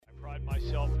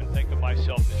myself and think of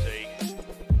myself as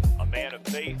a man of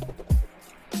faith.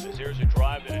 As there's a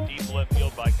drive in a deep left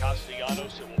field by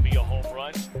Castellanos, it will be a home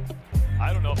run.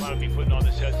 I don't know if I'm going to be putting on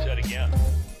this headset again.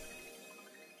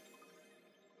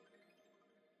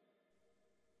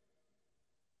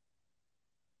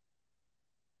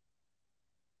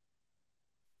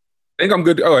 I think I'm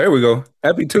good. Oh, here we go.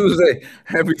 Happy Tuesday.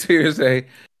 Happy Tuesday.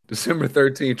 December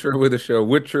 13th, Trill Withers Show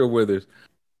with Trill Withers.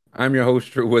 I'm your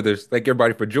host, Trill Withers. Thank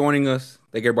everybody for joining us.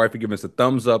 Thank everybody for giving us a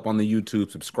thumbs up on the YouTube,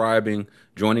 subscribing,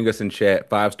 joining us in chat,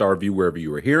 5-star review wherever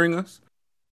you are hearing us.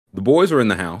 The boys are in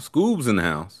the house. Scoob's in the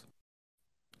house.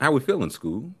 How we feeling,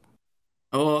 Scoob?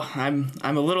 Oh, I'm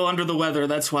a little under the weather.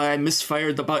 That's why I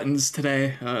misfired the buttons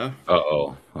today.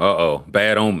 Uh-oh. Uh-oh.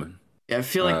 Bad omen. Yeah, I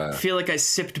feel like I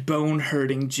sipped bone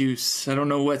hurting juice. I don't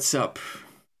know what's up.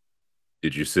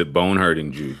 Did you sip bone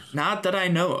hurting juice? Not that I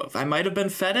know of. I might have been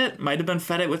fed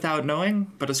it without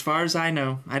knowing, but as far as I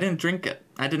know, I didn't drink it.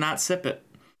 I did not sip it.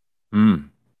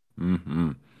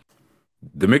 Mm-hmm.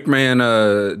 The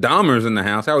McMahon Dahmer's in the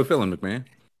house. How we feeling, McMahon?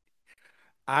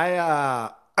 I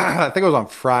think it was on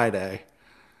Friday.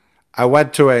 I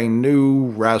went to a new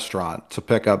restaurant to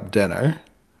pick up dinner.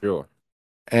 Sure.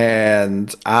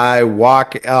 And I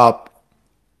walk up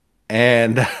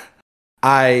and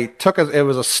it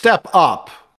was a step up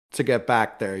to get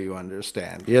back there, you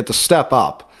understand. You had to step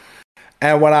up.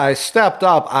 And when I stepped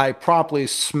up, I promptly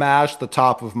smashed the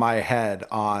top of my head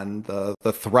on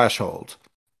the threshold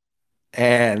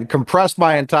and compressed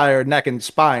my entire neck and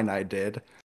spine, I did.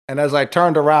 And as I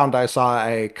turned around, I saw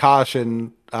a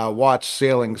caution watch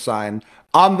ceiling sign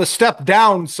on the step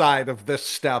down side of this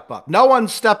step up. No one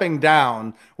stepping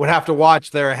down would have to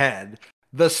watch their head.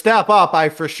 The step up, I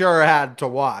for sure had to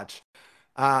watch.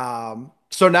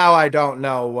 So now I don't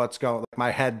know what's going on.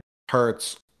 My head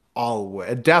hurts all the way.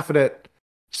 A definite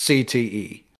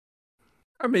CTE.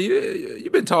 I mean,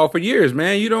 you've been tall for years,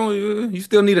 man. You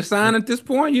still need a sign at this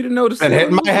point? You didn't notice Been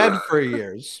hitting my head for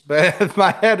years, but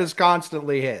my head is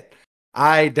constantly hit.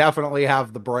 I definitely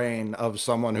have the brain of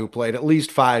someone who played at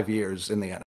least 5 years in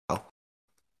the NFL.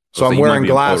 So I'm wearing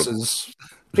glasses.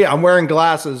 Yeah, I'm wearing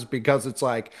glasses because it's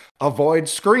like avoid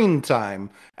screen time,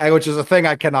 which is a thing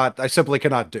I simply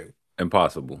cannot do.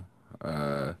 Impossible.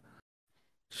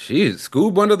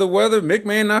 Scoob under the weather.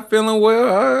 McMahon not feeling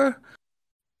well.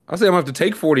 I say I'm gonna have to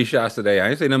take 40 shots today. I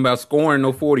ain't say nothing about scoring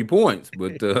no 40 points,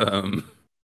 but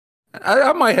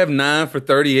I might have 9 for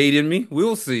 38 in me.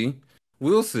 We'll see.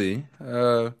 We'll see.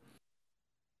 Some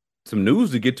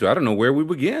news to get to. I don't know where we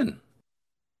begin.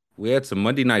 We had some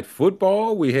Monday Night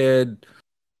Football. We had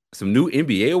some new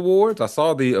NBA awards. I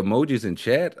saw the emojis in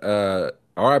chat.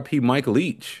 RIP Mike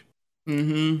Leach.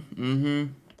 Mm-hmm.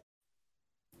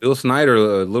 Bill Snyder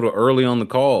a little early on the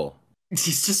call.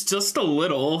 He's just a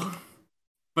little.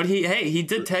 But he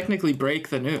did technically break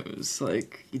the news.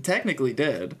 Like, he technically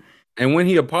did. And when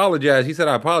he apologized, he said,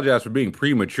 I apologize for being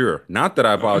premature. Not that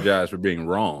I apologize for being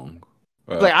wrong.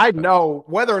 Like, I know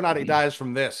whether or not he dies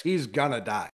from this, he's gonna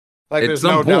die. Like, there's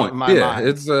no doubt in my mind.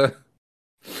 It's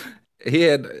he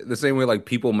had the same way like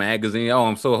People Magazine. Oh,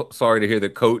 I'm so sorry to hear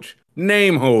that Coach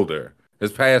Nameholder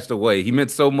has passed away. He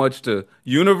meant so much to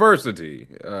university.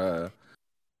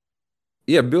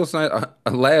 Bill Snyder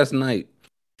last night.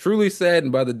 Truly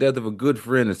saddened by the death of a good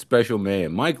friend and special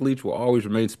man, Mike Leach will always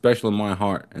remain special in my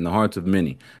heart and the hearts of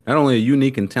many. Not only a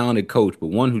unique and talented coach, but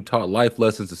one who taught life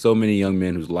lessons to so many young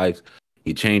men whose lives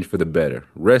he changed for the better.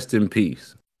 Rest in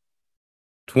peace.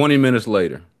 20 minutes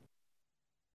later.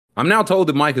 I'm now told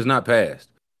that Mike has not passed.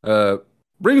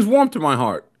 Brings warmth to my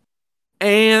heart.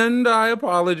 And I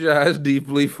apologize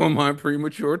deeply for my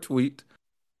premature tweet.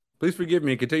 Please forgive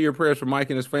me and continue your prayers for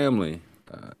Mike and his family.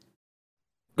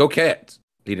 Go Cats.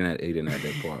 He didn't have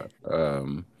that part.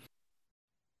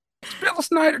 Bill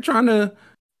Snyder trying to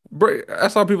break. I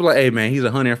saw people like, hey man, he's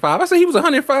 105. I said he was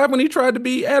 105 when he tried to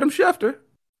be Adam Schefter.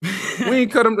 We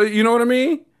ain't cut him. You know what I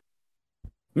mean?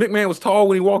 McMahon was tall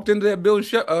when he walked into that building.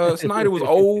 Snyder was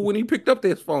old when he picked up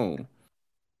this phone.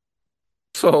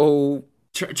 So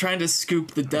trying to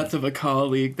scoop the death of a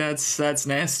colleague, that's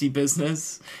nasty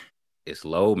business. It's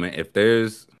low, man.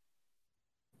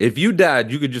 If you died,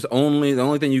 the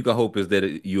only thing you can hope is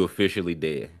that you officially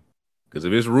dead. Because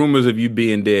if it's rumors of you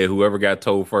being dead, whoever got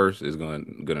told first is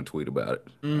gonna tweet about it.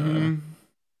 Mm-hmm.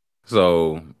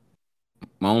 So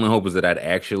my only hope is that I'd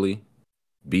actually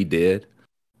be dead.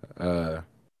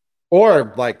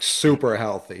 Or like super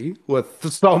healthy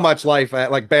with so much life,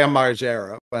 like Bam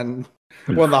Margera when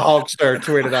the Hulkster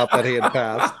tweeted out that he had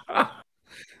passed.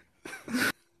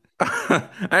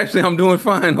 Actually, I'm doing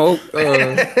fine, Hope.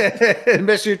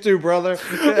 Miss you too, brother.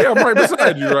 Yeah, I'm right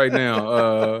beside you right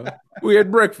now. We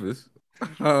had breakfast.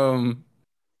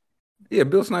 Yeah,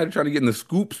 Bill Snyder trying to get in the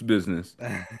scoops business.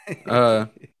 Uh,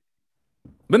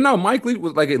 but no, Mike Leach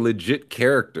was like a legit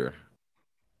character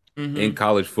in Mm-hmm.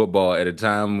 college football at a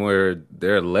time where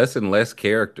there are less and less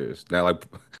characters. Now, like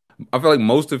I feel like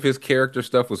most of his character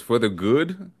stuff was for the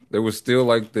good. There was still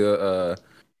like the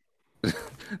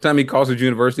time he cost his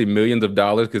university millions of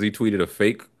dollars because he tweeted a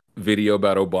fake video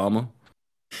about Obama.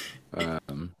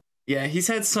 Um, Yeah, he's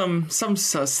had some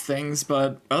sus things,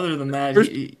 but other than that, There's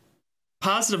he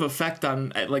positive effect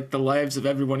on like the lives of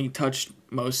everyone he touched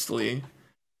mostly.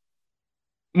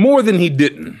 more than he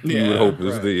didn't. You would Yeah. hope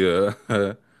is Right.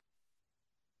 the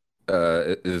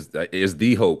is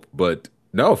the hope, but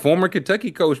no, former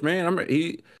Kentucky coach, man.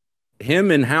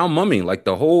 Him and Hal Mummy, like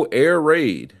the whole air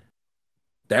raid.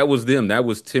 That was them. That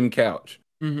was Tim Couch.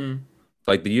 Mm-hmm.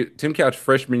 Like Tim Couch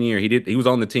freshman year, he was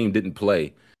on the team, didn't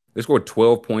play. They scored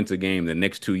 12 points a game. The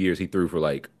next 2 years, he threw for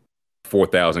like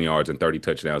 4,000 yards and 30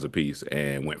 touchdowns apiece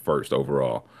and went first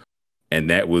overall. And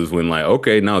that was when like,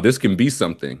 okay, now this can be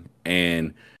something.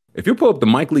 And if you pull up the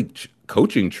Mike Leach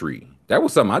coaching tree, that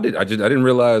was something I did. I didn't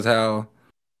realize how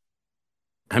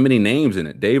many names in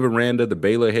it. Dave Aranda, the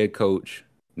Baylor head coach,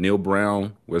 Neil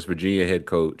Brown, West Virginia head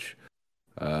coach,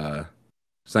 uh,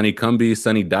 Sonny Cumbie,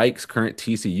 Sonny Dykes, current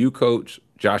TCU coach,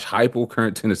 Josh Heupel,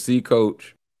 current Tennessee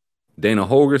coach, Dana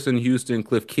Holgerson, Houston,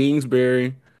 Cliff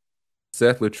Kingsbury,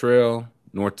 Seth Luttrell,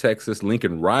 North Texas,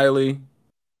 Lincoln Riley,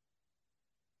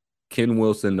 Ken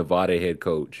Wilson, Nevada head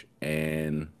coach,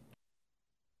 and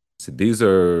so these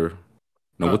are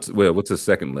no. What's the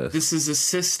second list? This is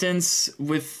assistants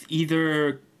with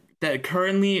either that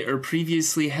currently or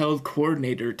previously held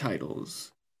coordinator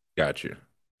titles. Gotcha.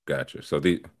 So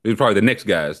these are probably the next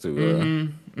guys to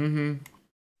Mm-hmm. Mm-hmm.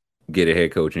 get a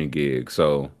head coaching gig.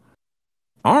 So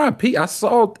RIP. I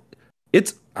saw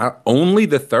it's only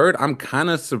the third. I'm kind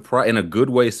of surprised, in a good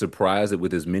way, surprised that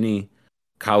with as many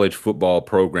college football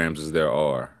programs as there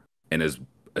are, and as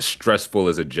stressful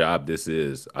as a job this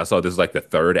is, I saw this is like the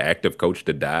third active coach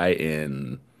to die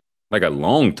in like a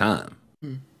long time.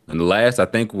 Hmm. And the last I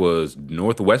think was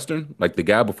Northwestern, like the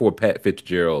guy before Pat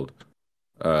Fitzgerald.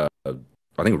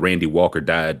 I think Randy Walker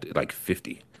died at like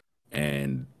 50,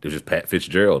 and it was just Pat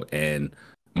Fitzgerald. And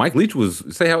Mike Leach was,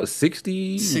 say how,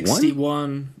 61?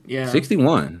 61. Yeah.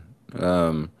 61.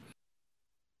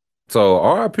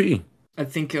 So RIP. I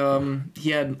think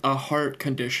he had a heart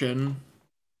condition.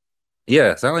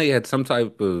 Yeah, it sounded like he had some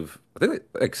type of, I think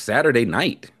like Saturday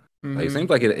night. Like, it Mm-hmm. seems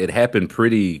like it happened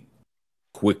pretty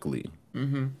quickly.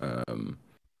 Mm-hmm.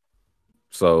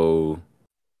 So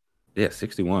yeah,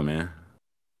 61, man.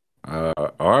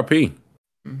 RIP.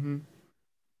 Mm-hmm.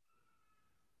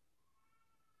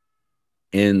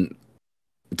 In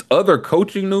other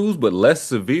coaching news, but less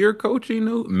severe coaching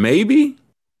news, maybe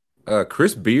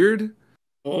Chris Beard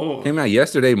Oh. came out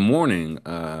yesterday morning.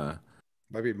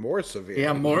 Might be more severe.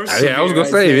 Yeah, more Yeah, severe. I was gonna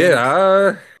I say, think.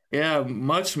 yeah, Yeah,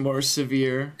 much more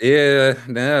severe. yeah,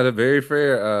 nah, that's very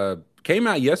fair. Came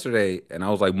out yesterday, and I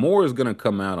was like, more is gonna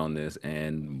come out on this,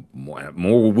 and more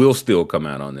will still come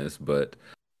out on this. But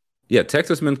yeah,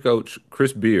 Texas men's coach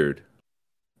Chris Beard.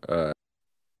 Uh,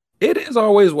 it is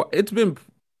always it's been.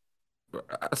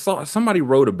 I saw somebody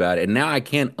wrote about it, and now I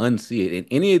can't unsee it. In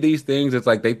any of these things, it's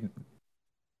like they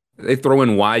throw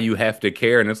in why you have to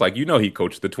care, and it's like he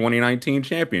coached the 2019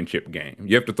 championship game.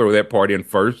 You have to throw that part in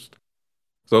first.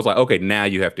 So it's like, okay, now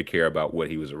you have to care about what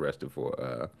he was arrested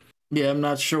for. Yeah, I'm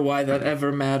not sure why that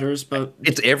ever matters, but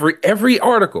It's every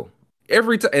article,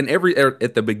 every time, and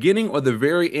at the beginning or the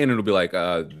very end, it'll be like,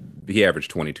 he averaged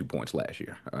 22 points last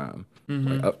year.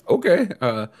 mhm. Okay,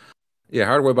 yeah,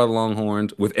 hired away by the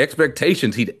Longhorns with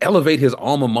expectations he'd elevate his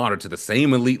alma mater to the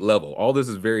same elite level. All this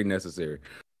is very necessary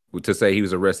to say he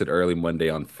was arrested early Monday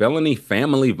on felony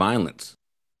family violence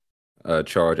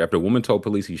charge after a woman told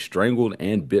police he strangled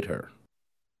and bit her.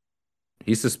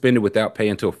 He's suspended without pay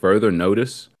until further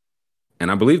notice.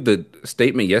 And I believe the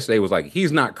statement yesterday was like,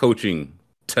 he's not coaching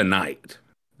tonight.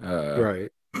 Right.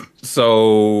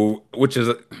 So, which is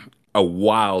a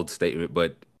wild statement,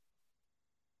 but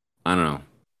I don't know.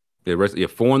 The rest,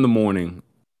 4 a.m.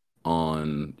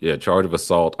 on charge of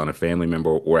assault on a family member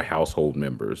or household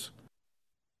members.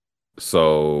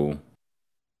 So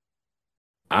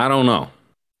I don't know.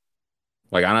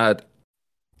 Like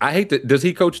I hate that. Does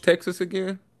he coach Texas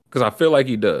again? Because I feel like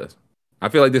he does. I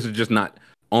feel like this is just not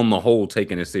on the whole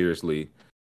taken as seriously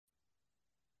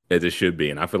as it should be,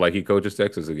 and I feel like he coaches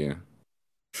Texas again.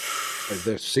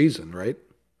 This season, right?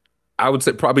 I would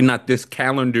say probably not this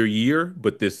calendar year,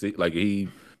 but this like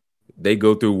they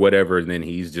go through whatever, and then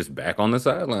he's just back on the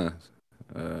sidelines.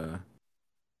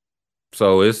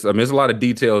 So there's a lot of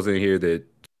details in here that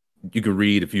you can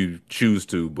read if you choose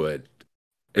to, but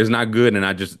It's not good, and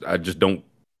I just don't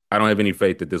have any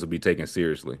faith that this will be taken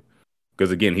seriously.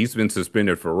 Because again, he's been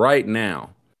suspended for right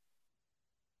now,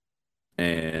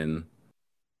 and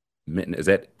is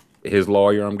that his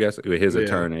lawyer? I'm guessing his Yeah.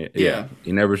 attorney. Yeah, Yeah.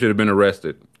 he never should have been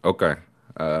arrested. Okay,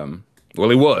 well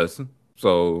he was.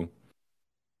 So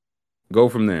go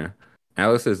from there.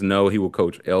 Alex says no, he will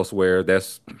coach elsewhere. I don't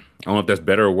know if that's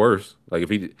better or worse. Like if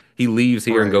he leaves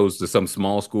here and Right. goes to some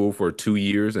small school for 2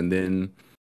 years, and then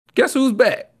guess who's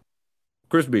back?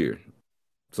 Chris Beard.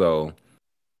 So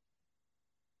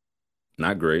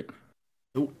not great.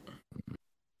 Nope.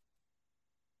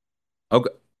 Okay.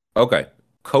 Okay.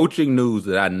 Coaching news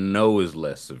that I know is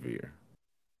less severe.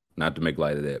 Not to make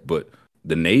light of that, but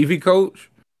the Navy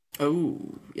coach, Oh,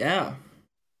 yeah.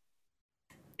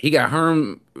 he got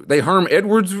Herm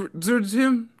Edwards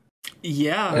him.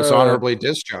 Yeah. It's honorably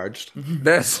discharged.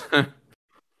 That's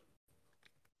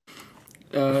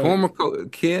former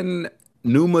Ken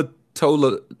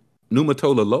Numatola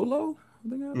Lolo. I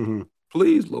think Mhm.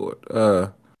 Please, Lord. Yeah,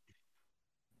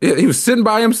 he was sitting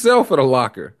by himself at a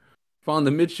locker. Found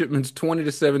the midshipmen's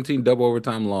 20-17 double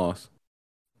overtime loss.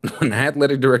 When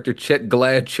athletic director Chet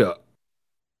Gladchuck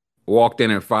walked in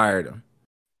and fired him.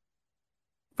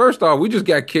 First off, we just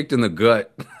got kicked in the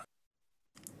gut.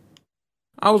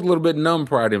 I was a little bit numb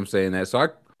prior to him saying that,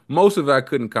 so most of it I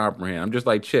couldn't comprehend. I'm just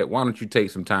like, Chet, why don't you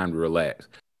take some time to relax?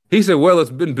 He said, well,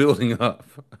 it's been building up.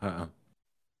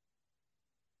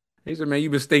 He said, man,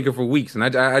 you've been stinking for weeks, and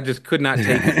I just could not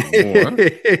take it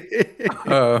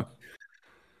anymore.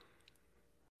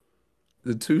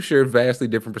 The two shared vastly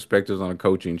different perspectives on a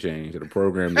coaching change at a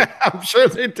program that I'm sure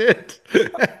they did.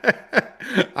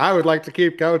 I would like to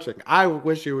keep coaching. I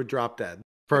wish you would drop dead.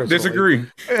 Personally. disagree.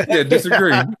 Yeah,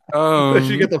 disagree. Wish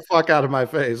you get the fuck out of my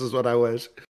face is what I wish.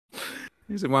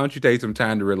 He said, why don't you take some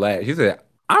time to relax? He said,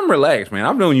 I'm relaxed, man.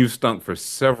 I've known you stunk for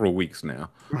several weeks now.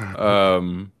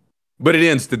 But it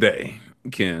ends today,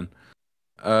 Ken.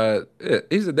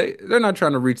 He said they're not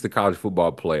trying to reach the college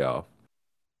football playoff,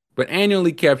 but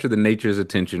annually capture the nature's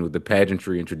attention with the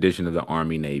pageantry and tradition of the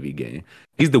Army-Navy game.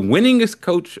 He's the winningest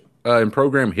coach in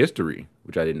program history,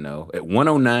 which I didn't know, at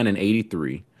 109 and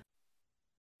 83.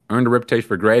 Earned a reputation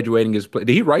for graduating his play.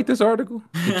 Did he write this article?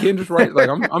 Did Ken just write? Like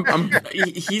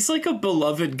He's like a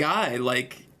beloved guy.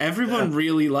 Like everyone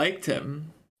really liked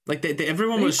him. Like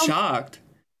everyone was shocked.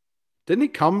 Didn't he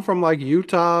come from like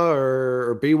Utah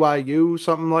or BYU,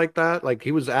 something like that? Like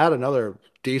he was at another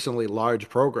decently large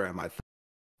program, I think.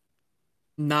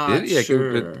 Not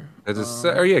sure.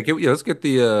 Let's get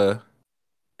the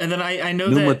And then I know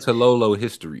Numa that Tololo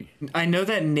history. I know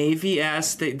that Navy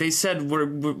asked. They said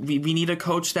we need a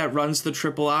coach that runs the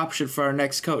triple option for our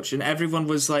next coach, and everyone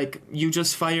was like, "You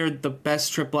just fired the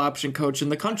best triple option coach in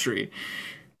the country."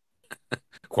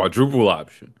 Quadruple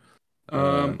option.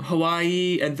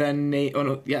 Hawaii, and then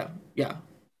yeah.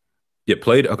 Yeah,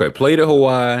 played at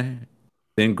Hawaii,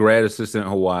 then grad assistant at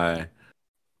Hawaii,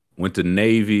 went to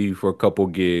Navy for a couple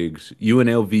gigs,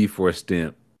 UNLV for a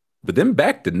stint, but then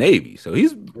back to Navy. So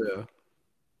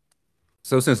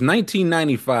so since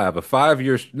 1995, a 5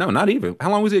 year, no, not even.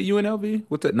 How long was it at UNLV?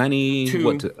 What's that? 90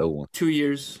 what to 01? 2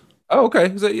 years. Oh,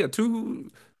 okay. So yeah, 3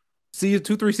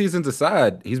 seasons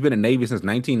aside, he's been in Navy since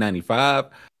 1995.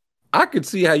 I could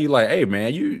see how you like, hey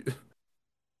man,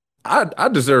 I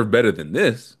deserve better than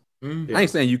this. Mm. I ain't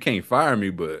saying you can't fire me,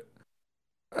 but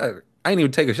I ain't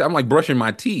even take a shot. I'm like brushing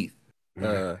my teeth.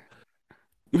 You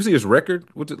see his record?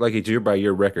 What's it like? His year by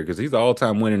year record? Because he's the all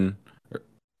time winning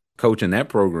coach in that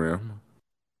program.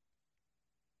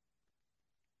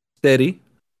 Steady.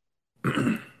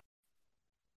 I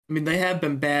mean, they have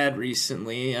been bad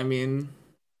recently. I mean,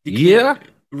 Yeah.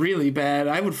 really bad.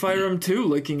 I would fire him too.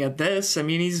 Looking at this, I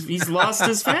mean, he's lost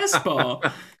his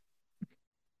fastball.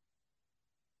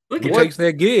 Look Who at takes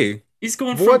that gig? he's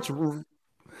going from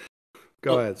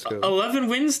Go ahead, Scoop. 11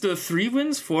 wins to 3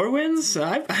 wins, 4 wins.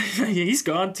 He's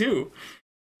gone too.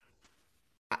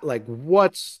 Like,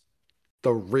 what's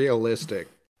the realistic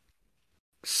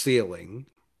ceiling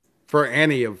for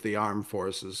any of the armed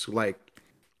forces? Like,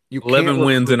 you 11 can't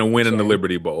wins and a win in the recruit,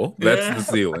 Liberty Bowl. That's Yeah. the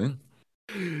ceiling.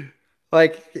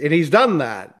 like, and he's done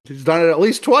that. He's done it at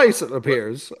least twice, it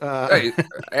appears.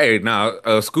 hey,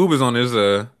 now Scuba's on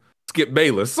his Skip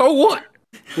Bayless. So what?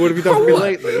 What have you done for me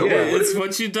lately? Yeah, Yeah. it's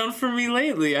what you've done for me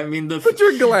lately. I mean, Put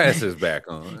your glasses back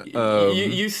on.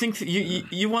 you think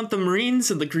you want the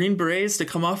Marines and the Green Berets to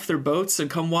come off their boats and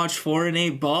come watch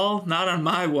 4-8 ball? Not on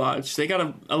my watch. They got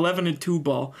a 11-2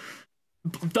 ball.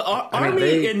 The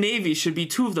Army and Navy should be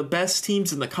 2 of the best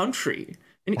teams in the country.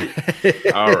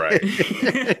 All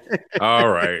right. All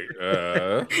right.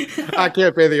 I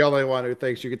can't be the only one who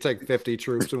thinks you could take 50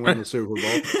 troops and win the Super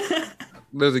Bowl.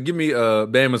 Listen, give me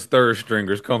Bama's third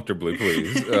stringers comfortably,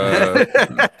 please.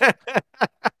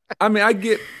 I mean, I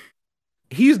get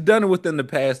he's done it within the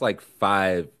past like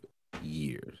 5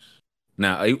 years.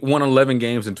 Now, he won 11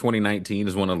 games in 2019.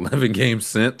 Has won 11 games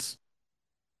since,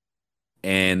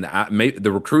 and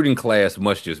the recruiting class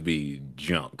must just be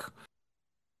junk.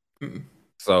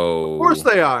 So of course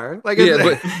they are. Like,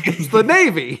 it's the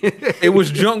Navy. It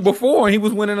was junk before, and he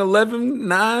was winning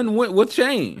 11-9. What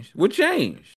changed? What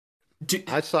changed?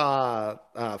 I saw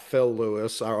Phil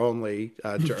Lewis, our only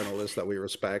journalist that we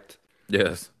respect.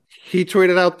 Yes. He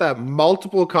tweeted out that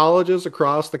multiple colleges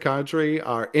across the country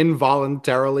are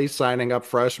involuntarily signing up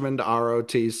freshmen to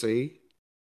ROTC,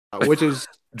 which is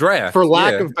draft, for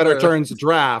lack of better terms,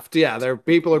 draft. Yeah,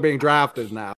 people are being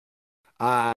drafted now.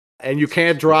 And you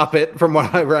can't drop it from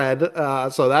what I read.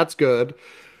 So that's good.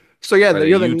 So yeah,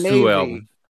 you're the Navy.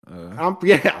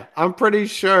 I'm pretty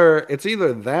sure it's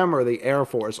either them or the Air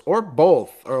Force or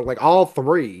both or like all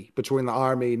three between the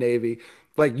Army, Navy.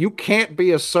 Like, you can't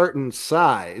be a certain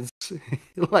size.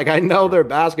 Like, I know their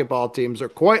basketball teams are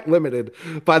quite limited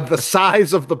by the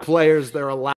size of the players they're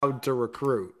allowed to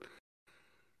recruit.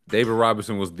 David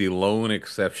Robinson was the lone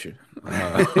exception.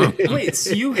 Wait,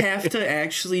 so you have to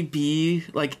actually be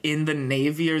like in the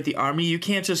Navy or the Army? You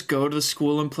can't just go to the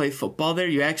school and play football there?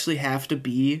 You actually have to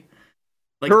be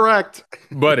like, correct,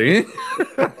 buddy.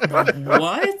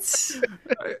 What?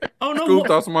 Oh no! School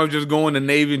thought somebody was just going to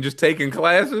Navy and just taking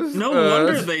classes. No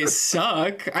wonder they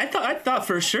suck. I thought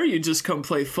for sure you'd just come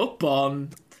play football.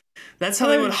 And that's how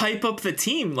they would hype up the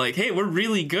team. Like, hey, we're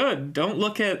really good. Don't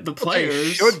look at the players.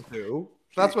 They should do.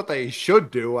 That's what they should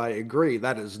do. I agree.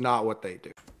 That is not what they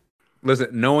do. Listen,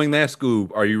 knowing that, Scoob,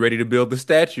 are you ready to build the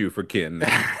statue for Ken?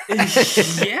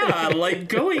 Yeah, like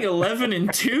going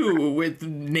 11-2 with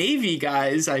Navy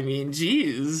guys. I mean,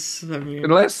 geez. I mean, in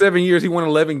the last 7 years, he won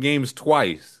 11 games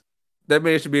twice. That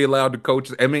man should be allowed to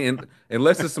coach. I mean,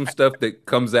 unless there's some stuff that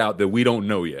comes out that we don't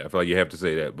know yet. I feel like you have to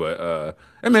say that. But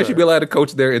that man should be allowed to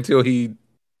coach there until he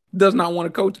does not want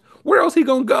to coach. Where else he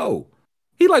gonna go?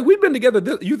 He like, we've been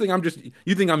together. You think I'm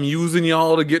using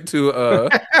y'all to get to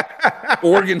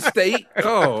Oregon State?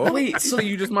 Oh, wait, so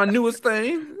you just my newest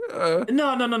thing?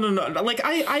 No. Like,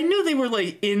 I knew they were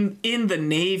like in the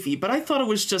Navy, but I thought it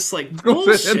was just like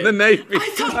bullshit. In the Navy. I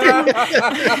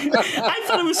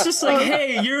thought it was just like,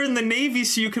 hey, you're in the Navy,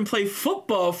 so you can play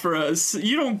football for us.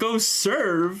 You don't go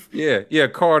serve. Yeah,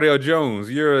 Cardell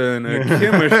Jones, you're in a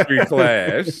chemistry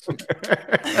class.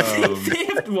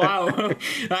 Wow,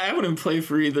 I wouldn't play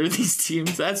for either of these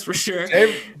teams. That's for sure.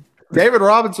 David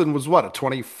Robinson was what, a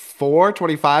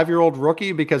 25-year-old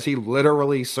rookie because he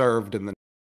literally served in the.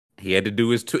 He had to do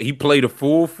he played a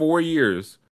full 4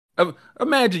 years.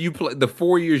 Imagine you play the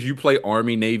 4 years you play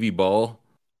Army Navy ball.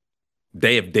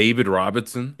 They have David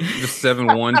Robinson, just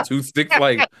 7'1", 2'6",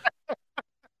 like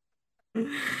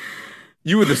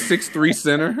you were the 6'3"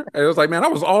 center. And it was like, man, I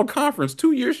was all conference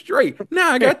 2 years straight.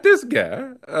 Now I got this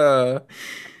guy.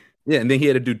 Yeah, and then he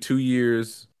had to do 2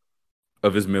 years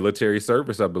of his military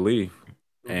service, I believe.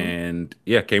 Mm-hmm. And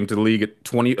yeah, came to the league at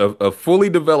 20, a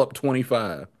fully developed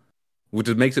 25. Which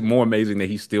makes it more amazing that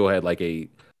he still had like a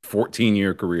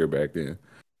 14-year career back then.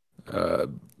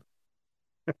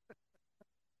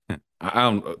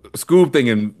 I'm Scoob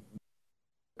thinking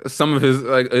some of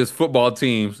his football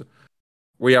teams.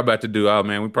 What y'all about to do? Oh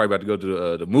man, we probably about to go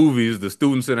to the movies, the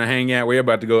student center hangout. We're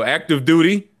about to go active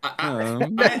duty.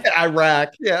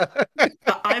 Iraq, yeah.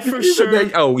 I for sure.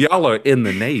 Oh, y'all are in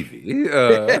the Navy.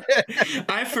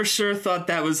 I for sure thought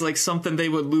that was like something they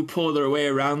would loophole their way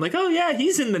around. Like, oh yeah,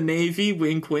 he's in the Navy.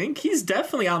 Wink, wink. He's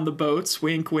definitely on the boats.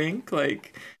 Wink, wink.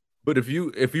 Like. But if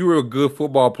you were a good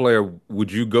football player,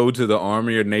 would you go to the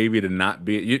Army or Navy to not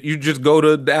be? You just go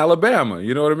to Alabama.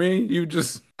 You know what I mean? You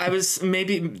just. I was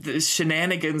maybe the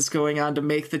shenanigans going on to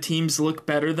make the teams look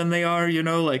better than they are. You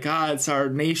know, like it's our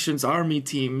nation's Army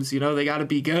teams. You know, they got to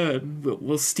be good.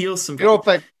 We'll steal some. You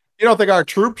don't think our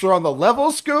troops are on the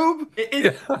level, Scoob?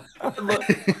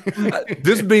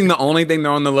 This being the only thing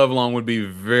they're on the level on would be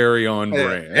very on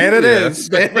brand. And it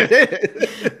is.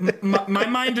 My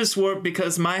mind is warped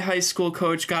because my high school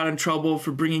coach got in trouble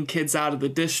for bringing kids out of the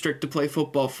district to play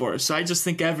football for us. So I just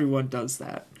think everyone does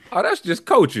that. Oh, that's just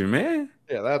coaching, man.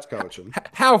 Yeah, that's coaching.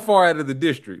 How far out of the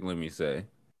district, let me say?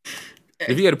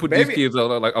 If you had to put these kids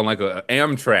on an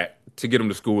Amtrak to get them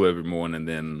to school every morning,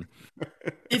 then...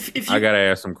 I gotta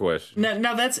ask some questions.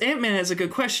 Now that's Ant-Man has a good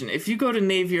question. If you go to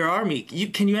Navy or Army,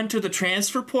 can you enter the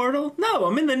transfer portal? No,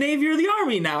 I'm in the Navy or the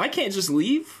Army now. I can't just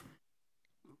leave.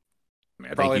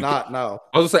 Probably not. No.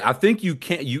 I was gonna say I think you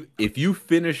can't. If you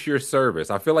finish your service,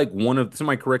 I feel like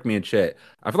somebody correct me in chat.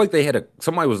 I feel like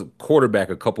somebody was a quarterback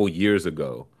a couple years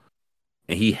ago,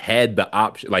 and he had the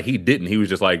option. Like he didn't. He was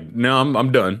just like, no,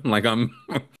 I'm done. Like I'm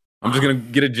just gonna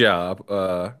get a job.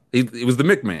 It was the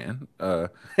McMahon.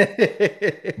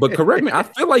 But correct me, I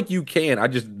feel like you can.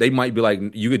 They might be like,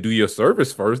 you could do your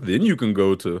service first, then you can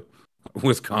go to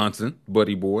Wisconsin,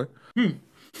 buddy boy.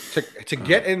 To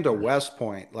get into West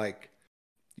Point, like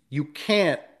you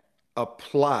can't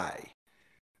apply.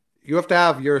 You have to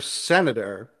have your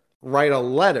senator write a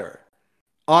letter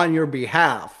on your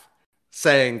behalf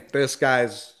saying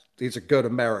he's a good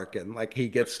American, like he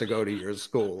gets to go to your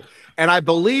school. And I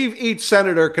believe each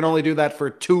senator can only do that for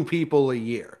 2 people a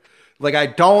year. Like I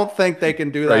don't think they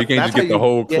can do that. You can't just get the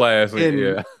whole class.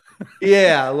 Yeah.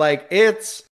 Yeah, like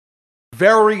it's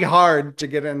very hard to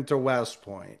get into West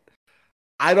Point.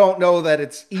 I don't know that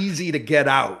it's easy to get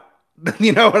out.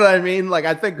 You know what I mean? Like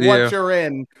I think once you're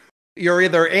in, you're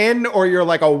either in or you're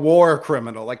like a war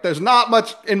criminal. Like there's not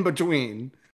much in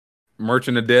between.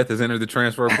 Merchant of Death has entered the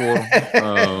transfer portal.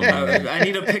 I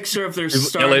need a picture of their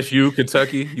LSU,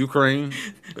 Kentucky, Ukraine.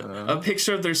 A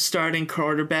picture of their starting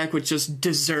quarterback with just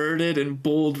deserted in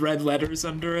bold red letters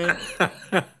under it.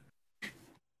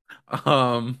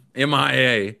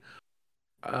 MIA.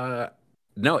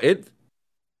 No, it.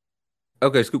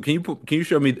 Okay, Scoop. Can you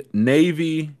show me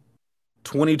Navy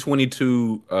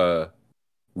 2022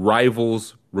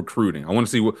 rivals recruiting? I want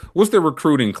to see what's their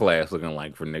recruiting class looking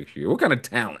like for next year. What kind of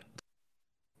talent?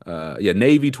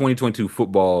 Navy 2022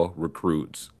 football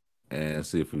recruits, and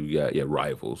see if we got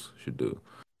rivals should do.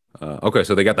 Okay,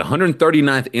 so they got the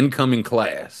 139th incoming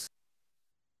class.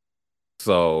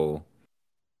 So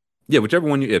whichever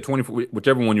one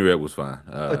whichever one you're at was fine.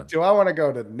 Do I want to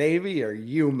go to Navy or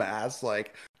UMass?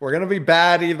 Like we're gonna be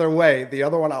bad either way. The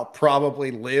other one I'll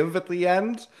probably live at the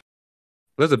end.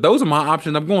 Listen, if those are my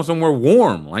options, I'm going somewhere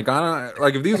warm. Like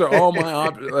if these are all my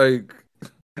options, like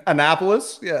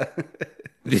Annapolis, yeah.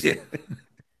 Yeah.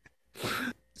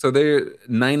 So they're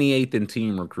 98th in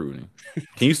team recruiting.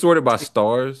 Can you sort it by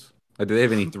stars? Like, do they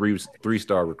have any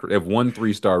three-star recruit? They have 1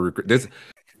 3-star recruit. This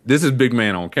is big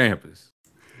man on campus.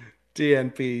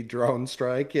 DNP drone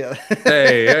strike, yeah.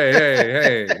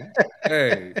 Hey.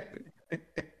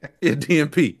 Yeah,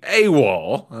 DNP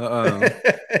AWOL.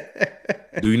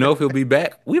 Do you know if he'll be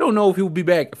back? We don't know if he'll be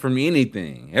back from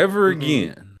anything ever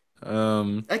again.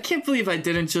 I can't believe I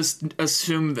didn't just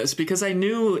assume this, because I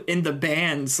knew in the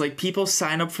bands, like people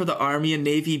sign up for the Army and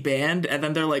Navy band and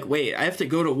then they're like, wait, I have to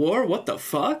go to war? What the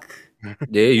fuck?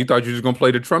 Yeah, you thought you were just gonna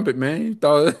play the trumpet, man.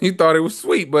 You thought it was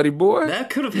sweet, buddy boy. That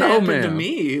could have happened to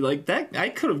me. Like that, I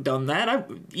could have done that. I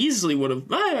easily would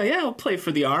have. I'll play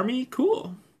for the Army.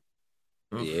 Cool.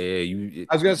 Yeah,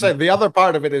 I was gonna say the other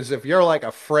part of it is if you're like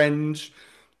a fringe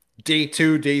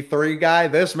D2, D3 guy,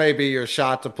 this may be your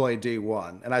shot to play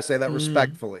D1. And I say that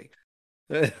respectfully.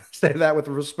 Say that with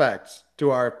respect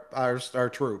to our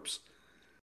troops.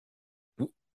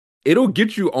 It'll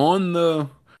get you on the...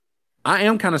 I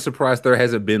am kind of surprised there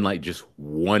hasn't been like just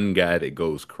one guy that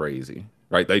goes crazy,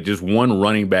 right? Like just one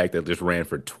running back that just ran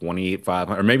for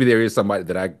 28,500. Or maybe there is somebody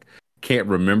that I can't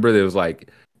remember that was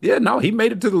like, yeah, no, he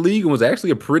made it to the league and was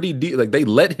actually a pretty like they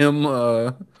let him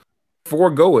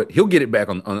forego it. He'll get it back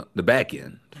on the back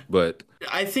end. But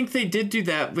I think they did do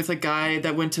that with a guy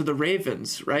that went to the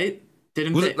Ravens, right?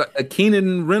 Didn't was they? it like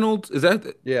Keenan Reynolds? Is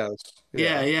that Yes.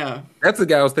 Yeah. That's the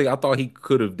guy I was thinking. I thought he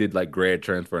could have did like grad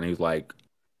transfer, and he was like,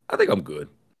 I think I'm good.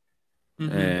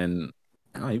 Mm-hmm. And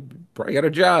he probably got a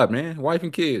job, man, wife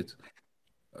and kids.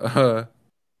 Can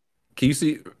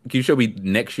you show me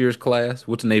next year's class?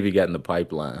 What's Navy got in the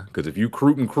pipeline? Because if you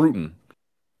recruiting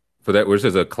for that, where it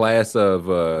says a class of,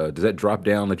 does that drop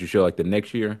down? Let you show like the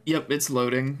next year? Yep, it's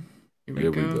loading. Here we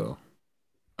go.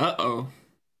 Uh-oh.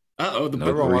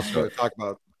 Everyone wants to talk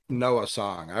about Noah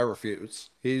Song. I refuse.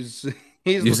 He's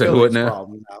you the Phillies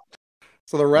problem now.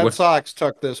 So the Red Sox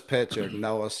took this pitcher,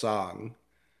 Noah Song,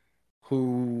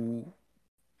 who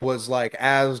was like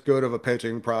as good of a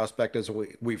pitching prospect as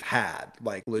we've had.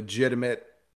 Like legitimate,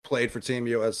 played for Team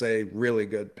USA, really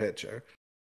good pitcher.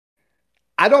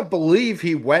 I don't believe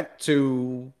he went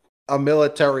to a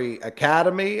military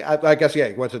academy. I guess, he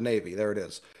went to Navy. There it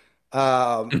is.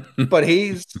 But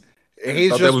he's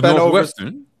just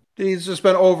been he's just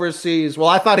been overseas. Well,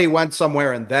 I thought he went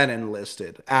somewhere and then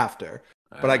enlisted after.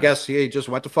 But I guess he just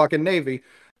went to fucking Navy.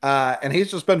 And he's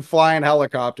just been flying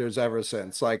helicopters ever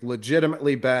since. Like,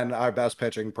 legitimately been our best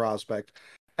pitching prospect.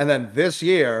 And then this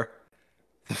year,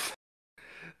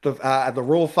 the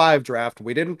Rule 5 draft,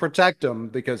 we didn't protect him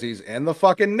because he's in the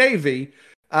fucking Navy.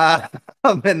 And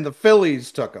the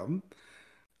Phillies took him.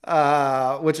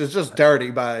 Which is just dirty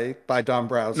by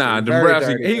Dombrowski. Nah,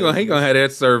 Dombrowski, he gonna have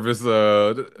that service.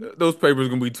 Those papers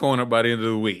gonna be torn up by the end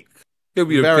of the week. He'll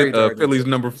be Very the dirty Phillies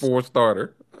business. #4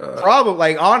 starter. Probably,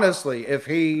 like, honestly, if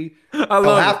he'll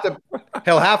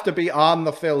have to be on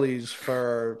the Phillies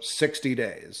for 60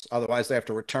 days. Otherwise, they have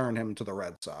to return him to the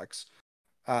Red Sox.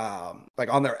 Like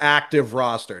on their active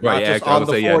roster, right. not just I on would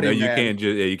the say, 40 no, man.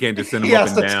 you can't just send He him up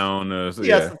has and to down. He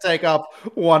has to take up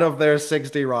one of their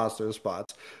 60 roster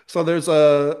spots. So there's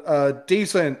a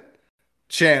decent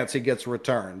chance he gets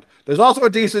returned. There's also a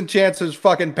decent chance his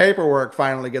fucking paperwork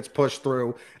finally gets pushed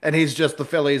through and he's just the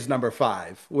Phillies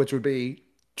 #5, which would be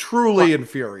truly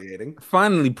infuriating.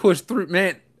 Finally pushed through,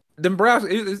 man.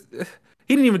 Dombrowski,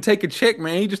 he didn't even take a check,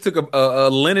 man. He just took a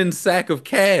linen sack of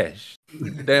cash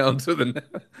down to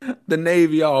the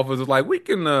Navy office. Was like, we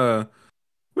can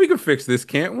fix this,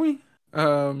 can't we?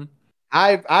 I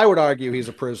would argue he's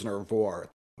a prisoner of war.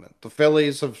 The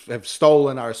Phillies have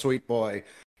stolen our sweet boy.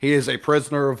 He is a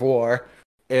prisoner of war.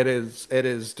 It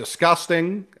is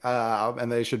disgusting,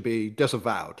 and they should be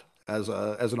disavowed as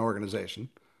an organization.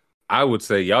 I would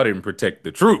say y'all didn't protect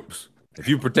the troops. If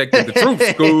you protected the troops,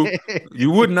 Scoob,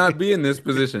 you would not be in this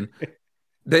position.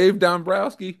 Dave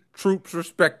Dombrowski, troops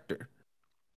respecter.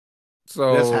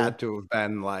 So this had to have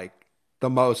been like the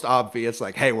most obvious,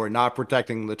 like, hey, we're not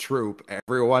protecting the troop.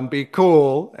 Everyone be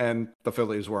cool. And the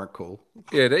Phillies weren't cool.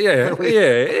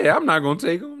 Yeah. I'm not gonna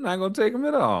take him. I'm not gonna take him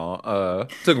at all.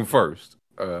 Took him first.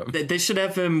 They should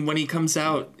have him when he comes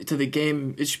out to the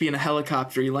game. It should be in a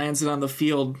helicopter. He lands it on the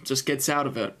field, just gets out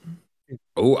of it.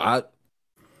 Oh, I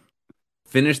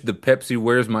finished the Pepsi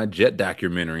Where's My Jet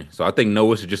documentary. So I think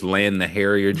Noah should just land the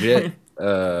Harrier jet.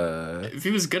 If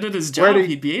he was good at his job,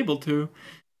 he'd be able to.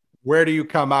 Where do you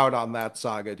come out on that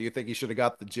saga? Do you think he should have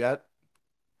got the jet?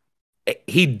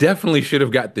 He definitely should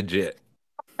have got the jet.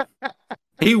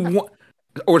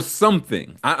 Or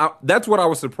something. That's what I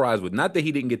was surprised with. Not that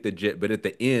he didn't get the jet, but at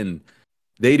the end,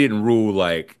 they didn't rule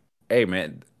like, hey,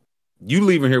 man, you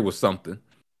leaving here with something.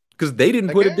 Because they didn't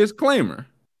put a disclaimer.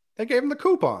 They gave him the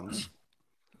coupons.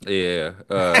 Yeah.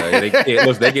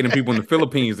 They're getting people in the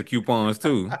Philippines the coupons,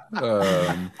 too.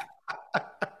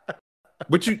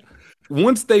 But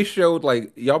once they showed,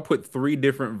 like, y'all put 3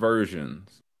 different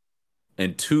versions,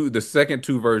 and the second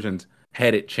 2 versions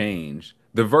had it changed.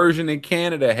 The version in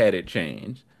Canada had it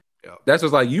changed. Yep. That's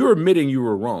just like, you're admitting you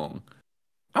were wrong.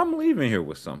 I'm leaving here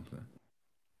with something.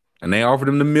 And they offered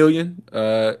him the $1 million.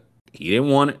 He didn't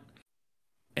want it.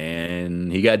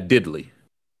 And he got diddly.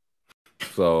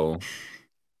 So,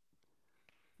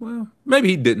 well, maybe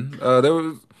he didn't. There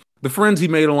was the friends he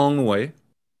made along the way.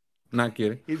 Not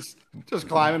kidding. He's just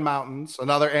climbing mountains.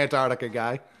 Another Antarctica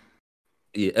guy.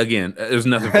 Yeah, again, there's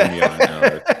nothing for me on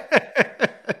Antarctica.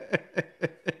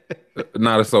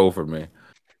 Not a soul for me.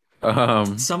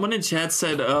 Someone in chat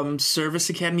said Service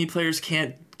Academy players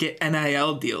can't get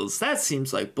NIL deals. That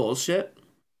seems like bullshit.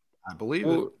 I believe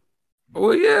it.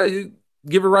 Well, yeah, you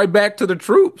give it right back to the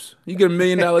troops. You get $1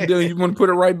 million deal, you want to put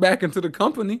it right back into the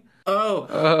company. Oh,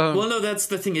 well, no, that's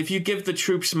the thing. If you give the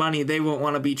troops money, they won't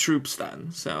want to be troops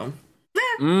then. So,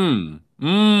 what can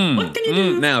you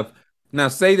do? Now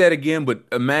say that again, but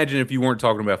imagine if you weren't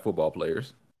talking about football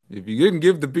players. If you didn't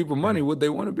give the people money, would they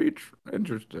want to be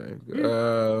interesting?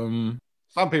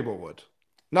 Some people would.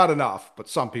 Not enough, but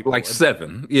some people like would.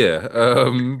 7, yeah.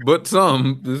 But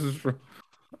some. This is from.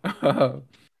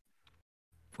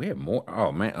 We had more.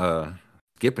 Oh man,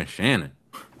 Skip and Shannon.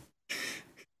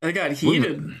 I got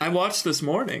heated. I watched this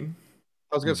morning.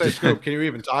 I was gonna say, Scoop, can you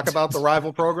even talk about the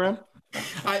rival program?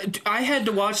 I had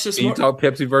to watch this. Can you talk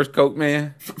Pepsi versus Coke,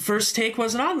 man? First Take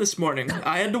wasn't on this morning.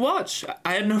 I had to watch.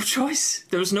 I had no choice.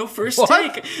 There was no First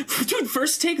Take. Dude,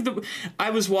 First Take. I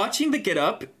was watching the Get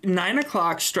Up.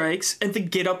 9:00 strikes, and the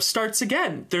Get Up starts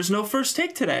again. There's no First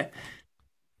Take today.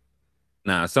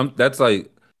 Nah, that's like,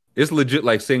 it's legit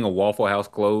like seeing a Waffle House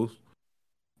close.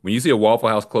 When you see a Waffle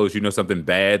House close, you know something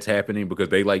bad's happening because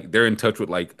they're in touch with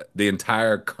like the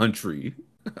entire country.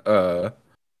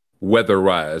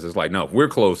 Weather-wise, it's like, no, if we're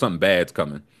closed, something bad's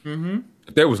coming. Mm-hmm.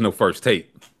 There was no First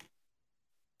Take.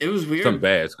 It was weird. Something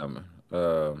bad's coming.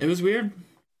 It was weird.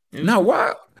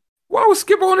 Why was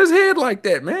Skip on his head like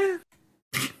that, man?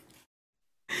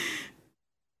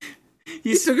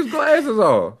 He took his glasses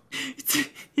off.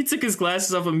 He took his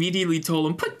glasses off, immediately told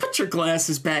him, put your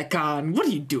glasses back on. What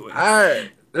are you doing? That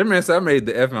man said, I made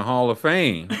the effing Hall of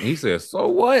Fame. He said, so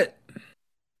what?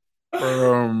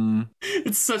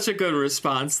 It's such a good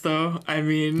response, though. I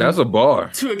mean, that's a bar.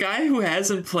 To a guy who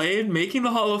hasn't played, making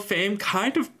the Hall of Fame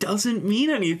kind of doesn't mean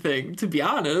anything, to be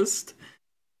honest.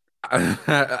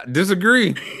 I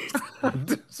disagree.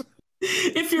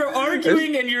 If you're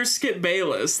arguing and you're Skip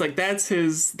Bayless, like that's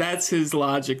his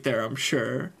logic there, I'm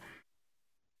sure.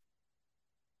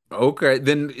 Okay,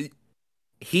 then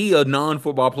he, a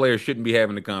non-football player, shouldn't be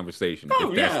having the conversation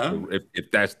Oh yeah,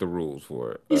 if that's the rules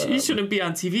for it. he shouldn't be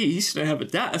on TV. He shouldn't have a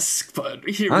desk. But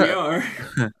here we I, are.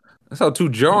 I saw two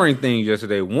jarring things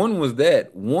yesterday. One was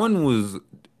that. One was,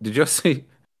 did you see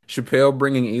Chappelle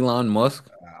bringing Elon Musk?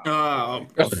 Oh,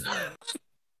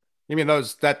 You mean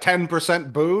that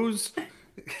 10% booze?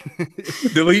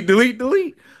 delete.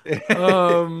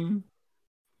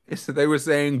 So they were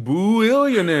saying boo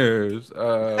millionaires.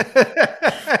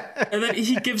 and then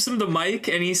he gives him the mic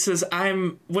and he says,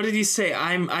 what did he say?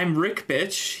 I'm Rick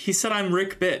bitch. He said I'm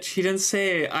Rick bitch. He didn't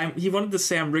say he wanted to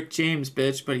say I'm Rick James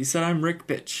bitch, but he said I'm Rick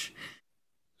bitch.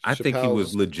 I think he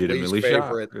was legitimately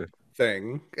favorite shocked.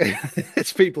 Thing.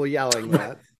 It's people yelling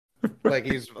that. Like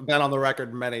he's been on the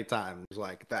record many times.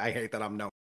 Like, I hate that I'm known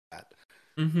for that.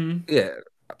 Mm-hmm. Yeah.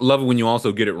 Love it when you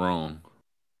also get it wrong.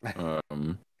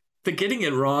 The getting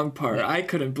it wrong part, I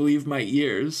couldn't believe my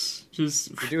ears.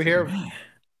 Just Did you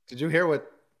hear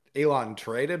what Elon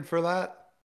traded for that?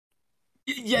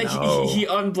 Yeah, No. he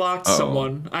unblocked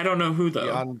someone. I don't know who though. He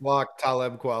unblocked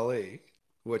Talib Kweli,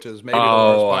 which is maybe the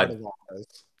worst part of all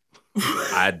this.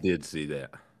 I did see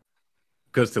that.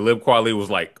 Because Talib Kweli was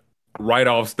like right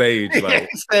off stage. Like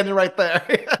standing right there.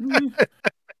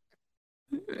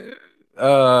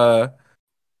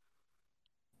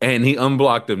 And he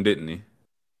unblocked him, didn't he?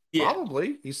 Yeah.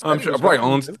 Probably. I'm sure. Probably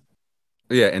owns.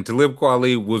 Yeah, and Talib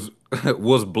Kweli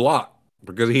was blocked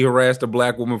because he harassed a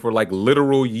black woman for like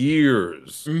literal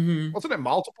years. Mm-hmm. Wasn't it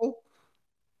multiple?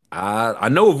 I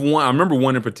know of one. I remember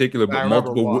one in particular, but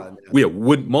multiple.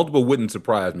 Multiple wouldn't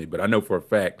surprise me. But I know for a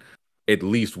fact at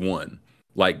least one,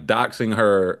 like doxing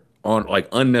her on like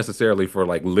unnecessarily for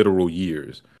like literal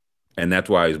years, and that's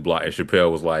why he's blocked. And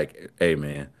Chappelle was like, "Hey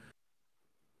man,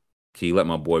 can you let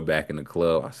my boy back in the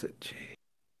club?" I said, "Gee,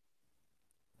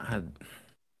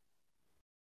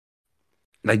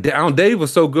 like Dave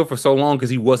was so good for so long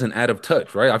because he wasn't out of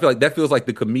touch, right? I feel like that feels like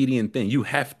the comedian thing. You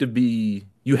have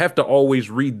to always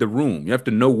read the room. You have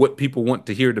to know what people want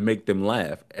to hear to make them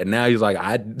laugh. And now he's like,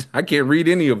 I can't read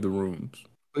any of the rooms.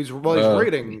 He's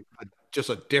reading just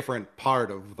a different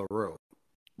part of the room.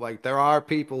 Like there are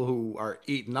people who are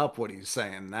eating up what he's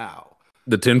saying now.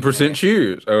 The 10%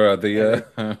 cheers, or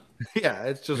yeah,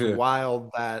 it's just wild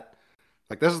that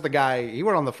like this is the guy. He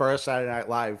went on the first Saturday Night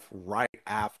Live right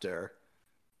after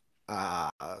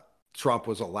Trump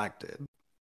was elected,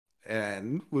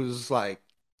 and was like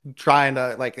trying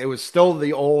to like it was still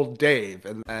the old Dave,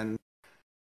 and then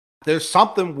there's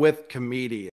something with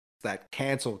comedians that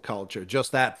cancel culture,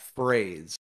 just that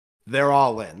phrase. They're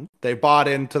all in. They bought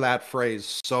into that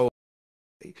phrase so.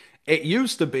 It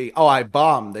used to be, oh, I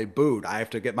bombed, they booed, I have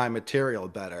to get my material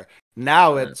better.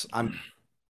 Now it's I've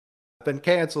been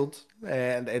canceled,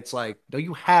 and it's like, no,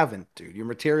 you haven't, dude. Your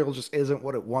material just isn't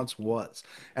what it once was.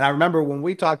 And I remember when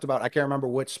we talked about, I can't remember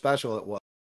which special it was,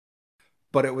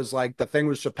 but it was like the thing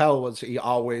with Chappelle was he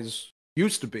always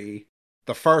used to be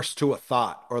the first to a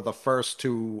thought or the first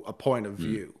to a point of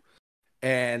view.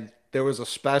 And there was a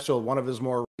special, one of his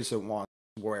more recent ones,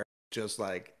 where just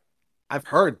like, I've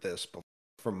heard this before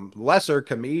from lesser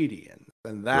comedians,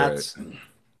 and that's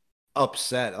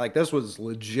upset. Like this was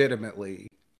legitimately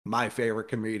my favorite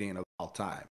comedian of all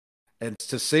time, and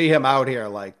to see him out here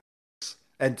like this,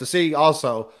 and to see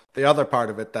also the other part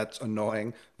of it that's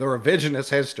annoying, the revisionist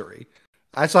history.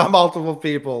 I saw multiple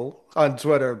people on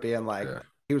Twitter being like,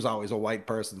 he was always a white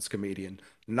person's comedian.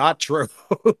 Not true.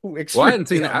 Well, I hadn't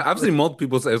seen I've seen multiple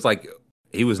people say it's like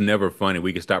he was never funny.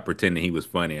 We could stop pretending he was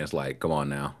funny. It's like, come on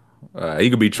now. He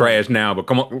could be trash now, but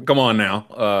come on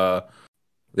now.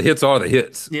 The hits are the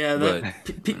hits. Yeah,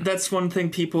 that's one thing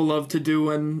people love to do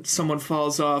when someone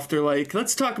falls off. They're like,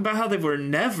 let's talk about how they were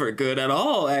never good at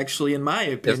all, actually, in my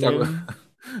opinion.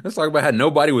 Let's talk about how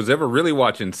nobody was ever really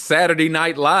watching Saturday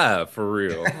Night Live, for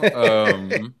real.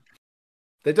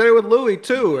 They did it with Louis,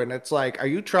 too, and it's like, are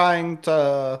you trying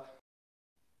to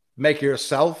make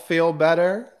yourself feel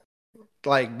better?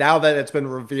 Like, now that it's been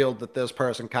revealed that this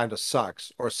person kind of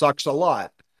sucks, or sucks a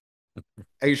lot,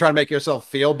 are you trying to make yourself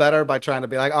feel better by trying to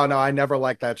be like, oh, no, I never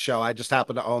liked that show. I just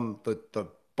happen to own the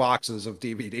boxes of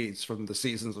DVDs from the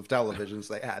seasons of televisions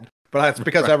they had. But that's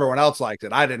because everyone else liked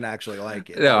it. I didn't actually like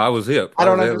it. Yeah, I was hip. I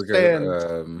don't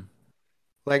understand.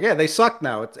 Like, yeah, they suck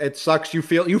now. It sucks. You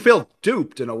feel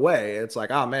duped in a way. It's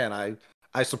like, oh, man,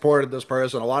 I supported this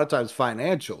person a lot of times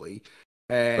financially.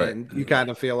 And you kind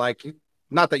of feel like,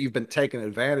 not that you've been taken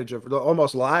advantage of,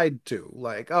 almost lied to.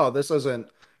 Like, oh, this isn't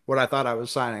what I thought I was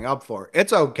signing up for.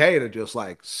 It's okay to just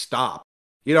like stop.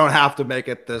 You don't have to make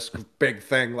it this big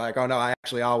thing like, oh no, I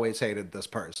actually always hated this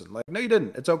person. Like, no, you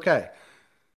didn't. It's okay.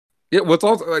 Yeah, what's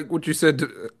also like what you said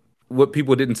what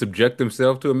people didn't subject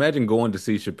themselves to. Imagine going to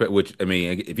see Chappelle, which I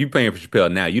mean, if you're paying for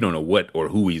Chappelle now, you don't know what or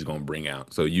who he's gonna bring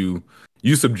out. So you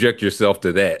subject yourself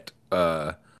to that.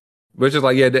 But it's just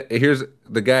like, yeah, here's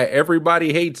the guy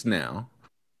everybody hates now.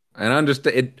 And I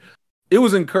understand it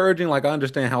was encouraging. Like, I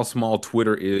understand how small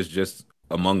Twitter is just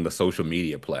among the social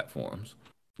media platforms.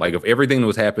 Like, if everything that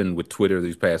was happening with Twitter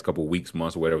these past couple of weeks,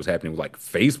 months, or whatever was happening with like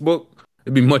Facebook,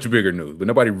 it'd be much bigger news. But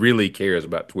nobody really cares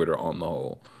about Twitter on the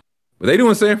whole. But they do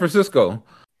in San Francisco,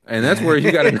 and that's where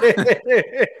you gotta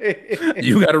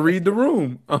read the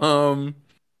room.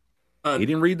 He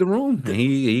didn't read the room.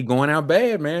 He going out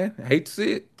bad, man. I hate to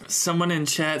see it. Someone in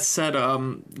chat said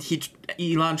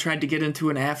Elon tried to get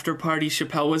into an after party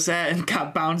Chappelle was at and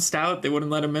got bounced out. They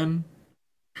wouldn't let him in.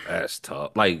 That's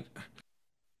tough. Like,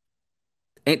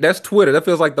 that's Twitter. That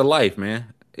feels like the life,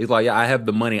 man. It's like, yeah, I have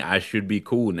the money. I should be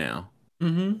cool now.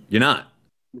 Mm-hmm. You're not.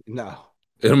 No.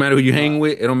 It don't matter who you hang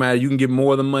with. It don't matter. You can get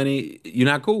more than money. You're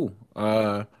not cool.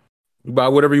 You buy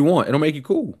whatever you want. It don't make you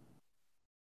cool.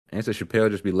 And so Chappelle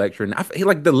just be lecturing.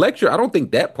 Like the lecture, I don't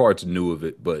think that part's new of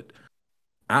it, but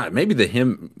maybe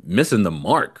him missing the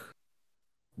mark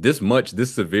this much,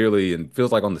 this severely, and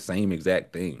feels like on the same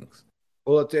exact things.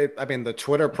 Well, I mean, the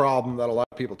Twitter problem that a lot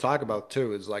of people talk about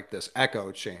too is like this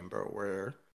echo chamber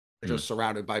where you're just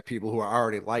surrounded by people who are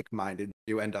already like-minded.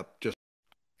 You end up just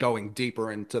going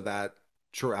deeper into that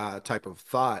type of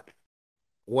thought.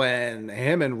 When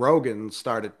him and Rogan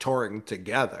started touring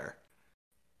together,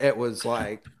 it was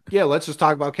like, yeah, let's just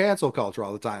talk about cancel culture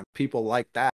all the time. People like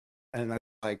that. And that's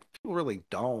like, people really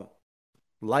don't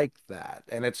like that.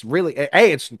 And it's really,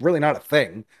 it's really not a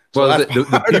thing. So well,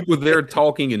 the people they're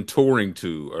talking and touring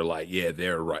to are like, yeah,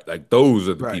 they're right. Like, those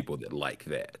are the people that like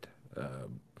that.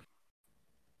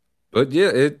 But yeah,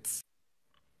 it's,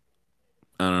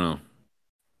 I don't know.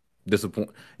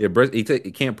 Disappointing. Yeah, he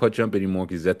can't punch up anymore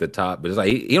because he's at the top. But it's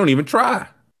like, he don't even try.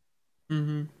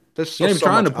 Mm-hmm. He's not even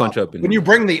trying to punch up anymore. When you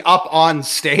bring the up on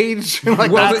stage,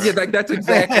 like, that's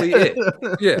exactly it.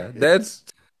 Yeah, that's,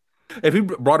 if he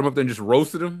brought him up there and just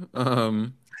roasted him,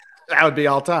 that would be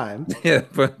all time. Yeah,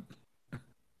 but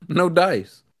no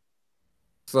dice.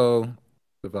 So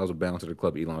if I was a bouncer at the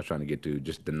club Elon was trying to get to,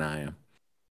 just deny him.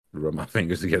 Rub my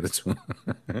fingers together to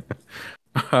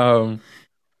him.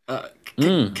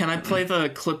 Can I play the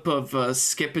clip of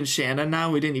Skip and Shannon now?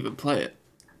 We didn't even play it.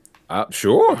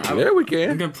 Sure. Yeah, we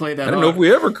can. I'm going to play that. I don't know if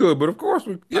we ever could, but of course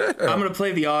we. Yeah. I'm going to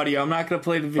play the audio. I'm not going to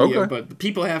play the video, but the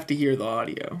people have to hear the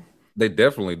audio. They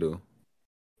definitely do.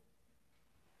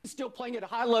 Still playing at a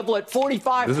high level at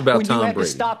 45. This is about when Tom you had Brady.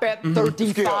 To stop at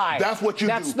 35. That's what you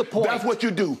do. That's the point. That's what you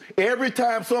do. Every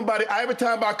time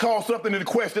I call something into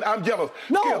question, I'm jealous.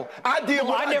 No, Skip, I did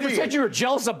what I did. I never said you were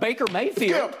jealous of Baker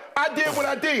Mayfield. Skip, I did what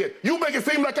I did. You make it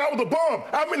seem like I was a bum.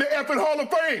 I'm in the effing Hall of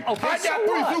Fame. Okay, I got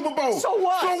 3 Super Bowls. So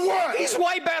what? So what? He's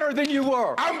way better than you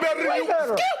were. I'm better than you.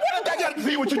 Better. Skip, what I got to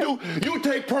see what you do? You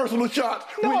take personal shots.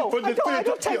 No, I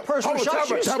don't take personal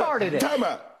shots. You started it. Time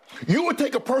out. You would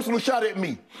take a personal shot at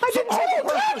me. I didn't take a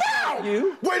personal shot at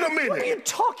you. Wait a minute. What are you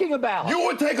talking about? You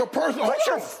would take a personal. Put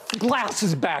your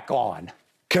glasses back on.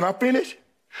 Can I finish?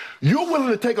 You're willing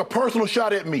to take a personal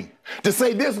shot at me to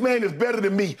say this man is better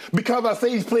than me because I say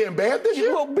he's playing bad this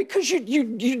year? Well, because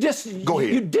you just Go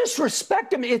ahead. You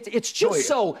disrespect him. It's just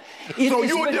so. You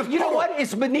know what?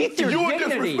 It's beneath your dignity. You would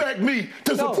disrespect me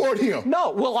to support him.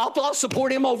 No, well, I'll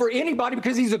support him over anybody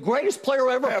because he's the greatest player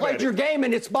who ever played your game,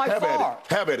 and it's by far.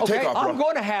 Have at it. Okay, Take off, bro. I'm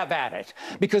going to have at it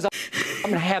because I'm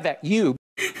going to have at you.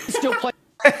 Still play.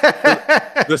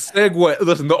 The segue.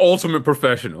 Listen, the ultimate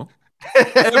professional.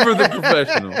 Ever the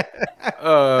professional.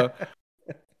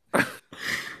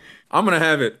 I'm gonna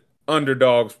have it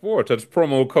Underdog Sports. That's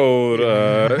promo code.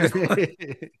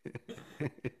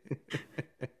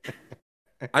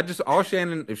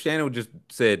 If Shannon would just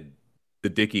said the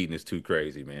dick eating is too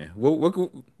crazy, man. What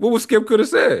would Skip could have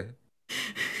said?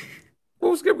 What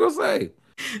was Skip gonna say?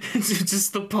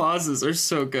 Just the pauses are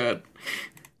so good.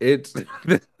 It's.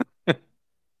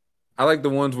 I like the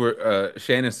ones where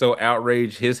Shannon's so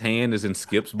outraged his hand is in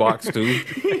Skip's box too.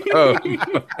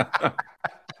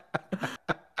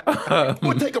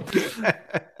 We'll take a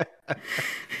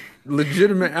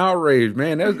legitimate outrage,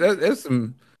 man.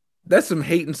 That's some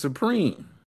hating supreme.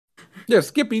 Yeah,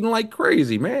 Skip eating like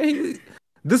crazy, man.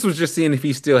 This was just seeing if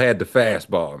he still had the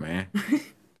fastball, man.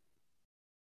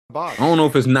 I don't know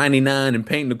if it's 99 and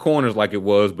painting the corners like it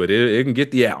was, but it can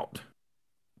get the out.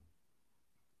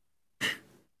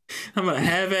 I'm going to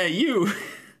have at you.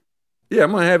 Yeah,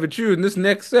 I'm going to have at you in this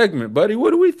next segment, buddy. What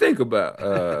do we think about?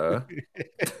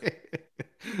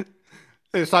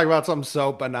 They just talking about something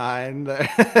so benign.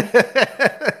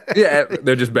 Yeah,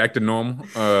 they're just back to normal.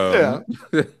 Yeah.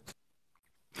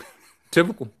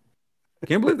 Typical.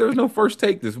 Can't believe there was no first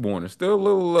take this morning. Still a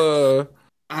little.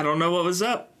 I don't know what was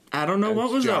up. I don't know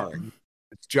what was jarring. up.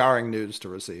 It's jarring news to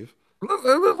receive. A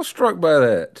little struck by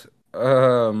that.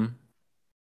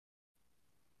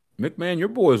 McMahon, your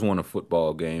boys won a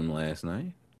football game last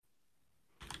night.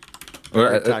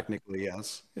 Technically,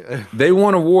 yes. They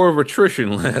won a war of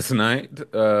attrition last night,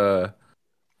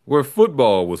 where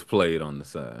football was played on the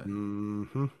side.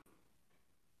 Mm-hmm.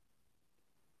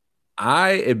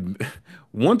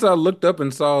 Once I looked up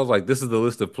and saw, I was like, this is the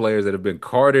list of players that have been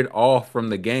carted off from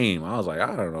the game. I was like,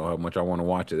 I don't know how much I want to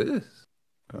watch this.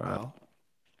 No,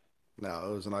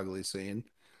 it was an ugly scene.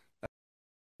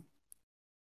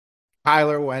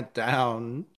 Kyler went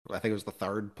down, I think it was the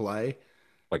third play.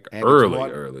 Like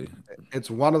early. It's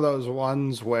one of those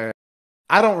ones where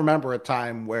I don't remember a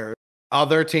time where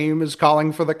other team is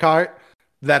calling for the cart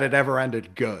that it ever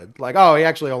ended good. Like, oh, he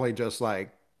actually only just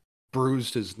like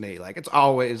bruised his knee. Like, it's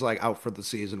always like out for the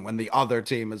season when the other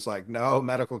team is like, no,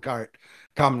 medical cart,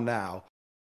 come now.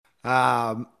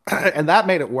 And that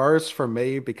made it worse for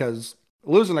me because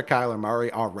losing to Kyler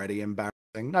Murray already embarrassing.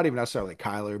 Not even necessarily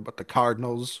Kyler, but the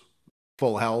Cardinals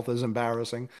full health is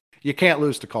embarrassing. You can't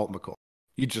lose to Colt McCoy.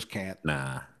 You just can't.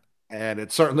 Nah. And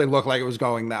it certainly looked like it was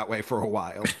going that way for a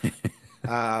while.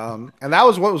 And that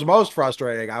was what was most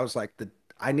frustrating. I was like,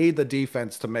 I need the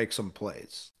defense to make some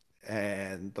plays.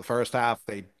 And the first half,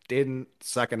 they didn't.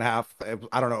 Second half,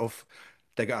 I don't know if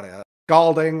they got a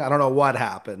scalding. I don't know what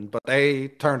happened, but they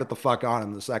turned it the fuck on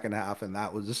in the second half, and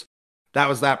that was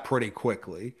that pretty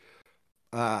quickly.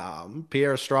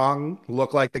 Pierre Strong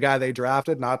looked like the guy they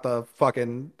drafted, not the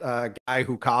fucking guy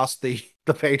who cost the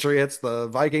Patriots the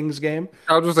Vikings game.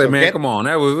 I was just say, man, come on,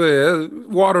 that was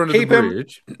water under the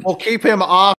bridge. We'll keep him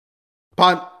off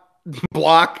punt,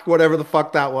 block, whatever the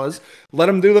fuck that was. Let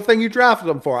him do the thing you drafted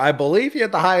him for. I believe he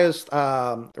had the highest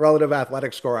relative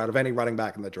athletic score out of any running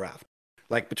back in the draft.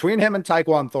 Like between him and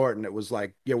Tyquan Thornton, it was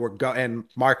like, yeah, and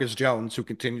Marcus Jones, who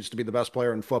continues to be the best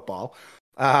player in football.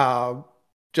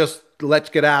 Just let's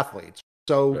get athletes.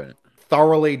 So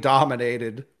thoroughly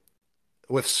dominated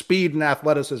with speed and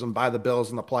athleticism by the Bills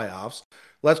in the playoffs.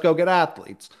 Let's go get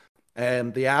athletes.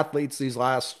 And the athletes these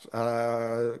last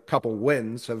couple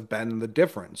wins have been the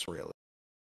difference, really.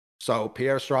 So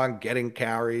Pierre Strong getting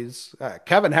carries.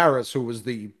 Kevin Harris, who was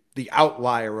the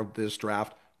outlier of this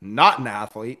draft, not an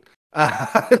athlete.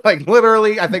 Like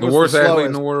literally, I think the worst athlete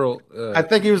in the world. I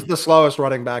think he was the slowest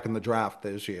running back in the draft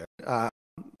this year.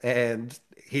 And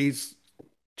he's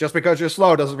just because you're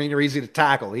slow doesn't mean you're easy to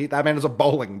tackle. That man is a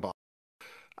bowling ball.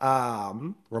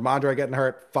 Ramondre getting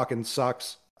hurt fucking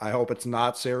sucks. I hope it's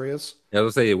not serious. Yeah, I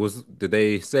was say did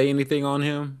they say anything on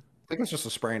him? I think it's just a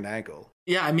sprained ankle.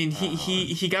 Yeah, I mean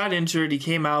he got injured, he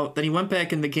came out, then he went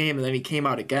back in the game, and then he came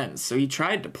out again. So he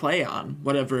tried to play on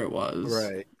whatever it was.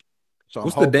 Right. So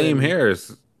what's the Dame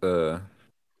Harris?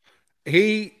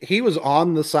 He was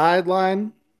on the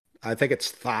sideline. I think it's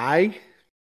thigh.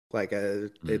 Like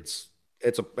it's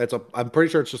a I'm pretty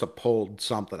sure it's just a pulled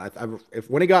something.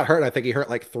 When he got hurt, I think he hurt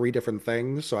like 3 different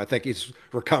things. So I think he's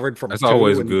recovered from. That's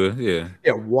always good. Yeah.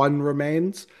 Yeah. 1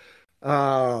 remains.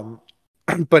 But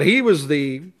he was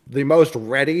the most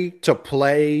ready to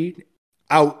play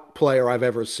out player I've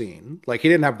ever seen. Like he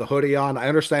didn't have the hoodie on. I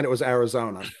understand it was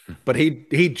Arizona, but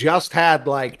he just had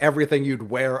like everything you'd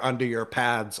wear under your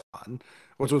pads on,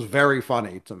 which was very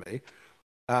funny to me.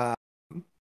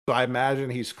 So I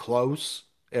imagine he's close,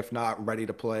 if not ready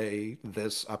to play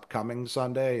this upcoming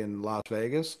Sunday in Las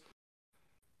Vegas.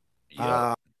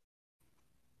 Yeah.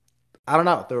 I don't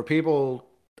know. There were people.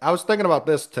 I was thinking about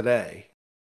this today.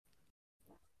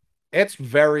 It's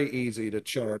very easy to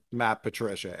chart Matt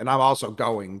Patricia, and I'm also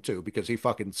going to because he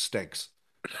fucking stinks.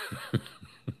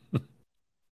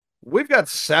 We've got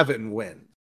 7 wins.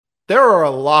 There are a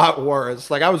lot worse.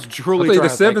 Like I was truly trying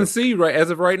the 7th seed right as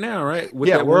of right now, right? With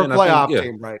we're a playoff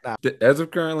team right now. As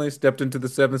of currently, stepped into the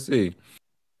 7th seed.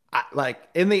 Like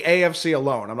in the AFC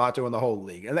alone, I'm not doing the whole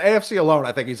league. In the AFC alone,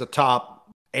 I think he's a top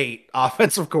 8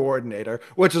 offensive coordinator,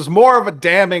 which is more of a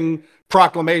damning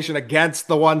proclamation against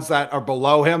the ones that are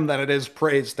below him than it is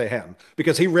praise to him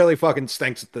because he really fucking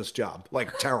stinks at this job,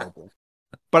 like terrible.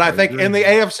 But I think in the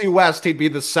AFC West, he'd be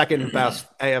the second best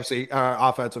AFC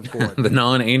offensive coordinator. The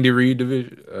non-Andy Reid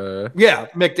division. Yeah,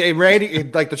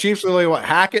 McDaniels, like the Chiefs really want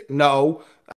Hackett? No.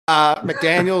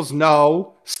 McDaniels?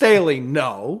 No. Staley?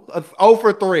 No. 0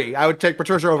 for 3. I would take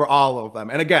Patricia over all of them.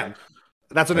 And again,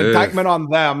 that's an indictment on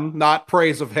them, not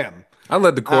praise of him. I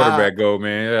let the quarterback go,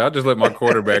 man. I just let my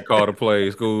quarterback call the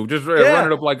plays. Cool. Just run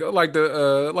it up like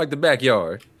the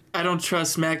backyard. I don't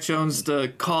trust Mac Jones to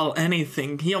call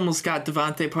anything. He almost got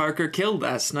Devontae Parker killed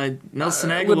last night.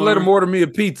 Nelson Aguilar wouldn't let him order me a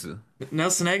pizza.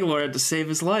 Nelson Aguilar had to save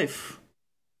his life.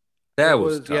 That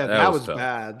was tough. Yeah, that was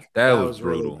bad. That was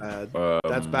really brutal. bad.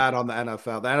 That's bad on the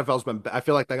NFL. The NFL's been. I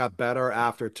feel like they got better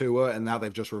after Tua, and now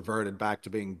they've just reverted back to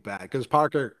being bad. Because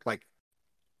Parker, like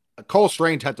Cole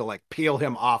Strange, had to like peel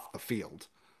him off the field.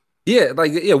 Yeah,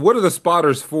 what are the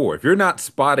spotters for? If you're not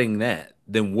spotting that,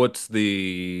 then what's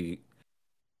the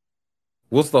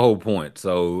whole point?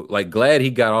 So, like, glad he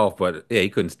got off, but yeah, he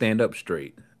couldn't stand up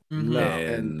straight. Mm-hmm. No,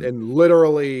 and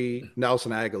literally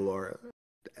Nelson Aguilar,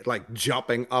 like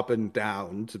jumping up and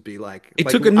down to be like, he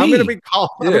took a knee. I'm gonna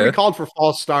be called for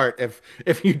false start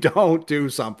if you don't do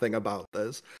something about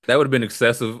this. That would have been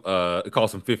excessive. It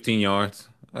cost him 15 yards.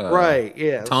 Right?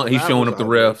 Yeah. He's showing up the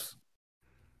refs.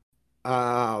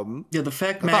 Yeah, the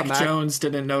fact Mac Jones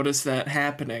didn't notice that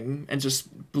happening and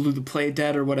just blew the play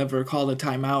dead or whatever, called a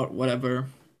timeout, whatever.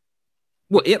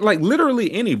 Well,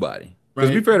 literally anybody.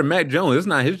 Because to be fair to Mac Jones, it's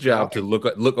not his job to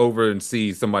look over and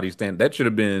see somebody stand. That should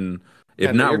have been,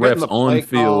 if not refs on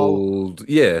field.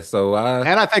 Yeah, so and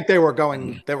I think they were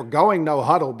going no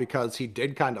huddle because he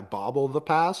did kind of bobble the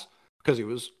pass because he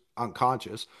was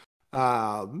unconscious.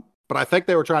 But I think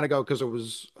they were trying to go because it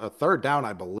was a third down,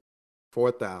 I believe.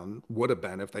 Fourth down would have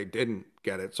been if they didn't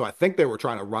get it. So I think they were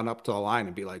trying to run up to the line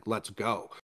and be like, let's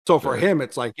go. So for him,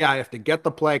 it's like, yeah, I have to get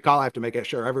the play call. I have to make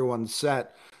sure everyone's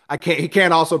set. He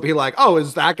can't also be like, oh,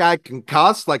 is that guy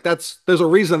concussed? Like there's a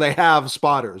reason they have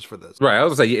spotters for this. Right. I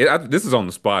was gonna say, this is on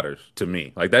the spotters to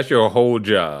me. Like that's your whole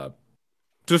job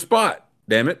to spot.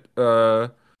 Damn it.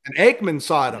 And Aikman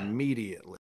saw it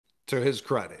immediately, to his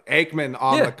credit. Aikman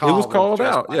on the call. It was called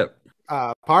out.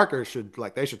 Parker should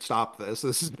stop this.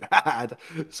 This is bad.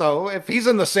 So if he's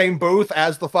in the same booth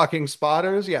as the fucking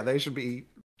spotters, yeah, they should be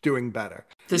doing better.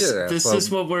 This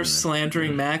is what we're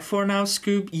slandering Mac for now,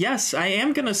 Scoop. Yes, I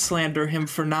am going to slander him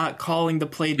for not calling the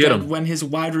play dead when his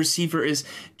wide receiver is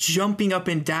jumping up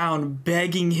and down,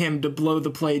 begging him to blow the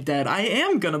play dead. I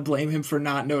am going to blame him for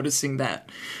not noticing that.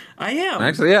 I am.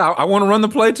 Actually, yeah, I want to run the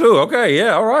play too. Okay,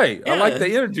 yeah, all right. Yeah. I like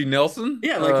the energy, Nelson.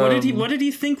 Yeah, like what did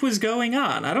he think was going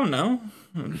on? I don't know.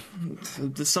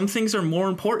 Some things are more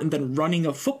important than running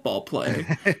a football play.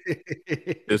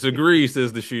 Disagree,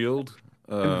 says the Shield.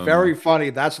 Very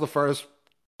funny. That's the first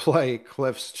play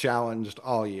Cliff's challenged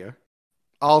all year,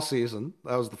 all season.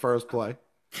 That was the first play.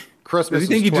 Christmas. Do you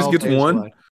think he just gets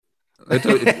one?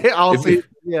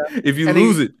 If you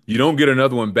lose it, you don't get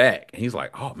another one back. And he's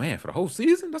like, "Oh man, for the whole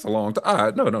season? That's a long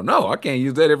time. No, I can't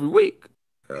use that every week."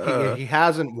 He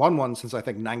hasn't won one since I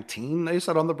think 19. They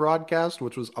said on the broadcast,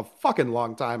 which was a fucking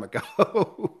long time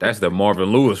ago. That's the Marvin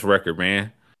Lewis record,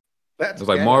 man. It's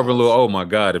like Marvin Lewis. Oh my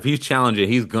God, if he's challenging,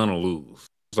 he's gonna lose.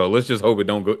 So let's just hope it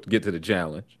don't get to the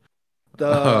challenge.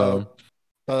 The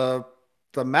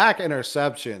Mac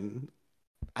interception,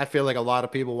 I feel like a lot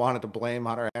of people wanted to blame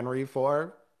Hunter Henry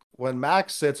for. When Mac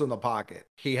sits in the pocket,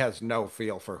 he has no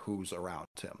feel for who's around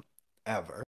him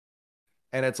ever.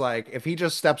 And it's like, if he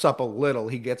just steps up a little,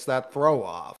 he gets that throw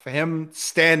off. Him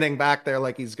standing back there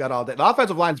like he's got all day. The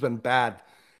offensive line's been bad.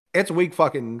 It's week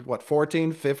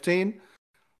 14, 15?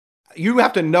 You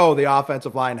have to know the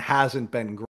offensive line hasn't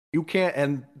been great. You can't,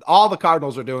 and all the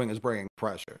Cardinals are doing is bringing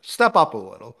pressure. Step up a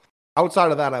little.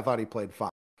 Outside of that, I thought he played fine.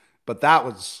 But that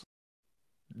was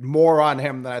more on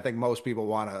him than I think most people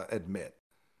want to admit.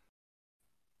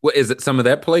 What is it? Some of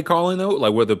that play calling though,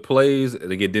 like where the plays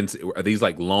are these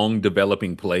like long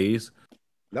developing plays?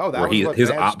 No, that was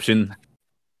his option.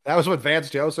 That was what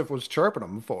Vance Joseph was chirping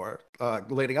him for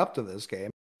leading up to this game.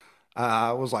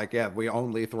 Was like, yeah, we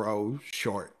only throw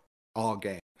short all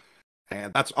game,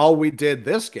 and that's all we did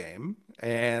this game.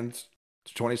 And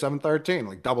 27-13,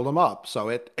 like doubled them up, so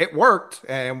it worked.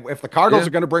 And if the Cardinals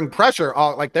are going to bring pressure, it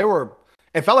felt like they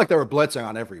were blitzing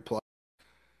on every play.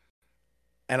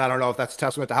 And I don't know if that's a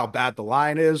testament to how bad the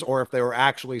line is or if they were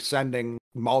actually sending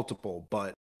multiple.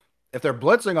 But if they're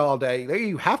blitzing all day,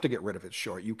 you have to get rid of it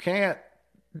short. You can't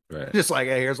just like,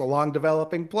 hey, here's a long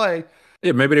developing play.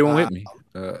 Yeah, maybe they won't hit me.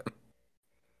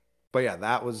 But yeah,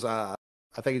 that was. I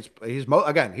think he's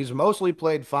mostly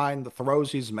played fine. The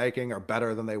throws he's making are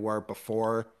better than they were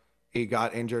before he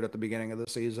got injured at the beginning of the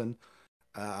season.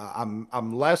 I'm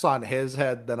less on his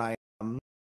head than I am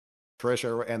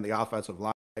Trisha and the offensive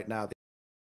line right now.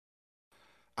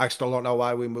 I still don't know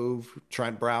why we move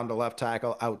Trent Brown to left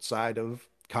tackle outside of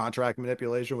contract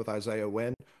manipulation with Isaiah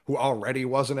Wynn, who already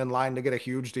wasn't in line to get a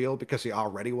huge deal because he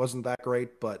already wasn't that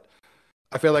great. But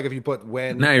I feel like if you put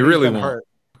Wynn, now he really won't.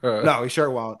 No, he sure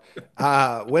won't.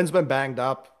 Wynn's been banged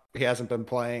up. He hasn't been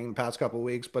playing the past couple of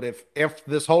weeks. But if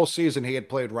this whole season he had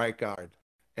played right guard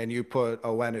and you put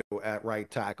Owenu at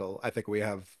right tackle, I think we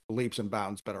have leaps and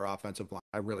bounds better offensive line.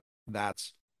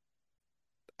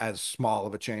 as small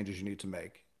of a change as you need to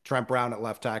make. Trent Brown at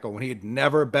left tackle, when he had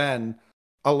never been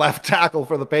a left tackle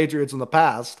for the Patriots in the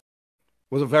past,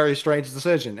 was a very strange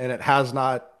decision, and it has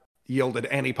not yielded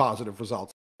any positive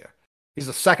results here. He's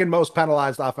the second most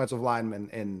penalized offensive lineman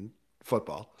in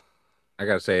football. I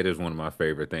gotta say, it is one of my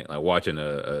favorite things. Like watching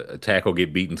a tackle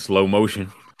get beaten slow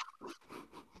motion.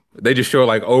 They just show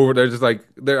like over. They're just like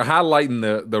they're highlighting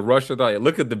the rusher. Like,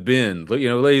 look at the bend. Look,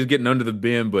 he's getting under the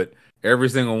bend, but every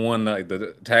single one, like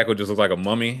the tackle just looks like a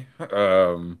mummy.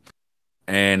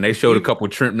 And they showed a couple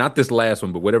of Trent, not this last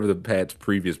one, but whatever the Pats'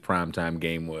 previous primetime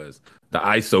game was. The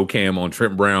ISO cam on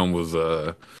Trent Brown was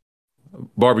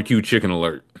barbecue chicken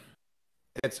alert.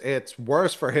 It's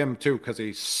worse for him too because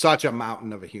he's such a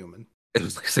mountain of a human. It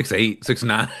was like 6'8",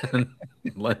 6'9".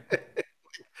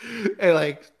 And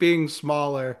like being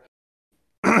smaller,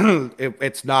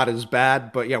 it's not as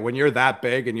bad. But yeah, when you're that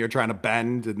big and you're trying to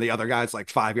bend and the other guy's like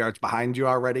 5 yards behind you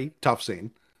already, tough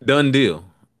scene. Done deal.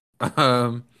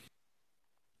 I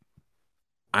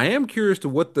am curious to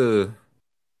where do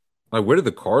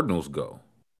the Cardinals go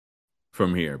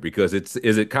from here? Because is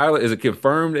it Kyler? Is it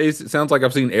confirmed? It sounds like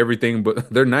I've seen everything, but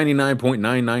they're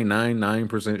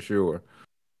 99.9999% sure.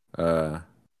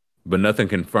 But nothing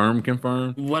confirmed.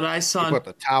 What I saw, he put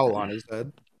the towel on his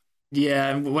head.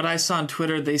 Yeah, what I saw on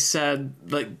Twitter, they said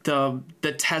like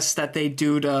the test that they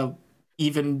do to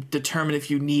even determine if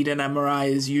you need an MRI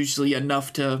is usually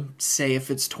enough to say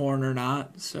if it's torn or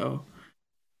not. So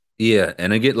yeah,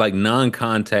 and again, like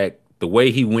non-contact, the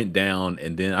way he went down,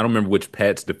 and then I don't remember which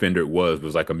Pats defender it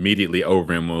was like immediately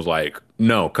over him and was like,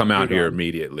 "No, come out here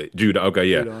immediately." Judah, okay,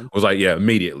 yeah, was like, "Yeah,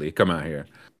 immediately, come out here."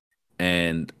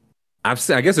 And I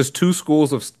guess there's two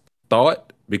schools of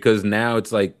thought because now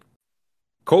it's like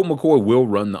Colt McCoy will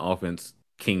run the offense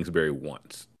Kingsbury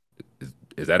wants.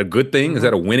 Is that a good thing? Is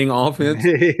that a winning offense?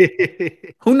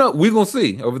 Who knows? We're gonna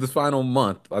see over this final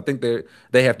month. I think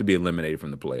they have to be eliminated from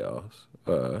the playoffs.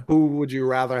 Who would you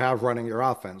rather have running your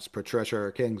offense, Patricia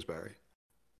or Kingsbury?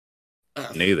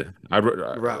 Neither. I'd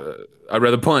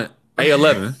rather punt.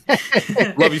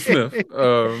 A11. Lovey Smith.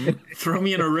 Throw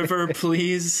me in a river,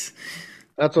 please.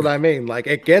 That's what I mean. Like,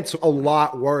 it gets a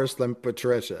lot worse than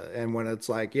Patricia. And when it's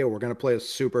like, yeah, we're going to play a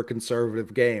super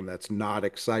conservative game that's not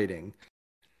exciting,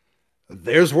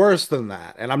 there's worse than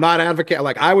that. And I'm not advocating.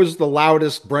 Like, I was the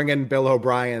loudest bring in Bill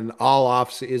O'Brien all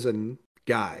off-season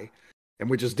guy, and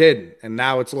we just didn't. And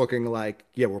now it's looking like,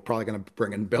 yeah, we're probably going to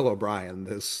bring in Bill O'Brien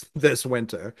this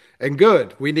winter. And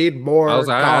good. We need more.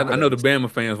 I know the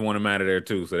Bama fans want him out of there,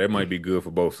 too, so that might be good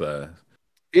for both sides.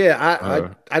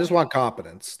 Yeah, I just want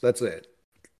competence. That's it.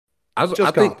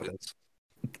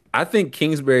 I think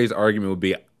Kingsbury's argument would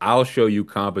be, I'll show you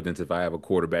competence if I have a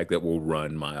quarterback that will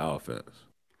run my offense.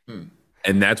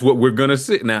 And that's what we're going to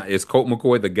see. Now, is Colt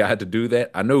McCoy the guy to do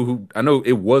that? I know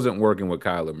it wasn't working with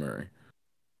Kyler Murray.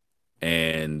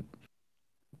 And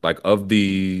of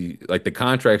the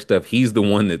contract stuff, he's the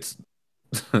one that's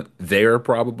there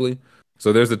probably.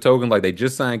 So there's a token, like they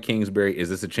just signed Kingsbury. Is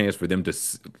this a chance for them to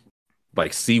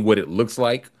see what it looks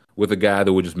like with a guy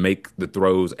that would just make the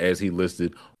throws as he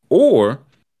listed? Or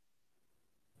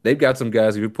they've got some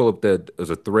guys, if you pull up there's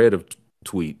a thread of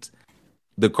tweets,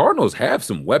 the Cardinals have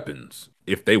some weapons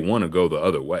if they want to go the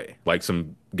other way. Like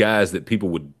some guys that people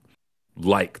would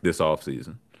like this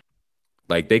offseason.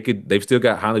 Like they've still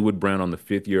got Hollywood Brown on the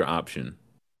 5th-year option.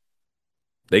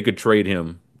 They could trade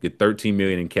him, get $13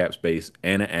 million in cap space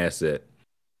and an asset.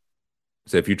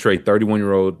 So if you trade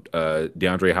 31-year-old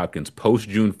DeAndre Hopkins post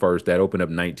June 1st, that opened up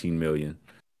 $19 million.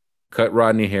 Cut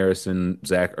Rodney Harrison,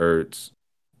 Zach Ertz,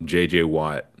 J.J.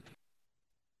 Watt.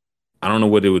 I don't know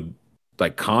what it would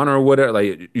like Connor or whatever.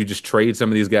 Like you just trade some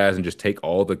of these guys and just take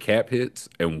all the cap hits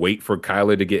and wait for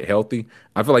Kyler to get healthy.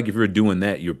 I feel like if you're doing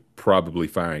that, you're probably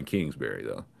firing Kingsbury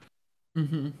though.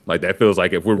 Mm-hmm. Like that feels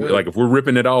like if we're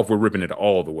ripping it off, we're ripping it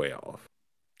all the way off.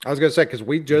 I was gonna say because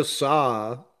we just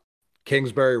saw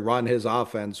Kingsbury run his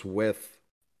offense with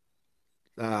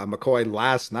McCoy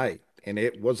last night, and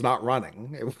it was not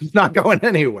running. It was not going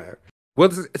anywhere.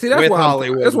 Well, see, that's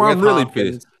why I'm really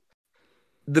pissed.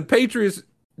 The Patriots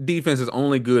defense is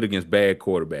only good against bad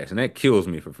quarterbacks, and that kills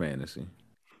me for fantasy.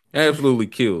 Absolutely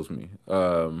kills me.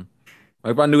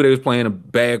 If I knew they was playing a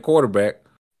bad quarterback,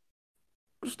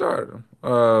 I'd start him.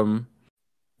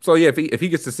 So yeah, if he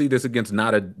gets to see this against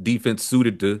not a defense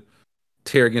suited to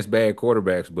tear against bad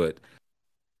quarterbacks, but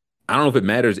I don't know if it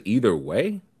matters either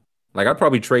way. Like I'd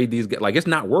probably trade these guys. Like it's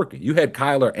not working. You had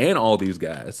Kyler and all these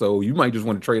guys, so you might just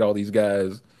want to trade all these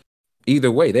guys.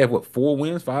 Either way, they have 4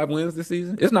 wins, 5 wins this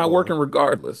season. It's not working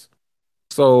regardless.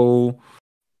 So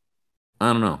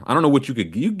I don't know. I don't know what you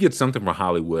could get something for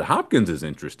Hollywood. Hopkins is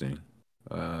interesting.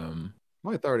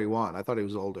 Only 31. I thought he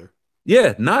was older.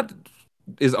 Yeah, not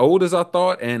as old as I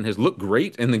thought, and has looked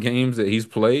great in the games that he's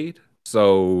played.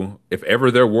 So if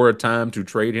ever there were a time to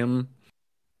trade him,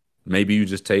 maybe you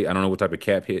just take, I don't know what type of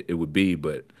cap hit it would be,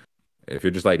 but if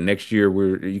you're just like next year,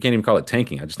 you can't even call it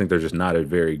tanking. I just think they're just not a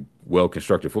very well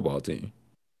constructed football team.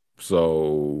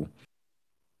 So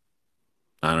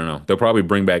I don't know. They'll probably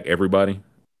bring back everybody.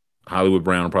 Hollywood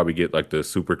Brown will probably get like the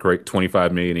super crate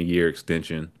 $25 million a year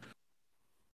extension.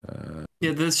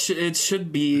 Yeah, it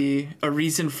should be a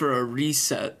reason for a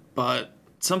reset, but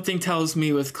something tells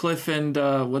me with Cliff and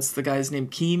what's the guy's name,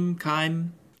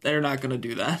 Keim, they're not going to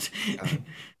do that.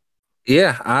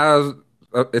 Yeah,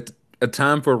 it's a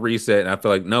time for a reset, and I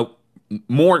feel like nope,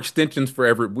 more extensions for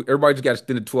everybody. Just got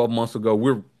extended 12 months ago.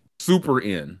 We're super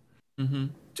in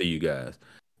to you guys,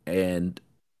 and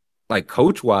like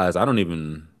coach wise, I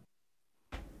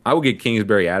would get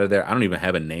Kingsbury out of there. I don't even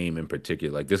have a name in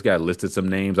particular. Like this guy listed some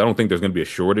names. I don't think there's going to be a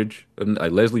shortage.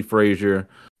 Like Leslie Frazier,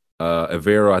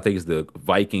 Evero, I think is the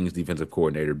Vikings defensive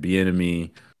coordinator.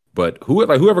 Bieniemy, but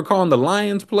whoever calling the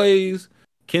Lions plays.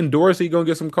 Ken Dorsey gonna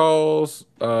get some calls.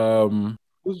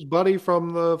 Who's Buddy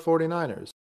from the 49ers?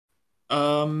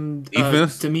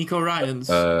 Defense? DeMeco Ryans.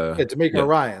 DeMeco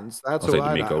Ryans. That's who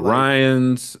DeMeco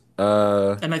Ryans.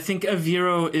 And I think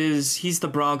Evero he's the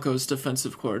Broncos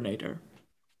defensive coordinator.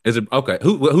 Is it okay?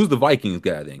 Who's the Vikings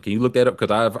guy then? Can you look that up?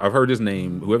 Because I've heard his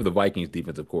name. Whoever the Vikings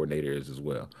defensive coordinator is as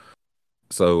well.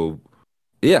 So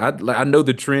yeah, I know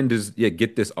the trend is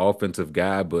get this offensive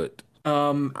guy, but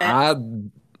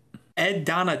Ed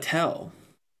Donatel.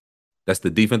 That's the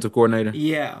defensive coordinator?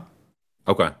 Yeah.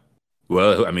 Okay.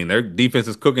 Well, I mean, their defense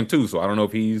is cooking too, so I don't know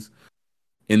if he's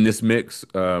in this mix.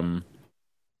 I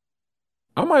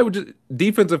might just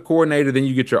defensive coordinator, then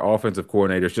you get your offensive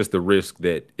coordinator. It's just the risk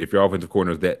that if your offensive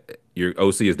coordinator your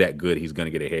OC is that good, he's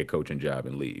going to get a head coaching job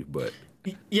and leave. But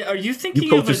yeah, are you thinking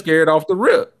coach is scared off the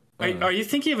rip? Are you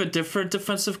thinking of a different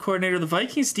defensive coordinator? The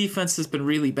Vikings defense has been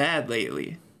really bad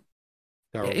lately.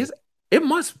 Yeah, it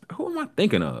must. Who am I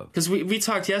thinking of? Because we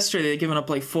talked yesterday, they'd given up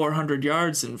like 400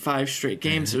 yards in 5 straight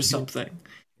games or something.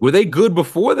 Were they good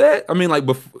before that? I mean, like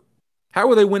how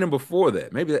were they winning before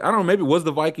that? Maybe I don't know. Maybe it was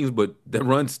the Vikings, but the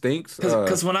run stinks.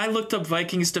 Because when I looked up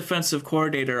Vikings defensive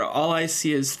coordinator, all I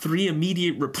see is 3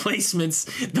 immediate replacements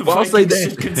the Vikings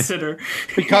should consider.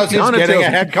 Because he's getting a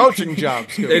head coaching job.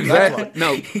 Exactly.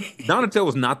 No, Donatel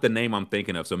was not the name I'm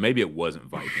thinking of, so maybe it wasn't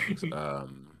Vikings.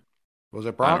 Was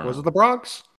it Bronx? Was it the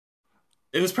Bronx?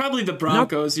 It was probably the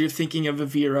Broncos. You're thinking of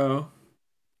Evero.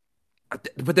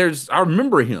 But I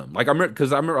remember him. Like I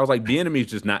was like,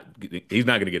 Bieniemy's just not. He's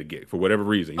not going to get a gig for whatever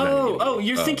reason.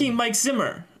 You're thinking Mike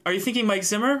Zimmer. Are you thinking Mike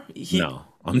Zimmer? No,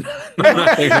 I'm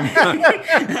not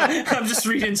thinking. I'm just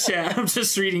reading chat.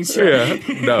 Yeah,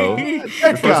 no.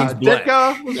 This person's black.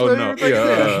 No,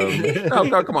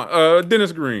 come on.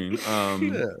 Dennis Green.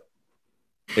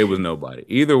 It was nobody.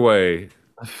 Either way.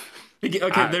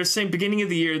 Okay, they're saying beginning of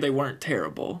the year they weren't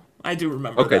terrible. I do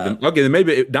remember that. Then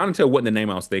maybe Donatel wasn't the name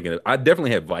I was thinking of. I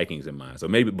definitely had Vikings in mind. So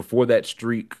maybe before that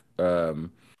streak. Another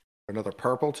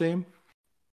purple team?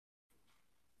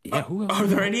 Yeah, who else? Are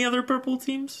there any other purple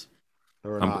teams?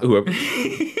 Whoever.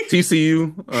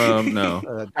 TCU? No.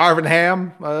 Darvin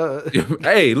Ham?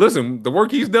 Hey, listen, the work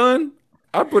he's done,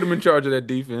 I put him in charge of that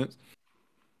defense.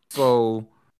 So,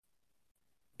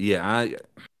 yeah,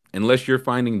 unless you're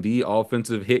finding the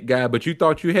offensive hit guy, but you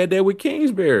thought you had that with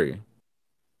Kingsbury.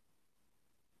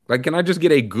 Like, can I just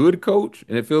get a good coach?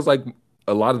 And it feels like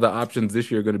a lot of the options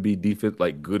this year are going to be defense,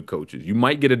 like good coaches. You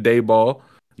might get a Dayball.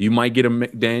 You might get a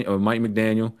Mike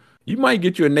McDaniel. You might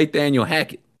get you a Nathaniel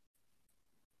Hackett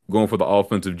going for the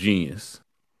offensive genius.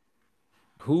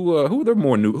 Who are there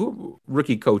more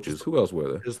rookie coaches? Who else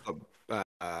were there?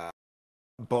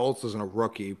 Bowles isn't a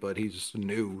rookie, but he's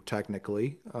new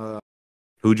technically.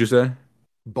 Who'd you say?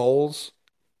 Bowles.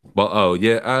 Oh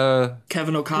yeah.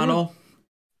 Kevin O'Connell.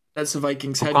 That's the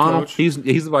Vikings head coach. He's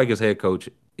the Vikings head coach.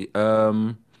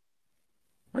 I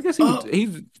guess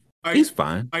he's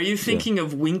fine. Are you thinking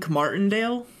of Wink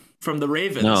Martindale from the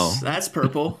Ravens? No, that's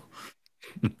purple.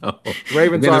 No,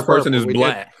 Ravens. This person is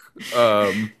black.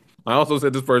 I also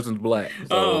said this person's black.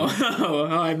 So.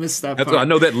 I missed that. Part. I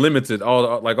know that limits it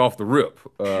all, like off the rip.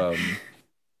 I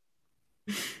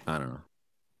don't know.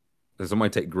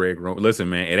 Somebody take Greg Roman. Listen,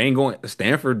 man, it ain't going. The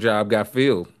Stanford job got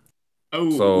filled.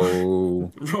 Oh,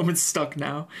 so Roman's stuck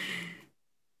now.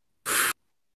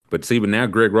 But now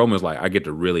Greg Roman's like, I get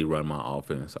to really run my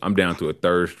offense. I'm down to a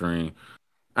third string.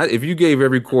 If you gave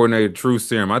every coordinator true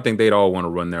serum, I think they'd all want to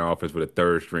run their offense with a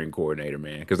third string coordinator,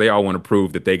 man, because they all want to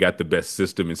prove that they got the best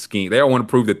system and scheme. They all want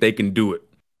to prove that they can do it.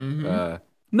 Mm-hmm.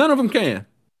 None of them can.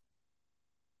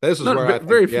 This is where I think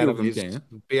very few of them can.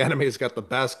 Bieniemy's got the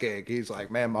best gig. He's like,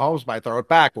 man, Mahomes might throw it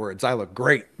backwards. I look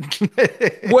great.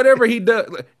 Whatever he does,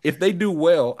 if they do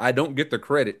well, I don't get the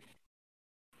credit.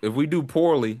 If we do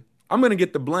poorly, I'm gonna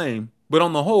get the blame. But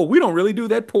on the whole, we don't really do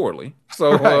that poorly.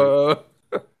 So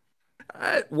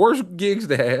worse gigs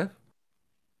to have.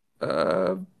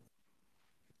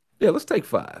 Yeah, let's take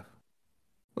 5.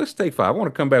 Let's take 5. I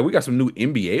want to come back. We got some new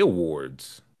NBA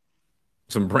awards.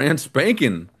 Some brand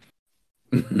spanking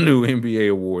new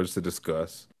NBA awards to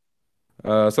discuss.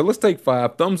 So let's take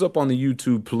 5. Thumbs up on the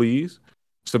YouTube, please.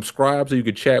 Subscribe so you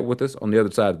can chat with us on the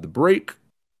other side of the break.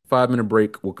 5-minute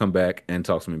break. We'll come back and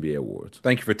talk some NBA awards.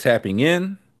 Thank you for tapping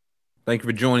in. Thank you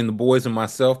for joining the boys and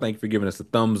myself. Thank you for giving us a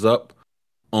thumbs up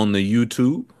on the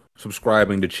YouTube,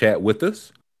 subscribing to chat with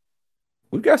us.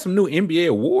 We've got some new NBA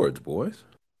awards, boys.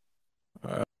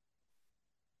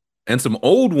 And some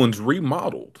old ones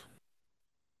remodeled.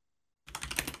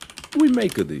 What do we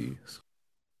make of these?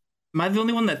 Am I the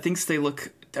only one that thinks they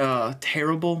look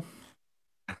terrible?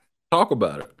 Talk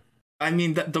about it. I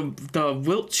mean, the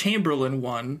Wilt Chamberlain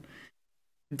one.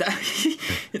 He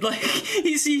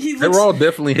looks, they were all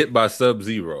definitely hit by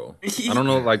Sub-Zero. I don't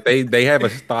know, like they have a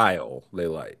style they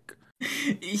like.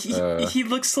 He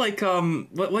looks like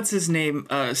what's his name?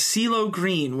 CeeLo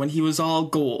Green when he was all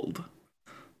gold.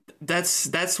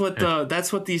 That's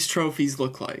what these trophies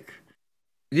look like.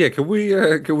 Yeah, can we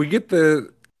get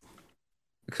the?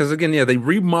 Because again, yeah, they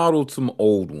remodeled some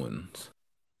old ones.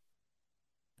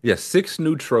 Yeah, 6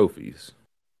 new trophies.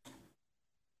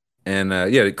 And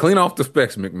yeah, clean off the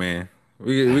specs, McMahon.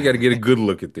 We got to get a good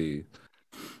look at these.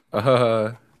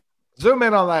 Zoom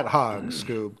in on that hog,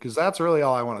 Scoob, because that's really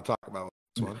all I want to talk about with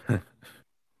this one.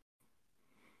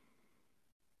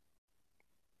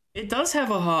 It does have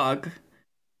a hog.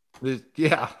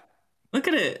 Yeah. Look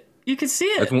at it. You can see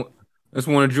it. That's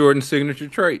one of Jordan's signature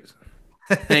traits.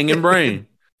 Hanging brain.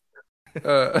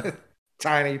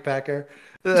 Tiny pecker.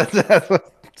 That's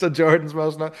what Jordan's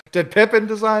most known. Did Pippen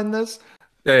design this?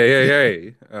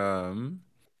 Hey. No,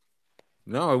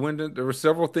 there were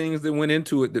several things that went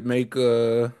into it that make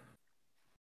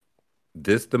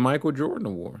this the Michael Jordan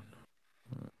Award.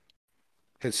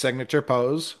 His signature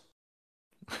pose.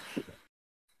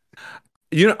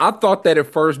 I thought that at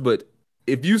first, but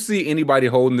if you see anybody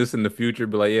holding this in the future,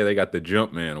 be like, yeah, they got the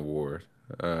Jumpman Award,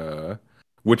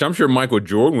 which I'm sure Michael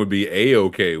Jordan would be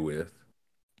A-okay with.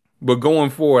 But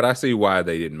going forward, I see why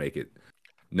they didn't make it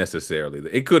necessarily.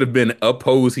 It could have been a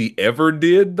pose he ever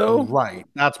did, though. Right.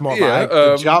 That's more like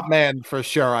the Jumpman for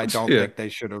sure. I don't think they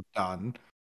should have done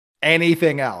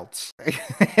anything else.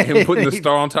 Him putting the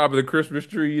star on top of the Christmas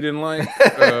tree you didn't like.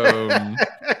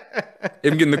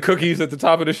 Him getting the cookies at the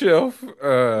top of the shelf.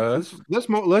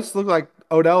 Let's look like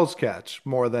Odell's catch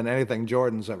more than anything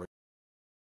Jordan's ever.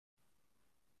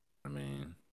 I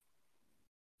mean,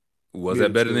 was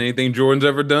that better than anything Jordan's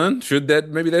ever done?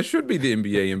 Maybe that should be the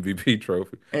NBA MVP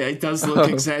trophy. It does look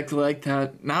exactly like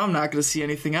that. Now I'm not going to see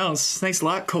anything else. Thanks a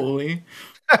lot, Coley.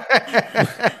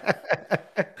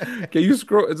 Can you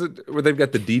scroll? Is it where they've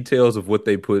got the details of what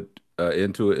they put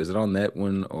into it? Is it on that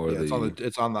one or it's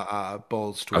on the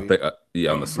Bulls tweet? I think,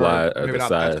 on the slide. Maybe the not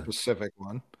side. that specific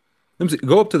one. Let me see.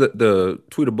 Go up to the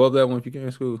tweet above that one if you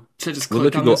can. School. Should I just we'll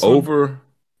click let you on go over. One?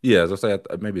 Yeah, as I say,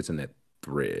 maybe it's in that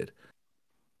thread.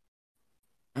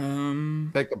 I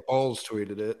think the Bulls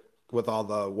tweeted it with all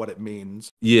the what it means.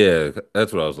 Yeah,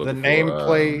 that's what I was looking for.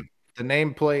 The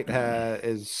nameplate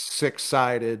is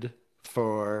 6-sided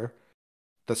for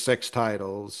the 6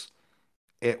 titles.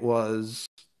 It was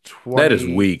 20. That is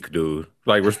weak, dude.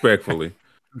 Like, respectfully.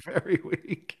 Very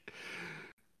weak.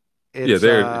 It's,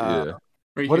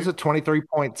 what is it?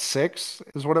 23.6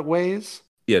 is what it weighs?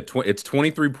 Yeah, it's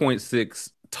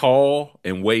 23.6 tall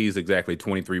and weighs exactly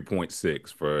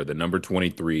 23.6 for the number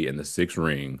 23 and the 6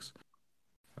 rings.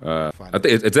 I think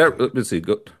it's that. Let's see.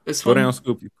 Go down,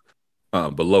 Scoop.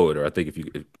 Below it, or I think if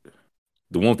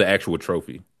the one with the actual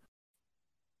trophy.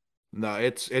 No,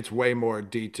 it's way more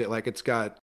detailed. Like it's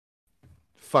got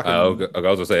fucking. Okay. I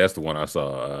was gonna say that's the one I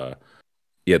saw.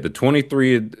 Yeah, the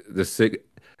 23, the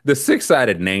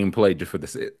 6-sided nameplate just for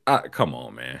the. Come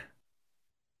on, man.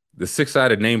 The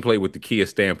 6-sided nameplate with the Kia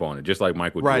stamp on it, just like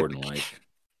Michael Jordan. Like,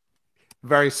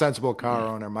 very sensible car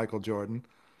owner, Michael Jordan.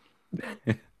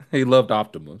 He loved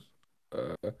Optimus.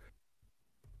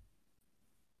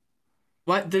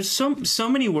 What? There's so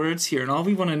many words here, and all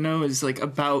we want to know is like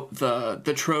about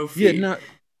the trophy. Yeah, no.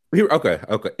 Here, okay.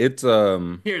 It's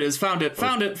here it is. Found it.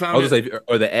 I was gonna say,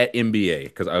 or the at NBA,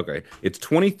 because it's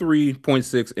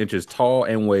 23.6 inches tall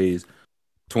and weighs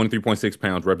 23.6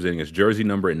 pounds, representing his jersey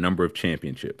number and number of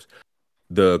championships.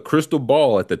 The crystal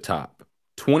ball at the top,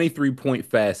 23-point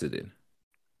faceted.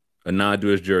 a nod to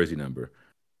his jersey number.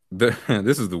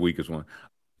 This is the weakest one.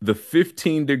 The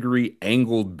 15-degree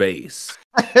angled base.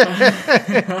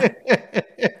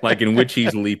 Like in which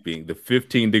he's leaping. The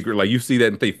 15-degree, like you see that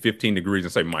and think 15 degrees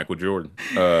and say Michael Jordan.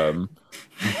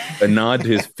 A nod to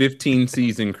his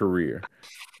 15-season career.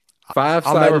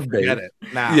 I'll never forget it.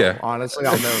 Now, yeah. Honestly,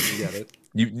 I'll never forget it.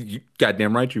 You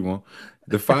goddamn right you won't.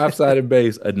 The 5-sided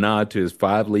base, a nod to his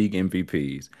 5 league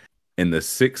MVPs, and the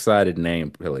 6-sided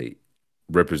nameplate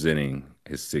representing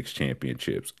his 6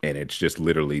 championships. And it's just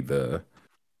literally the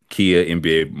Kia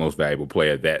NBA Most Valuable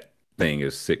Player. That thing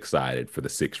is 6-sided for the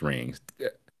 6 rings.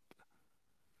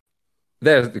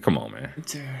 Come on, man.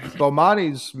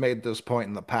 Bomani's made this point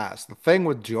in the past. The thing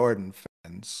with Jordan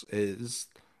fans is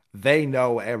they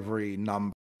know every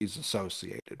number he's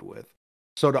associated with.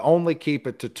 So to only keep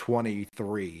it to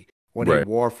 23 when he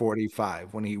wore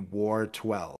 45, when he wore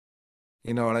 12,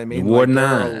 you know what I mean? He wore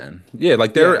 9. Yeah,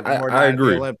 like there, I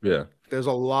agree. Yeah. There's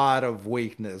a lot of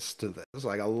weakness to this,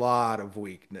 like a lot of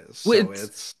weakness. So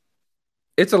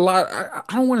it's a lot.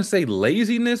 I don't want to say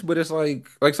laziness, but it's like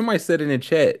somebody said in the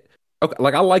chat. Okay,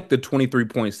 like I like the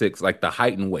 23.6, like the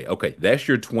height and weight. Okay, that's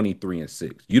your 23 and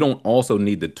 6. You don't also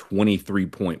need the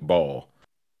 23-point ball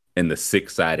and the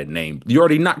 6-sided name. You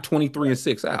already knocked 23 and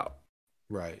 6 out.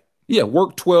 Right. Yeah,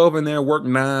 work 12 in there, work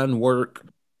 9, work.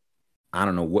 I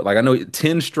don't know what. Like I know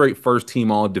 10 straight first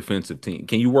team all defensive team.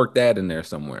 Can you work that in there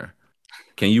somewhere?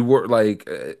 Can you work like?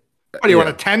 What do you want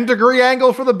a 10-degree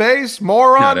angle for the base?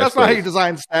 Moron. No, that's not how you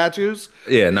design statues.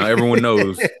 Yeah, now everyone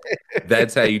knows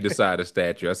that's how you decide a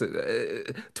statue. I said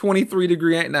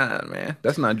 23-degree ain't man.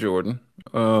 That's not Jordan.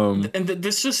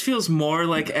 This just feels more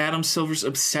like Adam Silver's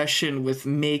obsession with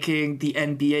making the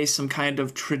NBA some kind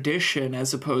of tradition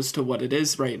as opposed to what it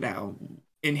is right now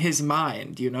in his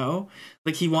mind, you know?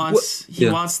 Like he wants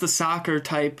the soccer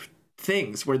type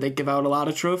things where they give out a lot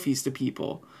of trophies to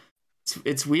people.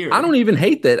 It's weird. I don't even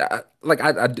hate that.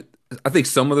 I think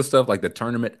some of the stuff like the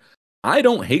tournament, I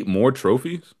don't hate more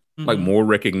trophies, like more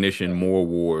recognition, more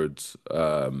awards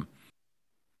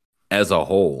as a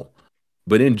whole.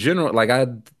 But in general, like I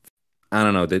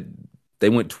don't know, that they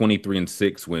went 23 and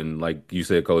 6 when, like you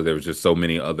said, Cole, there was just so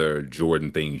many other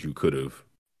Jordan things you could have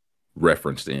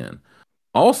referenced in.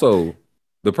 Also,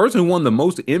 the person who won the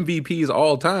most MVPs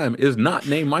all time is not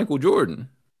named Michael Jordan.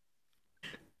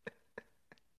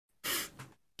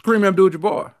 Kareem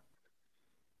Abdul-Jabbar.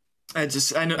 I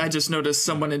just noticed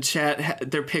someone in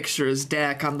chat, their picture is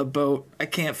Dak on the boat. I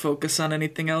can't focus on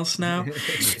anything else now.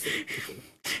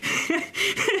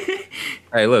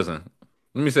 Hey, listen.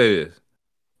 Let me say this.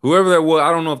 Whoever that was,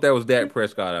 I don't know if that was Dak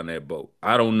Prescott on that boat.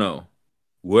 I don't know.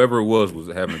 Whoever it was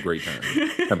having a great time.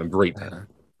 Having a great time.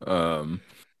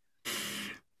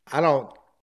 I don't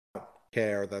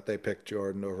care that they picked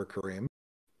Jordan over Kareem.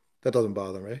 That doesn't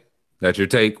bother me. That's your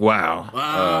take? Wow.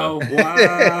 Wow.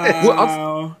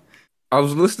 Well, I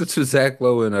was listening to Zach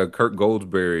Lowe and Kirk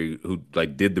Goldsberry, who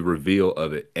like did the reveal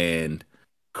of it, and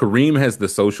Kareem has the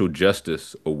Social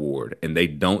Justice Award, and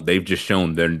they've just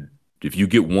shown if you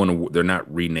get one award, they're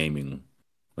not renaming,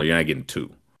 or you're not getting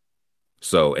 2.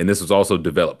 So, and this was also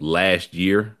developed last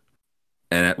year,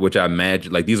 and which I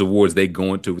imagine, like these awards they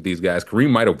go into with these guys,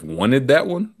 Kareem might have wanted that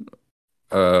one.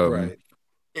 Right.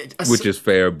 Which is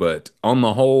fair, but on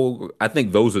the whole, I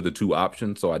think those are the 2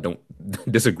 options. So I don't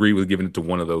disagree with giving it to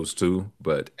one of those 2.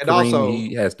 But and Kareem, also,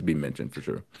 he has to be mentioned for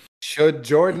sure. Should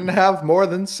Jordan have more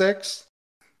than 6?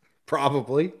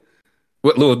 Probably.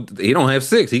 Well, he don't have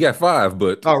 6. He got 5.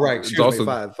 But right, excuse me,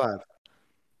 5.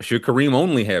 Should Kareem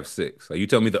only have 6? Like you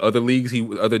tell me, the other leagues,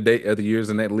 other years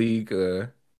in that league,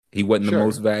 he wasn't the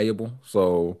most valuable.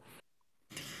 So.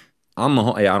 I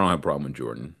don't have a problem with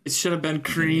Jordan. It should have been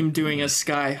Kareem doing a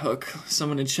sky hook.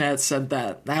 Someone in chat said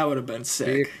that. That would have been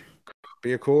sick.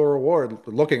 Be a cooler award,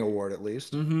 looking award at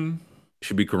least. Mm-hmm.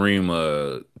 Should be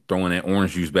Kareem throwing that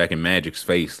orange juice back in Magic's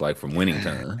face, like from Winning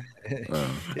Time.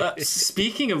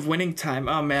 Speaking of Winning Time,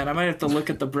 oh man, I might have to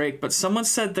look at the break. But someone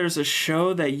said there's a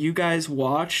show that you guys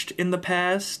watched in the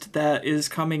past that is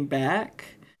coming back.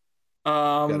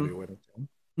 Gotta be Winning Time.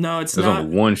 No, it's There's not. There's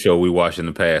only one show we watched in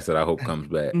the past that I hope comes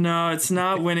back. No, it's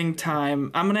not Winning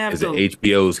Time. I'm gonna have to. Is it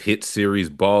HBO's hit series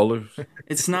Ballers?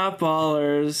 It's not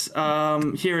Ballers.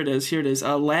 Here it is.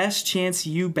 Last Chance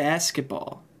U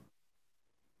Basketball.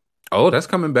 Oh, that's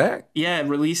coming back? Yeah, it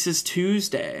releases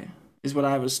Tuesday, is what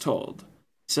I was told.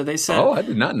 So they said. Oh, I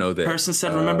did not know that. Person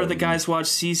said, remember the guys watched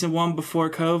season 1 before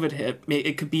COVID hit.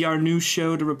 It could be our new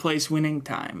show to replace Winning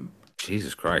Time.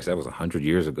 Jesus Christ, that was 100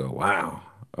 years ago. Wow.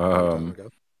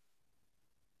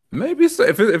 Maybe so.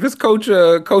 If it's Coach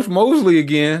Mosley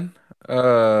again,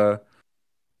 I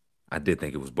I did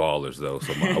think it was Ballers though,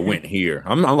 so I went here.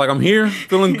 I'm here,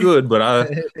 feeling good, but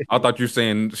I thought you were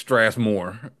saying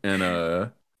Strathmore and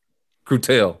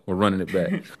Crutel were running it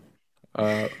back.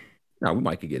 No, we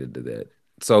might could get into that.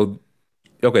 So,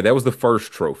 okay, that was the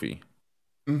first trophy.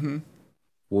 Mm-hmm.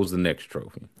 What was the next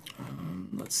trophy?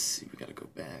 Let's see. We got to go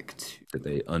back to that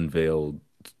they unveiled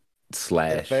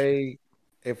slash.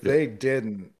 If they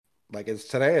didn't, like, is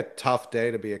today a tough day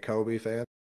to be a Kobe fan?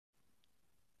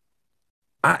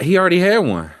 He already had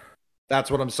one.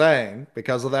 That's what I'm saying.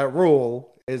 Because of that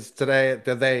rule, is today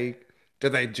did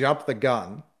they jump the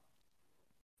gun?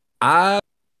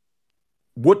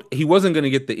 What he wasn't going to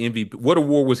get the MVP. What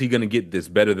award was he going to get this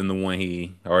better than the one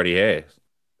he already has?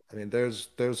 I mean, there's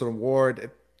an award.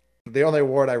 The only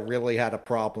award I really had a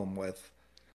problem with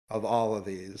of all of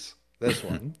these, this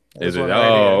one. Is it?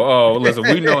 Oh, listen,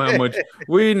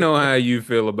 we know how you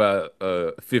feel about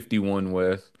 51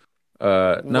 West.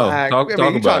 No, talk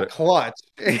about it. Clutch.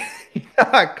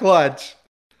 Clutch.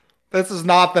 This is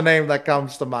not the name that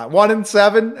comes to mind.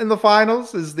 1-7 in the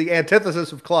finals is the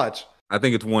antithesis of Clutch. I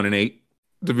think it's 1-8.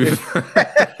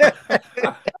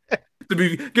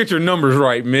 Get your numbers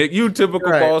right, Mick. You typical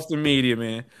right. Boston media,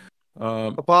 man.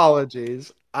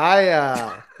 Apologies. It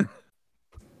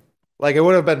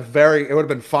would have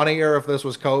been funnier if this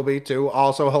was Kobe too.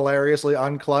 Also hilariously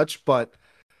unclutch, but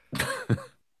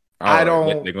I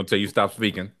don't. They're gonna tell you stop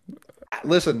speaking.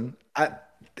 Listen,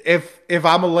 if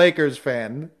I'm a Lakers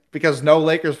fan, because no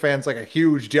Lakers fan's like a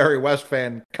huge Jerry West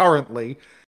fan currently,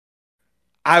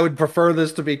 I would prefer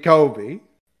this to be Kobe.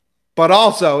 But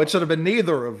also, it should have been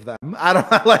neither of them. I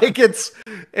don't like it's.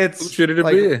 Who should it have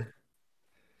been?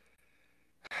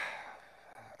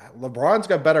 LeBron's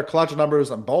got better clutch numbers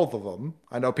than both of them.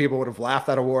 I know people would have laughed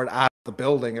that award out of the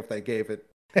building if they gave it.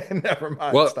 Never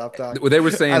mind. Well, stop talking. They were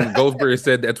saying Goldsberry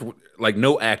said that's like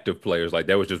no active players. Like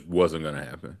that wasn't going to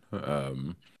happen.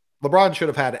 LeBron should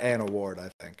have had an award. I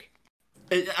think.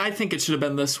 I think it should have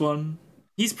been this one.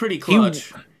 He's pretty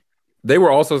clutch. They were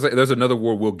also saying there's another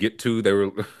award we'll get to. They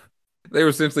were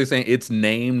essentially saying it's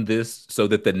named this so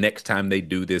that the next time they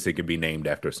do this, it can be named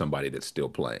after somebody that's still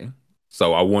playing.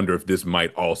 So I wonder if this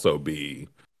might also be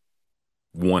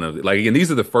one of again, these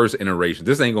are the first iterations.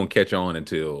 This ain't gonna catch on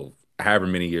until however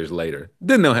many years later.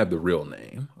 Then they'll have the real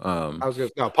name.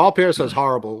 Paul Pierce has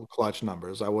horrible clutch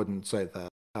numbers. I wouldn't say that.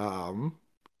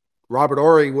 Robert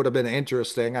Horry would have been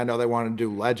interesting. I know they want to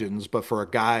do legends, but for a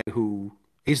guy who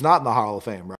he's not in the Hall of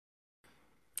Fame, right?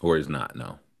 Or he's not,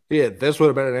 no. Yeah, this would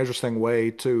have been an interesting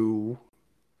way to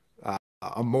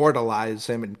immortalize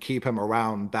him and keep him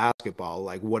around basketball.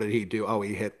 Like, what did he do? Oh,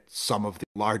 he hit some of the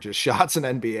largest shots in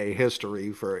NBA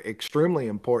history for extremely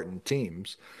important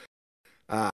teams.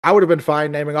 I would have been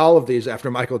fine naming all of these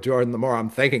after Michael Jordan the more I'm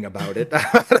thinking about it.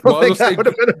 I don't think that would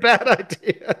have been a bad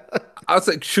idea. I was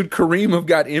like, should Kareem have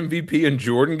got MVP and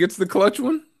Jordan gets the clutch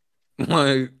one?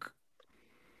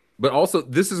 But also,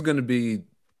 this is going to be,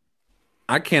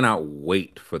 I cannot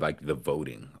wait for the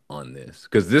voting on this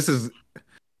because this is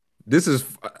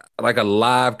like a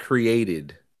live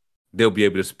created. They'll be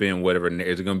able to spend whatever.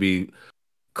 Is it going to be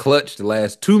clutch the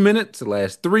last 2 minutes, the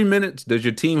last 3 minutes? Does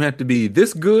your team have to be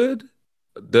this good?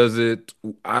 Does it?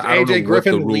 I don't know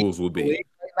Griffin what the rules will be. Right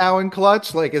now in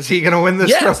clutch, is he going to win this?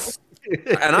 Yes,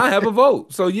 and I have a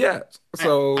vote. So yes.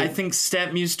 So I think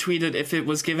StatMuse tweeted if it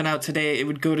was given out today, it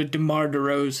would go to DeMar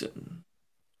DeRozan.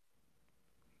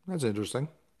 That's interesting.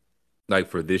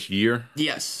 For this year?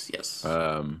 Yes.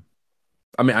 I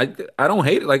mean, I don't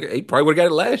hate it. He probably would have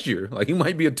got it last year. He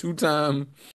might be a 2-time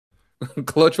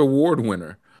clutch award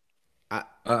winner.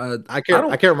 I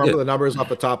can't remember the numbers off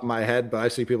the top of my head, but I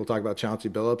see people talk about Chauncey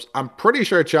Billups. I'm pretty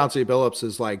sure Chauncey Billups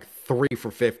is 3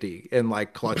 for 50 in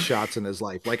clutch shots in his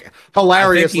life.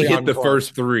 Hilariously, I think he hit the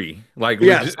first 3.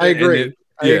 Yes, I agree.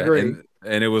 I agree.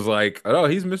 And it was oh,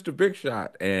 he's Mr. Big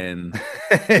Shot. And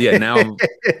yeah, now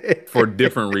for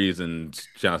different reasons,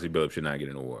 Chauncey Billups should not get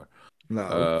an award.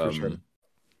 No, for sure.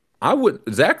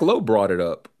 Zach Lowe brought it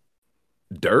up.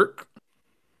 Dirk?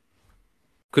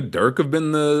 Could Dirk have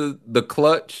been the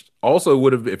clutch? Also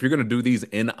would have, if you're going to do these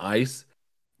in ice,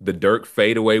 the Dirk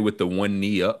fadeaway with the one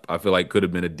knee up, I feel could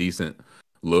have been a decent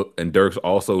look. And Dirk's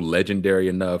also legendary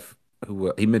enough.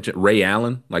 He mentioned Ray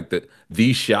Allen,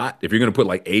 the shot. If you're going to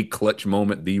put a clutch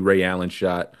moment, the Ray Allen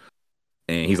shot.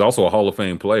 And he's also a Hall of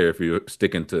Fame player if you're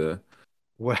sticking to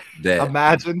that.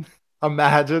 Imagine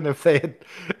if they had,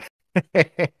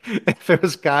 if it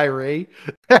was Kyrie.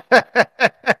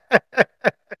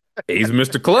 He's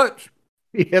Mr. Clutch.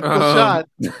 He hit the shot.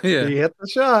 Yeah. He hit the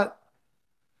shot.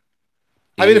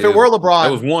 I mean, if it were LeBron,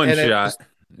 that was one shot.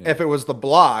 If it was the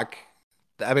block,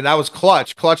 I mean, that was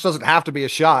clutch. Clutch doesn't have to be a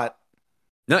shot.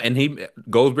 No, and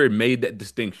Goldsberry made that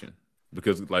distinction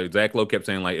because like Zach Lowe kept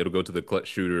saying like it'll go to the clutch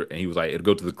shooter, and he was like it'll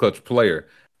go to the clutch player,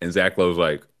 and Zach Lowe's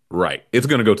like right, it's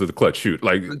gonna go to the clutch shooter,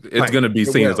 like it's gonna be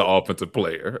seen as an offensive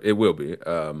player. It will be.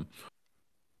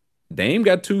 Dame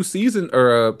got 2 season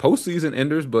or postseason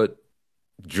enders, but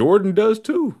Jordan does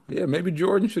too. Yeah, maybe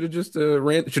Jordan should have just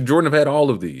ran. Should Jordan have had all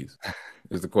of these?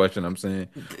 Is the question I'm saying.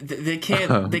 They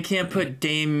can't put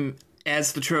Dame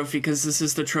as the trophy because this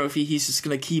is the trophy he's just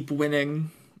gonna keep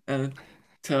winning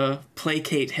to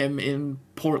placate him in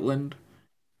Portland.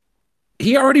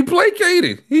 He already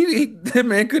placated. That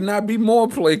man could not be more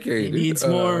placated. He needs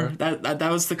more.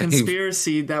 That was the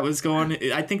conspiracy that was going.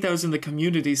 I think that was in the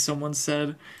community. Someone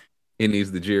said he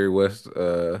needs the Jerry West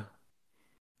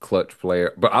clutch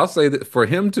player. But I'll say that for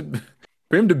him to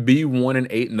be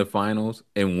 1-8 in the finals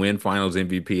and win Finals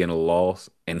MVP in a loss,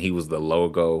 and he was the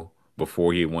logo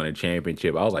before he won a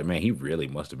championship, I was like, man, he really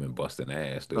must have been busting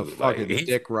ass, dude. The fucking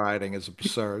dick riding is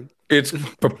absurd. It's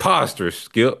preposterous,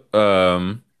 Skip.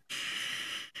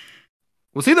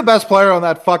 Was he the best player on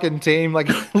that fucking team? Like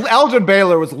Elgin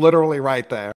Baylor was literally right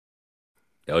there.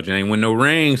 Elgin ain't win no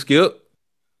ring, Skip.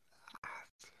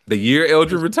 The year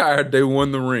Elgin retired, they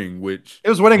won the ring, which it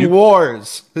was winning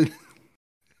wars.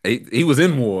 He was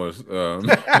in wars.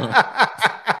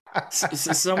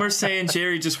 Some are saying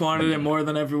Jerry just wanted it more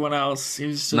than everyone else. He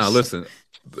was just... Now listen,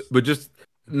 but just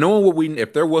knowing what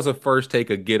if there was a first take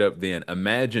a get up, then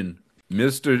imagine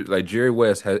Mr. like Jerry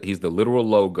West. He's the literal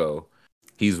logo.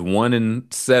 He's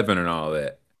 1-7 and all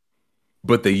that.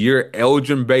 But the year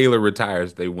Elgin Baylor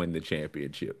retires, they win the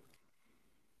championship.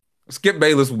 Skip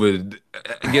Bayless would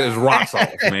get his rocks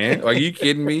off, man. Are you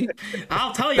kidding me?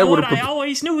 I'll tell you what, I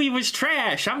always knew he was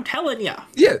trash. I'm telling you.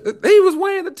 Yeah, he was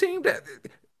wearing the team that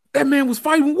man was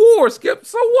fighting war, Skip.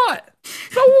 So what?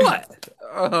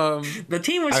 The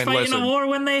team was fighting a war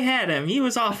when they had him. He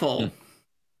was awful.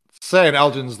 Saying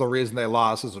Elgin's the reason they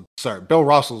lost is absurd. Bill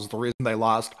Russell's the reason they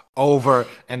lost over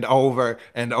and over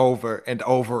and over and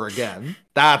over again.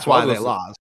 That's why they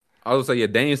lost. I would say, yeah,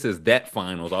 Dane says that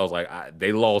finals. I was like,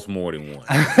 they lost more than one.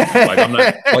 Like, I'm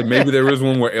not like maybe there is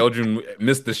one where Elgin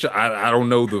missed the shot. I don't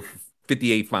know the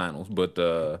 58 finals, but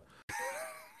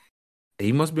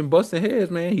he must have been busting heads,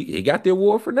 man. He got the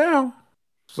award for now.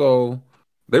 So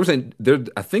they were saying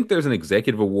I think there's an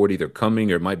executive award either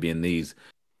coming or it might be in these.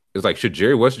 It's like, should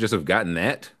Jerry West just have gotten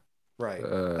that? Right.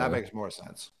 That makes more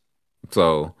sense.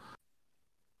 So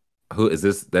who is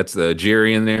this? That's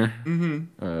Jerry in there.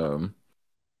 Mm-hmm.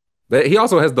 He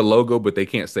also has the logo, but they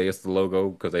can't say it's the logo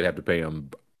because they'd have to pay him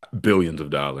billions of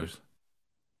dollars.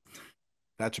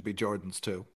 That should be Jordan's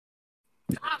too.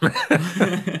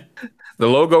 The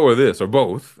logo or this or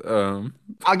both.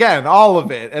 Again, all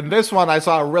of it. And this one, I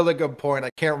saw a really good point. I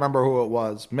can't remember who it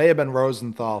was. May have been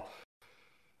Rosenthal.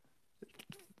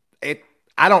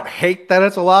 I don't hate that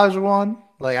it's Olajuwon.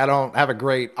 Like, I don't have a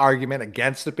great argument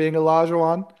against it being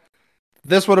Olajuwon.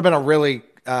 This would have been a really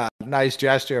nice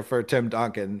gesture for Tim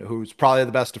Duncan, who's probably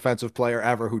the best defensive player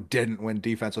ever who didn't win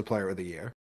Defensive Player of the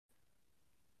Year.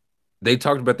 They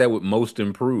talked about that with Most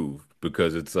Improved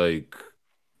because it's like,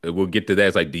 we'll get to that.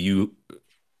 It's like, did you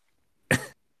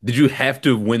have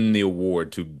to win the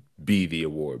award to be the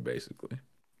award, basically?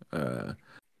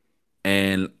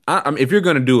 And I mean, if you're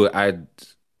going to do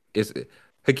it,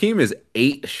 Hakeem is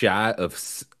 8 shy of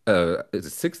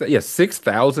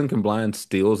 6,000 combined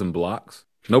steals and blocks.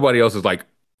 Nobody else is like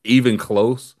even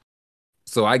close.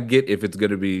 So I get if it's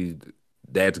gonna be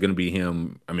that's gonna be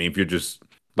him. I mean, if you're just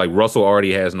like Russell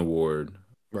already has an award,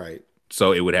 right?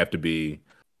 So it would have to be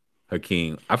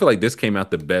Hakeem. I feel like this came out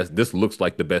the best. This looks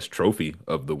like the best trophy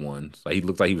of the ones. Like he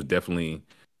looks like he was definitely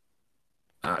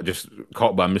just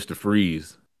caught by Mr.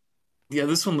 Freeze. Yeah,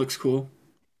 this one looks cool.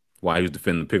 While he was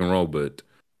defending the pick and roll, but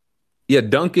yeah,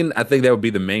 Duncan, I think that would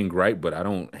be the main gripe, but I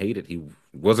don't hate it. He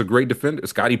was a great defender.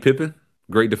 Scottie Pippen,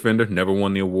 great defender, never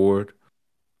won the award.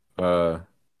 LeBron?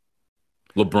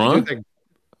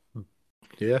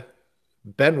 Yeah.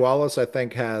 Ben Wallace, I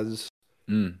think, has,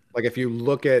 like, if you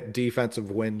look at defensive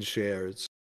win shares,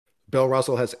 Bill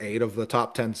Russell has 8 of the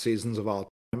top 10 seasons of all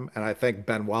time, and I think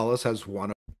Ben Wallace has 1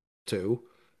 of 2.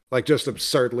 Like, just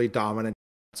absurdly dominant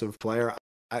defensive player.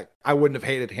 I wouldn't have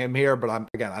hated him here, but I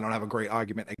don't have a great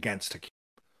argument against Hakeem.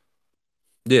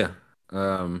 Yeah.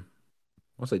 I'll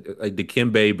say like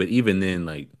Dikembe, but even then,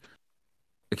 like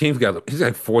Hakeem's he's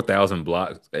like 4,000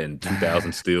 blocks and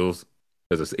 2,000 steals.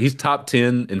 He's top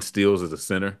 10 in steals as a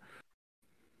center,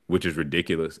 which is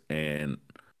ridiculous. And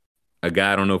a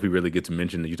guy I don't know if he really gets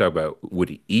mentioned. You talk about would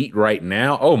he eat right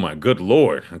now? Oh my good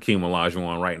lord, Hakeem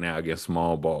Olajuwon right now against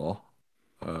small ball.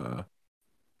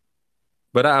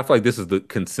 But I feel like this is the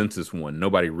consensus one.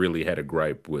 Nobody really had a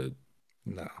gripe with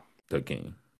No.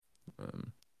 Hakeem.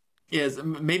 Yes,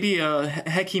 maybe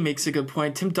Hecky makes a good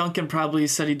point. Tim Duncan probably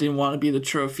said he didn't want to be the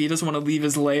trophy. He doesn't want to leave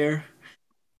his lair.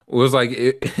 It was like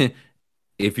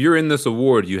if you're in this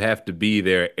award, you have to be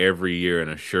there every year in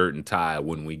a shirt and tie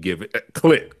when we give it.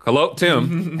 Click. Hello,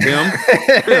 Tim. Tim.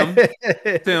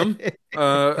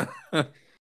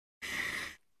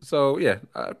 So yeah,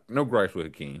 no gripes with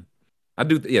Hakeem. I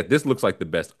do. Yeah, this looks like the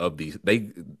best of these.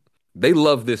 They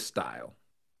love this style.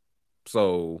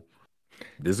 So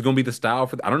this is gonna be the style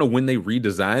for. I don't know when they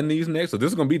redesign these next. So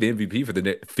this is gonna be the MVP for the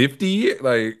next 50 years.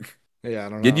 Like, yeah, I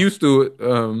don't know. Get used to it.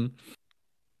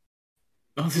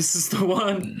 Oh, this is the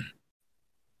one.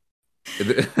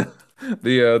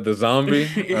 The zombie.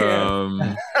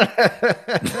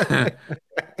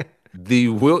 The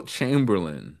Wilt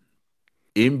Chamberlain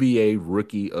NBA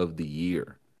Rookie of the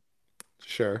Year.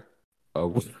 Sure.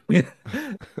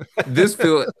 This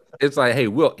feel it's like, hey,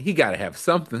 Wilt, he got to have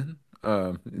something.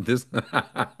 This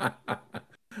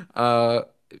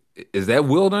is that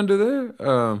Wilt under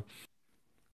there?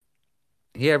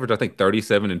 He averaged, I think,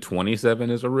 37 and 27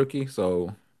 as a rookie.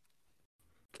 So,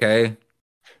 okay.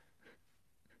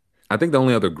 I think the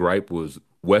only other gripe was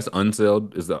Wes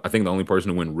Unseld is I think the only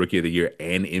person to win Rookie of the Year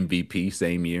and MVP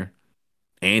same year,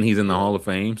 and he's in the Hall of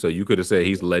Fame. So you could have said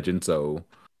he's legend. So,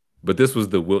 but this was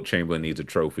the Wilt Chamberlain needs a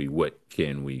trophy. What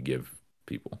can we give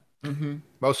people? Mm-hmm.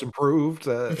 Most improved.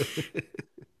 We'll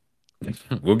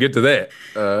get to that.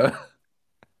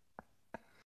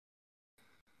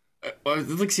 It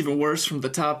looks even worse from the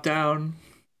top down.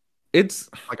 It's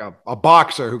like a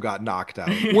boxer who got knocked out.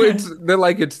 It's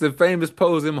the famous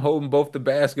pose, him holding both the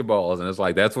basketballs, and it's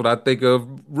like that's what I think of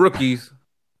rookies.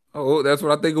 Oh, that's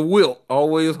what I think of Wilt,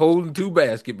 always holding two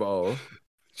basketballs.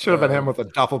 Should have been him with a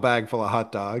duffel bag full of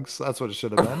hot dogs. That's what it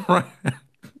should have been. Right.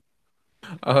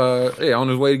 Yeah, on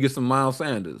his way to get some Miles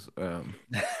Sanders. Put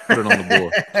it on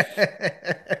the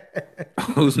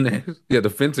board. Who's next? Yeah,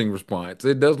 the fencing response.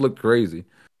 It does look crazy.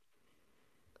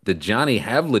 The Johnny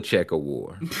Havlicek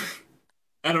Award.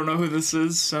 I don't know who this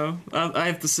is, so I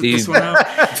have to sit this one out.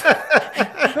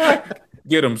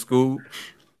 Get him, Scoob.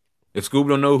 If Scoob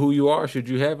don't know who you are, should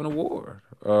you have an award?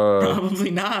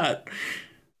 Probably not.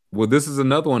 Well, this is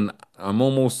another one. I'm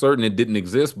almost certain it didn't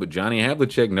exist, but Johnny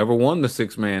Havlicek never won the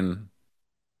 6-man.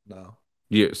 No.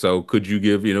 Yeah, so could you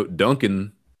give,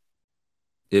 Duncan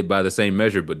it by the same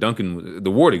measure? But Duncan, the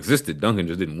award existed. Duncan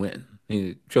just didn't win.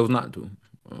 He chose not to.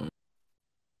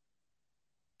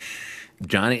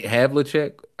 Johnny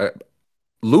Havlicek,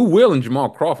 Lou Will and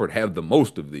Jamal Crawford have the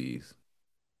most of these.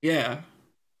 Yeah.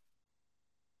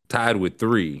 Tied with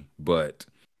 3, but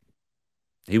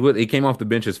he came off the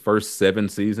bench his first 7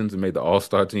 seasons and made the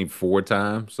All-Star team 4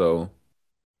 times. So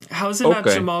how is it not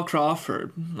Jamal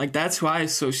Crawford? Like, that's who I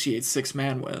associate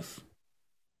 6-man with.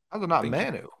 How's it not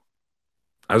Manu?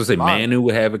 I was gonna say Manu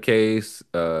would have a case.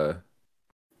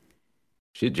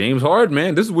 Shit, James Harden,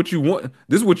 man. This is what you want.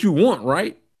 This is what you want,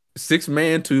 right?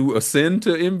 6-man to ascend to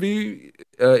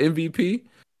MVP.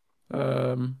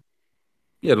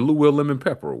 Yeah, the Lou Will Lemon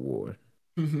Pepper Award.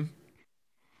 Mm-hmm.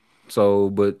 So,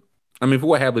 but I mean, for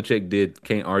what Havlicek did,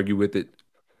 can't argue with it.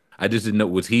 I just didn't know,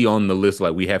 was he on the list?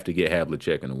 Like, we have to get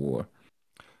Havlicek an award.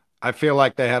 I feel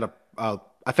like they had I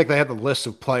think they had the list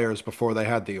of players before they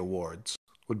had the awards.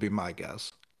 Would be my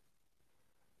guess.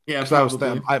 Yeah, that was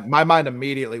them. My mind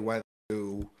immediately went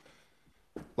to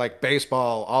like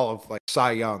baseball. All of like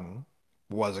Cy Young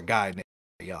was a guy named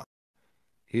Cy Young.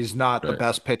 He's not the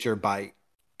best pitcher by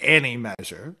any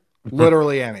measure,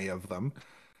 literally any of them.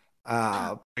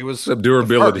 He was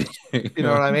durability. You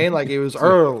know what I mean? Like he was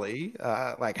early.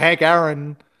 Like Hank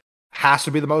Aaron has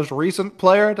to be the most recent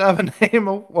player to have a name.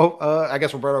 I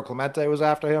guess Roberto Clemente was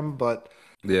after him, but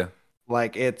yeah,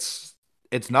 like it's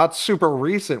not super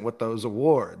recent with those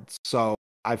awards. So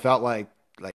I felt like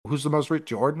who's the most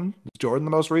Jordan? Is Jordan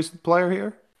the most recent player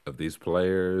here? Of these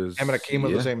players, him and Akeem were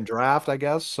the same draft, I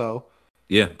guess. So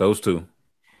yeah, those two.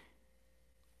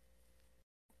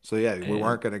 So yeah, we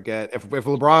weren't gonna get if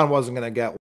LeBron wasn't gonna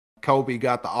get Kobe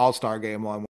got the All-Star game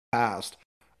one passed.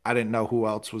 I didn't know who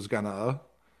else was gonna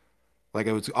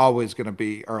it was always gonna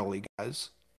be early guys.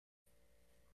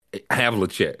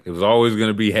 Havlicek. It was always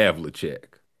gonna be Havlicek.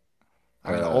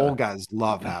 I mean, the old guys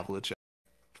love Havlicek.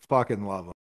 Fucking love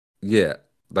him. Yeah.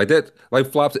 Like that,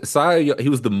 like Flops, he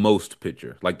was the most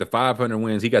pitcher. Like the 500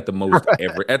 wins, he got the most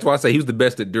ever. That's why I say he was the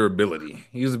best at durability.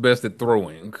 He was the best at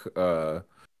throwing. Yeah,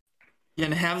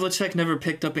 and Havlicek never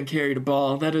picked up and carried a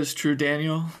ball. That is true,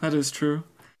 Daniel. That is true.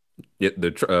 Yeah,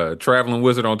 the traveling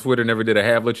wizard on Twitter never did a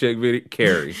Havlicek video.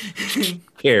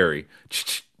 Carry,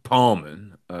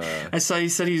 palming. I saw he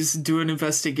said he's doing an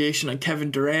investigation on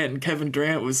Kevin Durant, and Kevin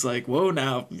Durant was like, "Whoa,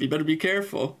 now you better be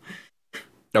careful."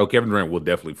 Oh, Kevin Durant will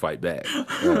definitely fight back.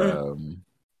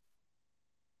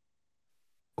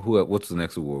 What's the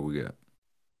next award we got?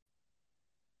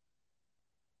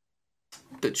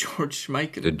 The George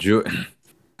Mikan.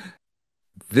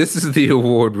 This is the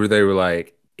award where they were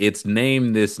like, it's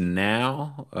named this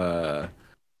now.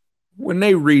 When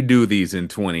they redo these in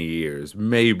 20 years,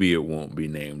 maybe it won't be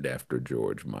named after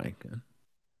George Mikan.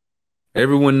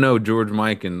 Everyone know George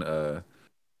Mikan,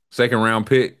 second round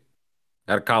pick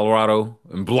out of Colorado,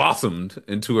 and blossomed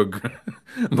into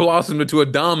a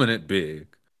dominant big.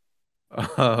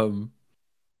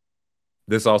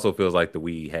 This also feels like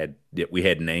we had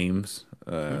names.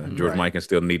 George Mikan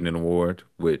still needing an award,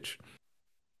 which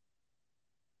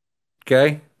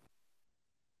okay.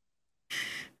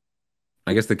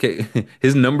 I guess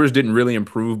his numbers didn't really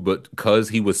improve, but because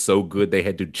he was so good, they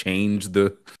had to change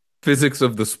the physics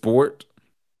of the sport.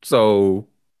 So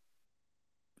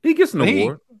he gets an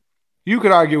award. You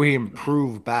could argue he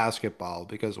improved basketball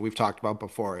because we've talked about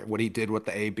before what he did with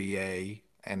the ABA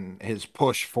and his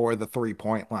push for the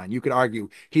 3-point line. You could argue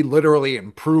he literally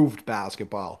improved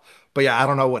basketball. But yeah, I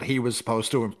don't know what he was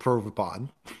supposed to improve upon.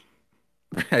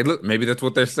 Hey, look, maybe that's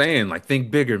what they're saying. Like,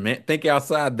 think bigger, man. Think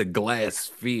outside the glass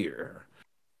sphere.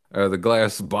 The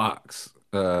glass box.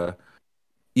 Yeah,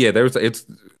 this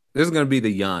is going to be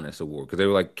the Giannis award because they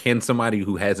were like, can somebody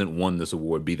who hasn't won this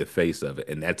award be the face of it?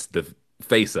 And that's the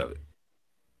face of it.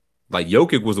 Like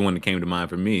Jokic was the one that came to mind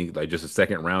for me, like just a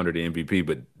second rounder to MVP,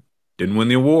 but didn't win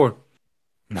the award.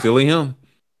 No. Silly him,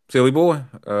 silly boy.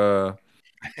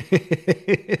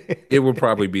 It would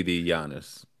probably be the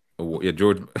Giannis award. Yeah,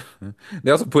 George.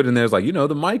 They also put in there, it's like, the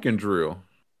Mikan drill.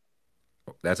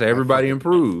 That's how everybody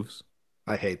improves.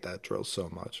 I hate that drill so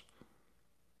much.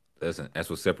 That's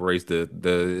what separates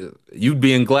the you'd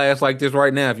be in glass like this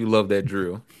right now if you love that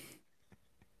drill.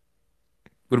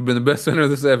 Would have been the best center of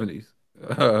the 70s.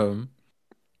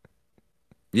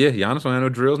 Yeah, Giannis don't have no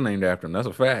drills named after him. That's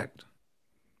a fact.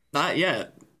 Not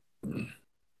yet. I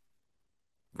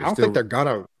don't think they're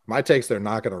gonna. My take's they're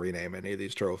not gonna rename any of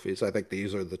these trophies. I think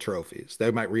these are the trophies.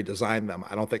 They might redesign them.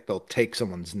 I don't think they'll take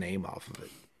someone's name off of it.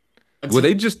 Well,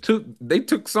 they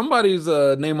took somebody's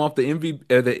name off the MVP.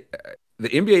 The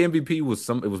NBA MVP was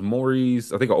it was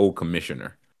Maurice, I think, an old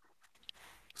commissioner.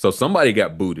 So somebody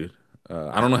got booted.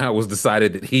 I don't know how it was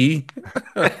decided that he.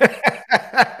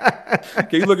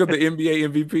 Can you look up the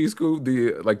NBA MVP scoop?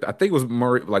 I think it was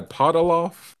like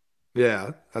Podoloff.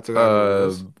 Yeah, that's what it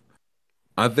was.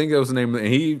 I think that was the name. And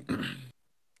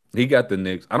he got the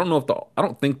Knicks. I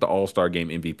don't think the All-Star Game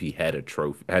MVP had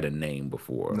a name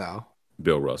before. No,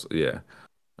 Bill Russell. Yeah,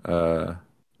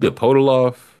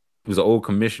 Podoloff was an old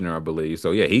commissioner, I believe.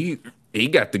 So yeah, he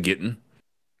got the getting.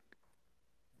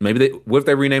 Maybe what if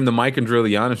they rename the Mikan drill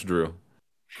the Giannis drill?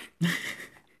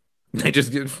 They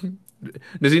just get.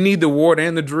 Does he need the award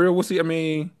and the drill? We'll see. I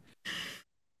mean,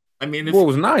 it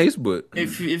was nice, but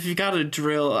if you got a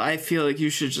drill, I feel like you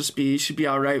should be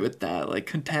all right with that. Like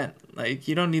content. Like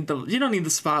you don't need the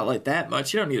spotlight that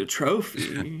much. You don't need a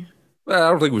trophy. Well, I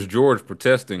don't think it was George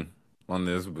protesting on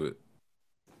this, but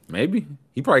maybe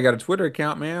he probably got a Twitter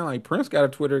account, man. Like Prince got a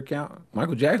Twitter account.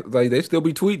 Michael Jackson, like they still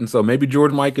be tweeting. So maybe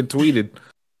George Mikan tweeted.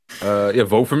 Yeah,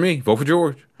 vote for me. Vote for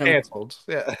George. Canceled.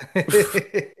 Yeah.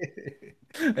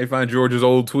 They find George's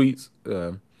old tweets.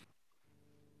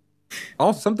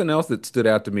 Also, something else that stood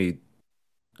out to me.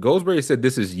 Goldsberry said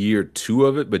this is year 2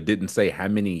 of it, but didn't say how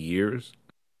many years.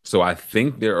 So I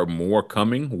think there are more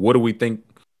coming. What do we think?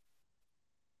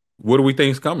 What do we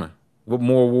think's coming? What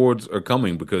more awards are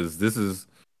coming? Because this is,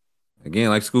 again,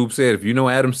 like Scoop said, if you know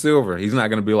Adam Silver, he's not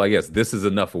going to be like, yes, this is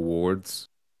enough awards.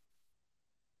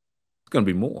 It's going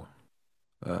to be more.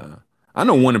 I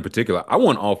know one in particular. I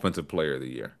want Offensive Player of the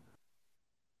Year.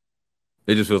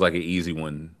 It just feels like an easy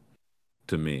one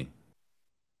to me.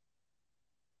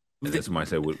 And then somebody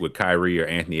said, would Kyrie or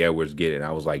Anthony Edwards get it? And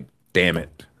I was like, damn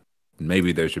it.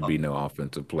 Maybe there should be no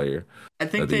Offensive Player. I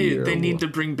think they need to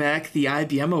bring back the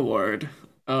IBM award.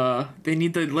 They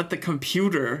need to let a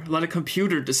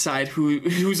computer decide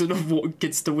who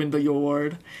gets to win the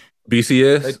award.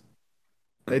 BCS?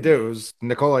 They do. It was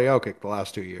Nikola Jokic the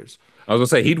last 2 years. I was going to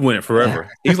say, he'd win it forever.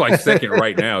 He's like second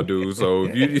right now, dude. So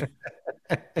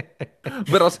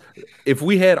but if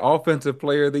we had Offensive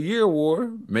Player of the Year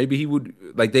award, maybe he would,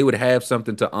 like, they would have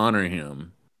something to honor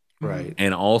him. Right.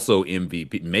 And also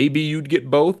MVP. Maybe you'd get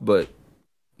both, but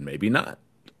maybe not.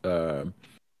 So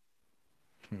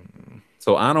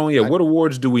I don't. Yeah. What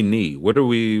awards do we need? What are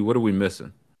we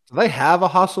missing? Do they have a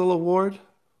Hustle award?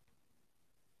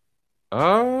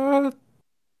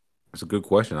 That's a good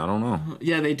question. I don't know.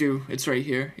 Yeah, they do. It's right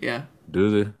here. Yeah.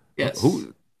 Do they? Yes.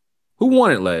 Who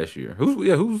won it last year?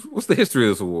 What's the history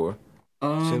of this award?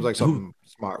 Seems like Who something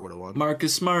Smart would have won.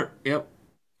 Marcus Smart. Yep.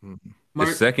 the Mark.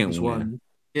 second He's win? won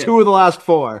Yeah. 2 of the last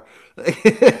 4.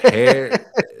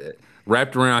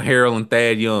 Wrapped around Harold and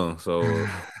Thad Young. So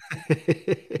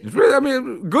it's really, I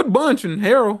mean, good bunch in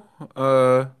Harold.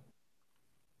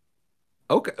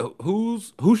 Okay,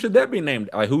 who should that be named?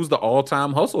 Like, who's the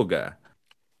all-time hustle guy?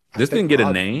 This didn't get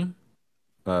a name.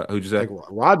 Who'd you say? I think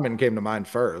Rodman came to mind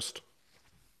first.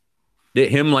 Did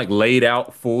him like laid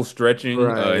out full stretching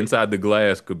Right. inside the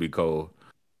glass could be cold.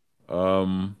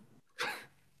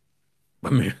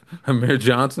 Amir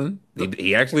Johnson.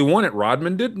 He actually won it.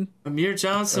 Rodman didn't. Amir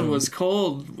Johnson was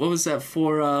cold. What was that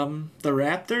for? The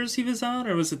Raptors he was on,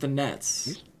 or was it the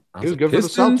Nets? He was good for the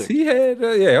Pistons. Celtics. He had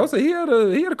I would say he had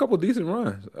a couple decent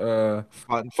runs.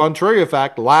 Fun trivia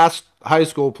fact: last high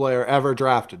school player ever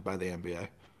drafted by the NBA.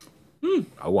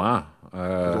 Oh wow.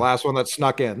 The last one that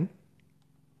snuck in.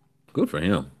 Good for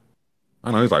him.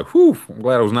 I know he's like, whew, I'm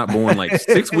glad I was not born like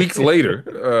 6 weeks later.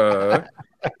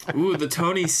 Ooh, the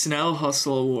Tony Snell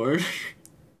Hustle Award.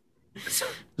 Just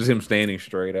him standing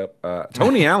straight up.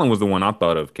 Tony Allen was the one I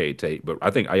thought of, K-Tate, but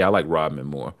I think I like Rodman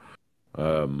more.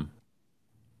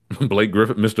 Blake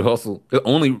Griffin, Mr. Hustle.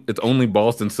 It's only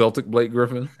Boston Celtic Blake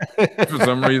Griffin for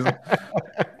some reason.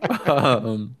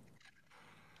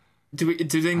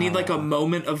 Do they need like a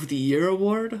moment of the year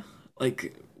award,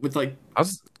 like with like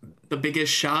the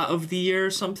biggest shot of the year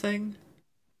or something?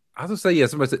 I was gonna say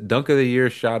somebody said dunk of the year,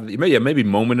 shot of the year, maybe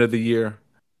moment of the year.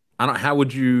 I don't. How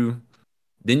would you?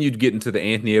 Then you'd get into the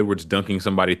Anthony Edwards dunking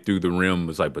somebody through the rim.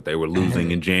 Was like, but they were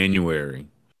losing in January.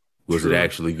 Was it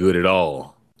actually good at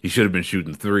all? He should have been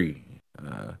shooting 3.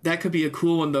 That could be a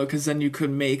cool one though, because then you could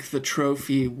make the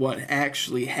trophy what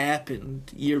actually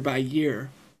happened year by year.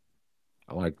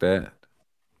 I like that.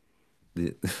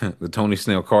 The Tony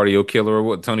Snell cardio killer, or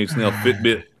what? Tony Snell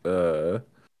Fitbit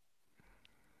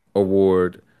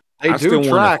award. They do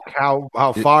track how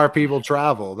far people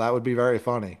travel. That would be very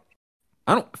funny.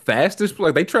 I don't fastest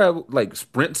like they travel like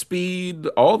sprint speed,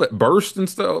 all that burst and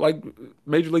stuff like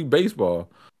Major League Baseball.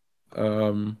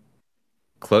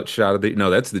 Clutch shot of the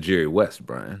that's the Jerry West,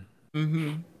 Brian.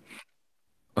 Mm-hmm.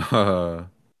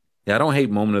 Yeah, I don't hate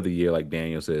moment of the year like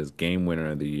Daniel says. Game winner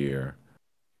of the year,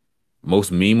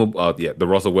 most memeable. The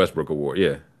Russell Westbrook award.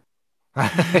 Yeah,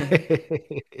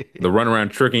 the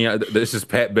runaround tricking out. This is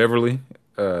Pat Beverly.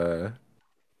 I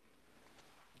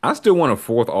still want a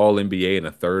 4th All NBA and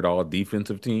a 3rd All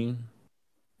Defensive team.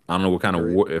 I don't know what kind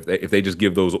of if they just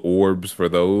give those orbs for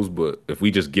those, but if we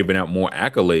just giving out more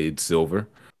accolades, silver.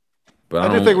 But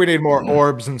I do think we need more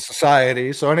orbs in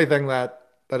society. So anything that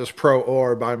is pro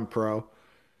orb, I'm pro.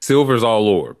 Silver's all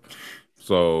orb.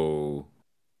 So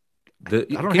I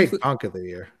don't hate dunk of the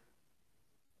year.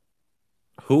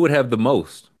 Who would have the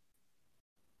most?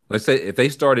 Let's say if they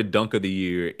started dunk of the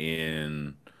year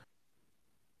in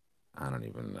I don't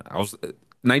even know.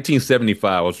 1975.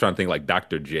 I was trying to think like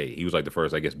Dr. J. He was like the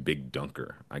first, I guess, big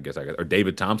dunker. Or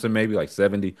David Thompson maybe like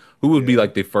 70. Who would be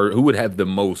like the first? Who would have the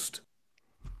most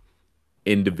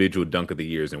individual dunk of the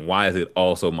years, and why is it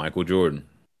also Michael Jordan?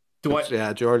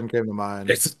 Jordan came to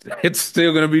mind. It's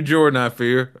still gonna be Jordan, I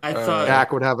fear. I thought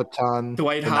Shaq would have a ton.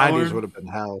 Dwight the Howard 90s would have been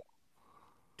hell.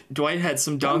 Dwight had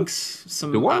some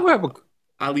dunks. Dwight would have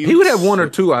he would have 1 or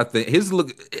 2, I think.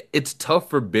 It's tough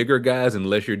for bigger guys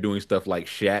unless you're doing stuff like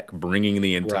Shaq bringing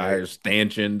the entire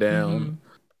stanchion down. Mm-hmm.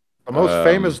 The most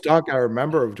famous dunk I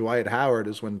remember of Dwight Howard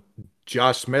is when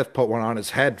Josh Smith put one on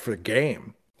his head for the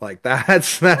game. Like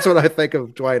that's what I think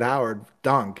of Dwight Howard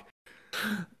dunk.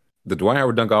 The Dwight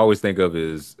Howard dunk I always think of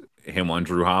is him on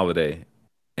Drew Holiday,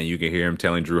 and you can hear him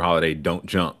telling Drew Holiday, "Don't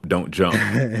jump, don't jump,"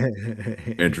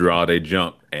 and Drew Holiday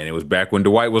jumped. And it was back when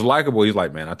Dwight was likable. He's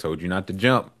like, "Man, I told you not to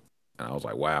jump," and I was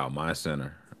like, "Wow, my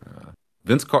center."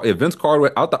 Vince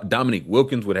Carter. I thought Dominique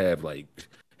Wilkins would have like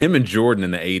him and Jordan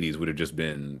in the '80s would have just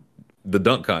been the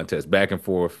dunk contest back and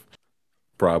forth.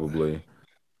 Probably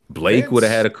Blake would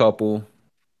have had a couple.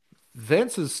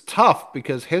 Vince is tough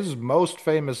because his most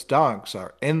famous dunks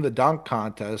are in the dunk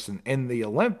contest and in the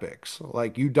Olympics.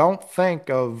 Like you don't think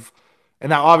of, and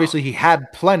now obviously he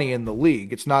had plenty in the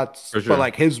league. It's not, For sure. But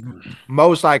like his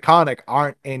most iconic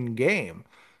aren't in game,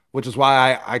 which is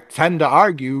why I tend to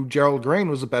argue Gerald Green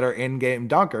was a better in-game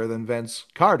dunker than Vince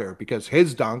Carter because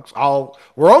his dunks all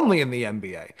were only in the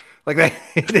NBA. Like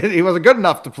he wasn't good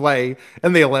enough to play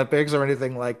in the Olympics or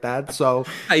anything like that. So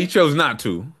he chose not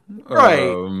to. Right.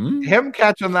 Him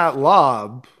catching that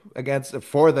lob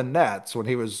for the Nets when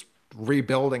he was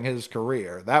rebuilding his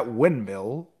career, that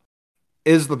windmill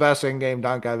is the best in-game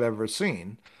dunk I've ever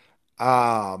seen.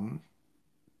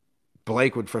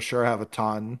 Blake would for sure have a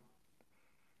ton.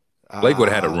 Blake would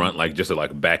have had a run like just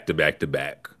like back to back to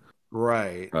back.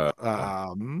 Right.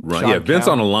 Run. Sean Yeah, Vince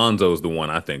Kemp. Alonso is the one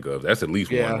I think of. That's at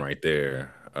least Yeah. one right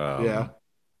there. Yeah.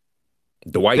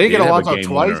 Dwight They did get have a Alonso game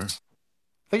twice. winner.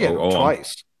 They get him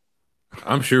twice.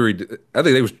 I'm sure he did. I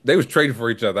think they was trading for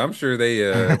each other. I'm sure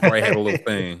they probably had a little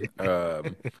thing.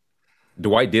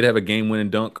 Dwight did have a game winning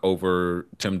dunk over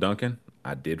Tim Duncan.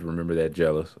 I did remember that,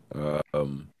 jealous.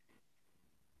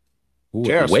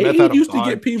 J.R. Wade Smith had a used to bunch.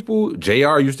 get people.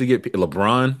 JR used to get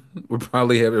LeBron would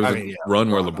probably have. It was a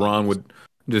run where LeBron would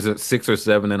just at 6 or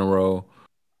 7 in a row.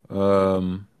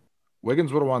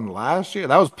 Wiggins would have won last year.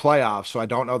 That was playoffs, so I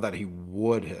don't know that he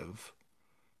would have.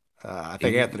 I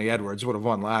think Anthony Edwards would have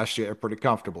won last year pretty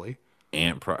comfortably.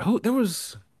 And there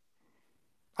was.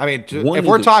 I mean, if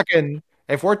we're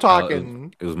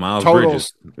talking, it was Miles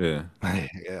totals, Bridges. Yeah.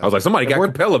 Yeah. I was like, somebody got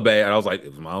Capella bad. And I was like, it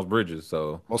was Miles Bridges.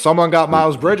 So well, someone got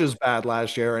Miles Bridges bad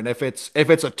last year, and if it's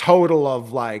a total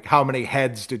of like how many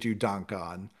heads did you dunk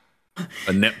on?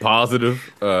 A net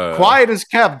positive. Quiet as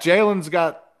kept. Jalen's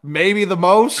got maybe the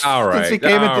most since he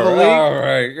came into the league. All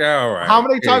right. How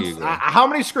many times? How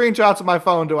many screenshots on my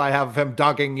phone do I have of him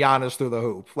dunking Giannis through the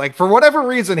hoop? Like for whatever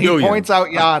reason, he points out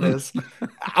Giannis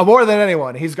more than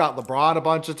anyone. He's got LeBron a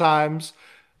bunch of times.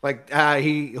 Like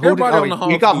he got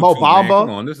Mo Bamba.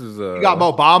 Come on, this is he got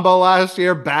Mo Bamba last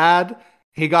year. Bad.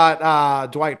 He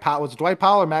got Dwight Powell. Was it Dwight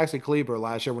Powell or Maxi Kleber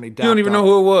last year when he dapped You don't even know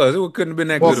who it was. It couldn't have been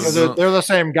that good. They're the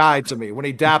same guy to me. When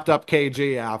he dapped up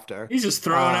KG after. He's just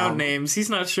throwing out names. He's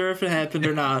not sure if it happened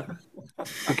or not.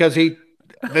 Because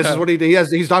this is what he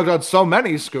has. He's dunked on so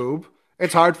many, Scoob.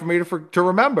 It's hard for me to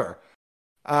remember.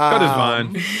 That is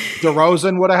fine.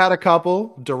 DeRozan would have had a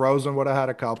couple. DeRozan got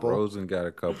a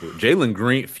couple. Jalen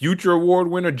Green, future award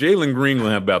winner. Jalen Green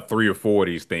will have about 3 or 4 of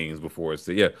these things before it's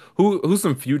who's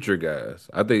some future guys?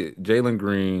 I think Jalen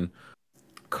Green,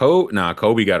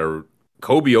 Kobe got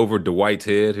Kobe over Dwight's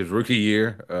head his rookie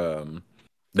year.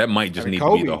 That might just need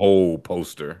to be the whole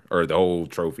poster or the whole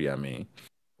trophy. I mean,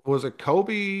 was it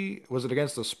Kobe? Was it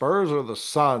against the Spurs or the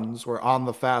Suns? Where on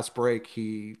the fast break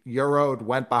he euroed,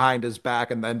 went behind his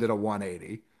back, and then did a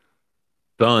 180.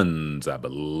 Suns, I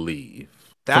believe.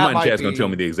 Somebody in chat's gonna tell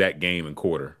me the exact game and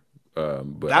quarter.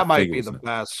 But that might be the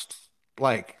best,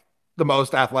 like the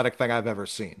most athletic thing I've ever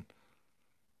seen.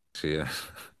 Yeah,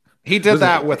 he did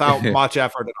that without much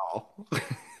effort at all.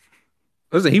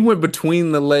 Listen, he went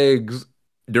between the legs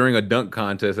during a dunk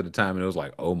contest at the time, and it was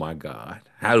like, oh my God,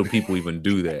 how do people even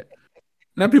do that?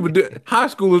 Now people do. High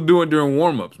schoolers do it during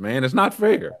warm-ups, man. It's not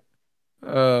fair.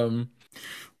 Brantley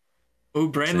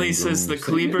says the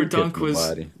Kleber dunk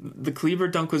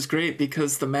was great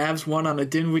because the Mavs won on a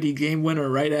Dinwiddie game winner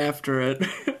right after it.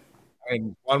 I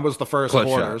mean, one was the first Clutch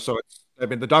quarter, shot. so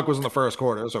the dunk was in the first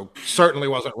quarter, so certainly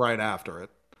wasn't right after it.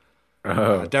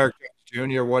 Derek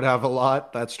James Jr. would have a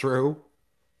lot. That's true.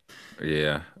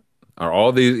 Yeah. Are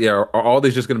all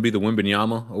these just going to be the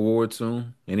Wembanyama Award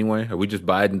soon? Anyway, are we just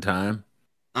biding time?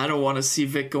 I don't want to see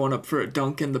Vic going up for a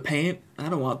dunk in the paint. I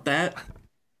don't want that.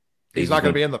 He's not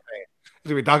going to be in the paint. He's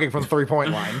going to be dunking from the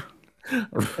 3-point line.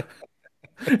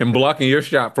 And blocking your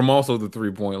shot from also the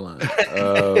 3-point line.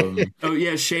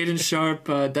 Shaden Sharp,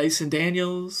 Dyson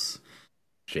Daniels.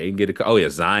 Shaden get a. Oh yeah,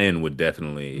 Zion would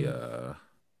definitely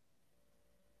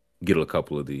get a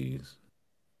couple of these.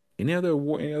 Any other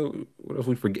award? What else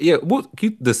we forget? Yeah,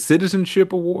 the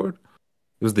Citizenship Award.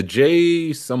 It was the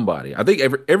J somebody. I think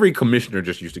every commissioner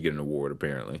just used to get an award.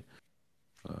 Apparently.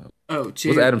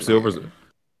 Was Adam Silver's?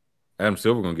 Adam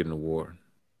Silver gonna get an award.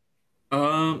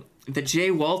 The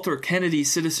J. Walter Kennedy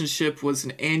Citizenship was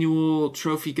an annual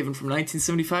trophy given from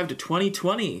 1975 to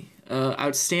 2020.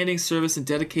 Outstanding service and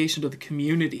dedication to the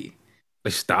community. They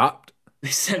stopped? They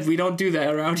said we don't do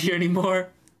that around here anymore.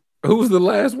 Who was the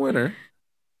last winner?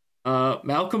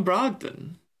 Malcolm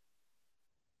Brogdon.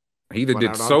 He either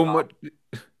did so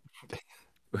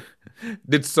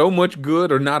much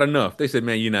good or not enough. They said,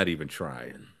 man, you're not even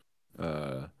trying.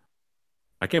 I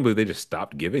can't believe they just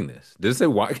stopped giving this. Did it say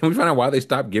why? Can we find out why they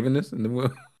stopped giving this?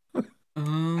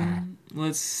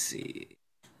 Let's see.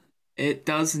 It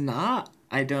does not.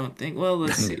 I don't think. Well,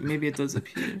 let's see. Maybe it does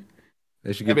appear.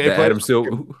 They should give the Adam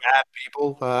Silver bad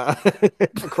people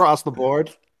across the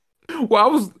board.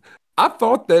 Well, I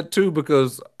thought that too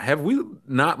because have we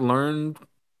not learned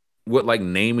what like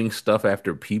naming stuff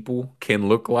after people can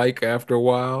look like after a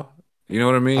while? You know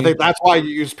what I mean? I think that's why you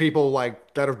use people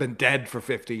like that have been dead for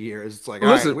 50 years. It's like,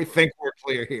 listen, all right, we think we're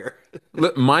clear here.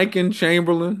 Mike and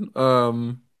Chamberlain,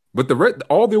 but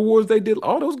all the awards they did,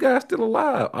 all those guys still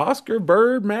alive. Oscar,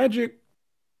 Bird, Magic,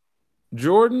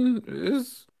 Jordan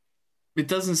is. It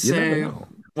doesn't say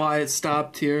why it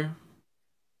stopped here.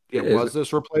 Yeah, was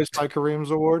this replaced by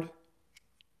Kareem's award?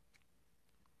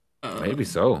 Maybe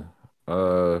so.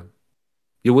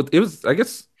 It was. I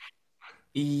guess.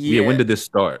 Yeah. When did this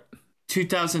start?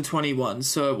 2021.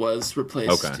 So it was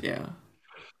replaced. Okay. Yeah.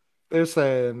 They're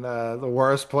saying the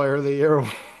worst player of the year.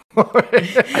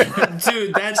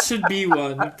 Dude, that should be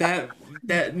one.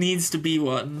 That needs to be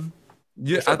one.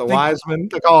 Yeah, the Wiseman.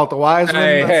 They call it the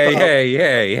Wiseman.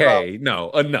 Hey! No,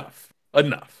 enough.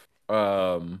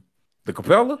 The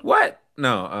Capella? What?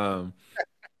 No.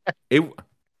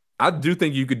 I do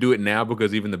think you could do it now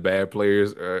because even the bad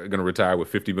players are going to retire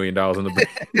with $50 million in the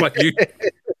bank.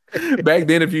 Back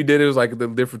then, if you did it, was like the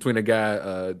difference between a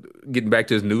guy getting back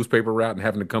to his newspaper route and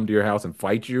having to come to your house and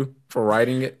fight you for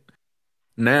writing it.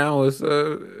 Now it's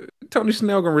Tony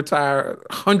Snell going to retire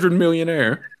 $100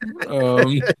 millionaire.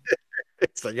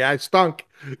 It's like, yeah, I stunk.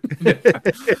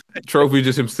 Trophy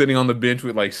just him sitting on the bench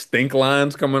with like stink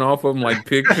lines coming off of him like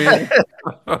pig pen.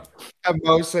 And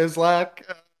Mo Sislak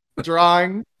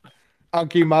drawing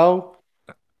Unky Mo.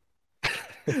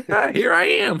 Here I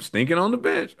am stinking on the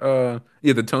bench.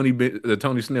 Yeah, the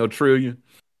Tony Snell trillion.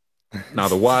 Now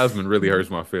the Wiseman really hurts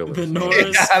my feelings. The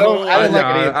Norris. I don't like it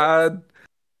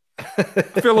I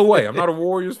feel away. I'm not a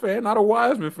Warriors fan, not a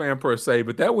Wiseman fan per se,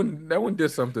 but that one did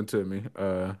something to me.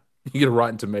 You get a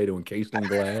rotten tomato encased in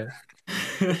glass.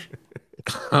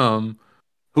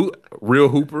 Real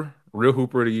Hooper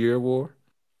of the Year award,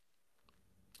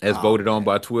 as voted on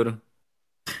by Twitter.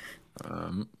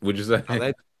 Would you say?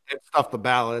 They stuffed the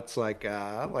ballots like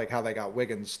how they got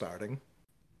Wiggins starting.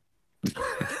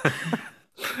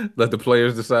 Let the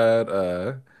players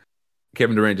decide.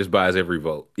 Kevin Durant just buys every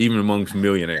vote, even amongst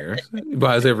millionaires. He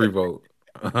buys every vote.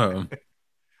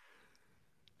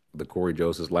 The Corey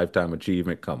Joseph's lifetime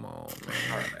achievement. Come on,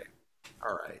 man.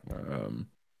 All right.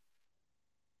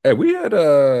 Hey, we had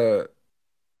some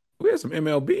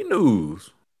MLB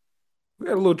news. We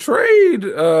had a little trade.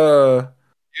 You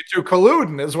two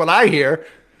colluding is what I hear.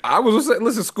 I was just saying,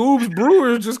 listen, Scoob's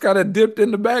Brewers just kind of dipped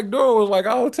in the back door. Was like,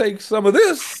 I'll take some of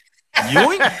this.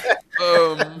 Yoink.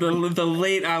 The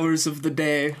late hours of the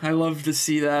day. I love to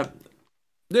see that.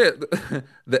 Yeah,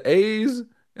 the A's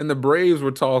and the Braves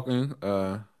were talking.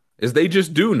 As they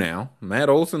just do now. Matt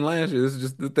Olson last year. This is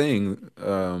just the thing.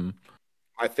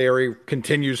 My theory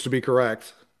continues to be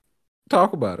correct.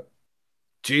 Talk about it.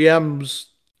 GMs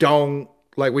don't,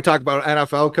 like we talk about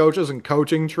NFL coaches and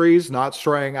coaching trees, not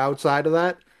straying outside of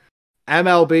that.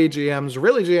 MLB GMs,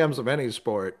 really GMs of any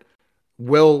sport,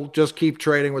 will just keep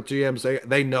trading with GMs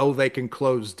they know they can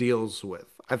close deals with.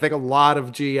 I think a lot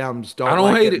of GMs don't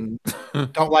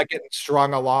like getting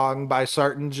strung along by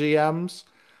certain GMs.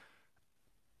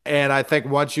 And I think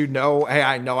once you know, hey,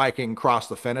 I know I can cross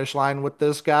the finish line with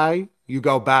this guy, you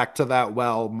go back to that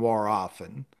well more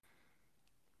often.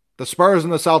 The Spurs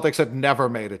and the Celtics had never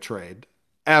made a trade,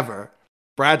 ever.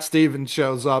 Brad Stevens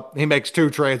shows up, he makes 2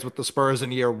 trades with the Spurs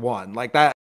in year 1. Like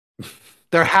that,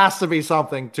 there has to be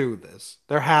something to this.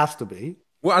 There has to be.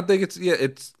 Well, I think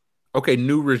it's okay,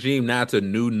 new regime, now it's a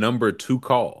new number 2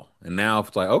 call. And now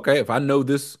it's like, okay, if I know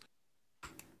this,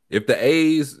 if the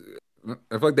A's I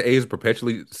feel like the A's are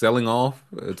perpetually selling off.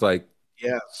 It's like,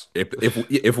 yes,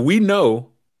 if we know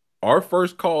our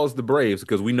first call is the Braves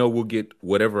because we know we'll get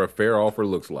whatever a fair offer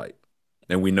looks like,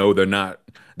 and we know they're not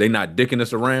dicking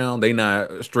us around, they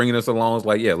not stringing us along. It's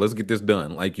like, yeah, let's get this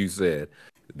done, like you said.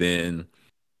 Then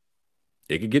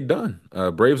it could get done.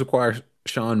 Braves acquire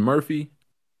Sean Murphy.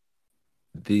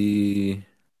 So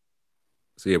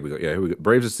here we go. Yeah, here we go.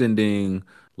 Braves are sending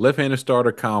left-handed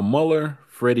starter Kyle Muller,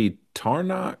 Freddie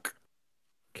Tarnok,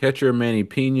 catcher Manny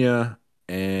Pena,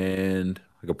 and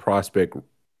like a prospect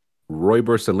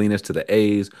Royber Salinas to the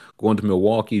A's. Going to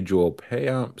Milwaukee, Joel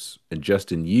Payamps and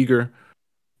Justin Yeager.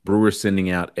 Brewers sending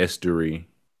out Esteury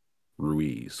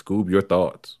Ruiz. Scoob, your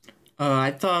thoughts?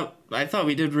 I thought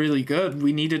we did really good.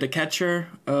 We needed a catcher.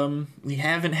 We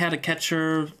haven't had a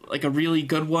catcher, like a really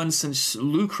good one, since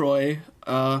Lucroy.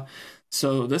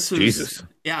 So this was Jesus.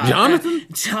 Yeah, Jonathan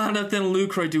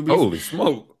Lucroy. Dude, holy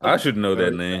smoke! I should know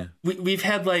that name. We've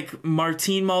had like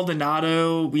Martin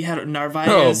Maldonado. We had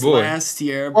Narvaez last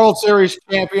year. World Series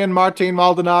champion Martin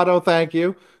Maldonado. Thank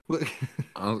you.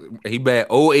 He bat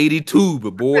 082,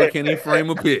 but boy, can he frame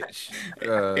a pitch.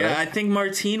 Yeah, I think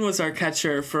Martin was our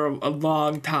catcher for a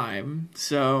long time.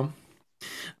 So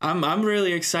I'm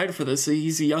really excited for this.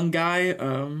 He's a young guy.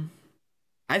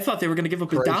 I thought they were going to give up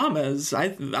Adames.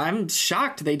 I'm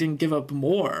shocked they didn't give up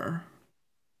more.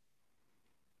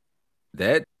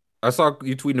 I saw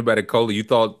you tweeting about it, Coley. You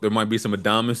thought there might be some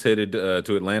Adames headed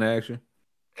to Atlanta action?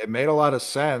 It made a lot of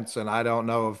sense, and I don't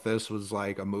know if this was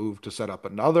like a move to set up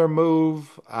another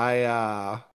move.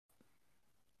 I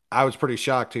was pretty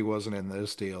shocked he wasn't in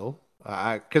this deal.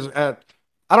 Because I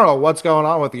don't know what's going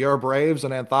on with your Braves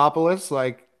and Anthopoulos,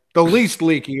 like the least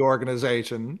leaky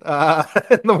organization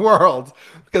in the world.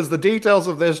 Because the details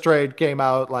of this trade came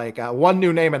out like one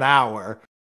new name an hour.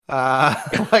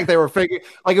 Like they were figuring,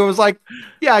 like it was like,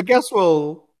 yeah, I guess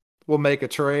we'll make a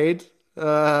trade.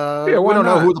 Yeah, We why don't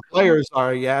know not? who the players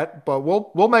are yet, but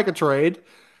we'll make a trade.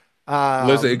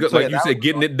 Listen, So like yeah, you said,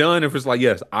 getting it done. If it's like,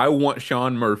 yes, I want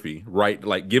Sean Murphy, right?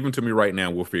 Like, give him to me right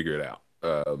now. We'll figure it out.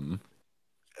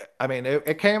 I mean,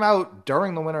 it came out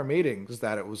during the winter meetings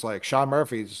that it was like Sean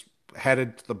Murphy's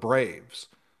headed to the Braves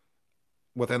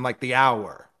within like the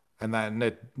hour, and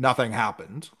then nothing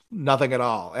happened, nothing at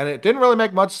all, and it didn't really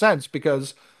make much sense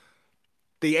because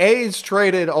the A's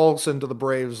traded Olson to the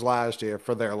Braves last year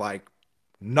for their like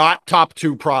not top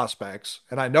two prospects,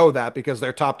 and I know that because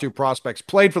their top two prospects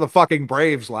played for the fucking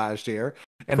Braves last year,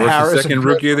 and First and Harris second and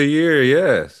rookie of the year.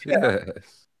 Yes, Yeah.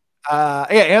 yes. Yeah,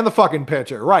 and the fucking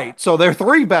pitcher, right? So their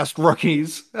three best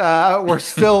rookies were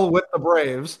still with the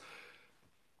Braves.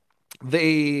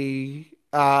 The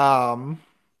and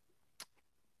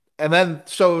then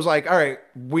so it was like, all right,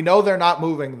 we know they're not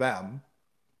moving them.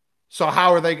 So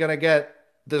how are they going to get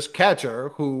this catcher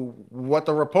who what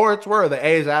the reports were the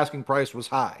A's asking price was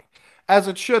high, as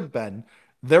it should have been.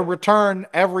 Their return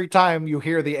every time you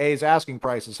hear the A's asking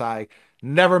price is high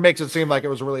never makes it seem like it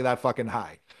was really that fucking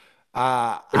high.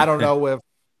 I don't know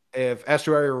if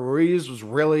Estuary Ruiz was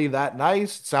really that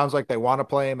nice. It sounds like they want to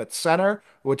play him at center,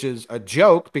 which is a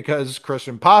joke because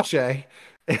Christian Pache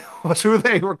was who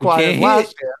they required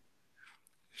last year.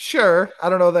 Sure, I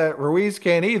don't know that Ruiz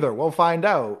can either. We'll find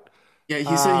out. Yeah,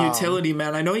 he's a utility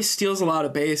man. I know he steals a lot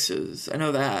of bases. I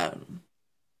know that.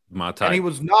 My type. And he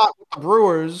was not with the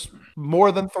Brewers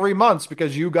more than 3 months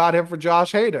because you got him for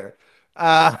Josh Hader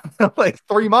like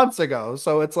 3 months ago.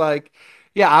 So it's like,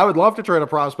 yeah, I would love to trade a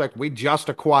prospect we just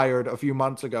acquired a few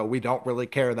months ago. We don't really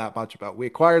care that much about. We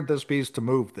acquired this piece to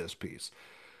move this piece.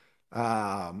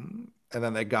 And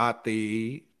then they got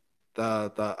a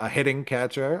hitting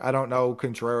catcher. I don't know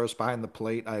Contreras behind the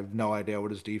plate. I have no idea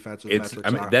what his defensive metrics are.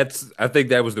 I think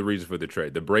that was the reason for the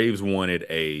trade. The Braves wanted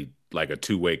a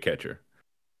two-way catcher.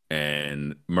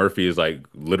 And Murphy is like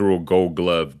literal gold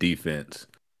glove defense.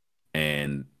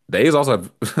 And the A's also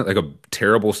have like a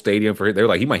terrible stadium for him. They're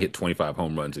like, he might hit 25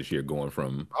 home runs this year going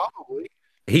from Probably.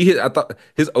 I thought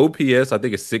his OPS, I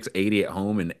think, is 680 at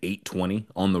home and 820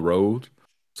 on the road.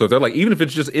 So they're like, even if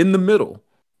it's just in the middle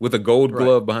with a gold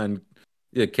glove behind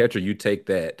catcher, you take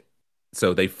that.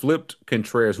 So they flipped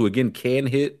Contreras, who again can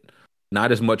hit,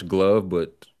 not as much glove,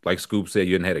 but like Scoop said,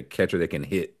 you hadn't had a catcher that can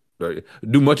hit or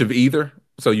do much of either.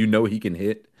 So you know he can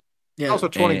hit. Yeah. Also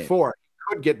 24. And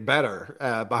he could get better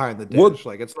behind the dish.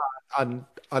 Like it's not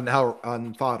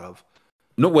unthought of.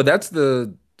 No, well, that's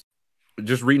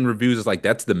just reading reviews is like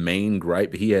that's the main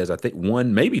gripe. He has, I think,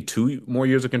 1, maybe 2 more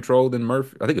years of control than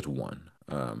Murphy. I think it's 1.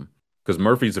 Because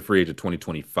Murphy's a free agent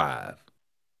 2025.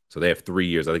 So they have 3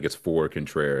 years. I think it's 4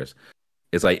 Contreras.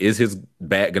 It's like, is his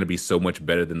bat going to be so much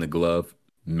better than the glove?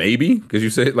 Maybe, because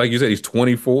you said he's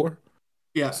 24.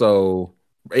 Yeah. So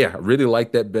yeah, I really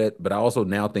like that bet, but I also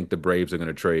now think the Braves are going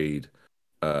to trade.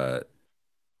 Who's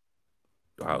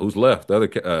left? The other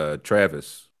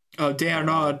Travis. Oh,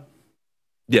 D'Arnaud.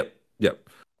 Yep.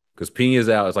 Because Pena's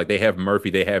out. It's like they have Murphy.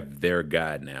 They have their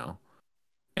guy now,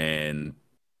 and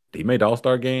he made the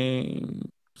All-Star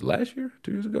game last year,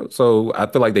 2 years ago. So I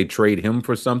feel like they trade him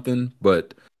for something.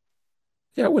 But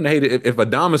yeah, I wouldn't hate it if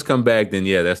Adames come back. Then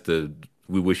yeah, that's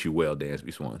we wish you well,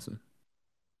 Dansby Swanson.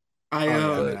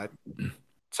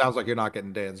 Sounds like you're not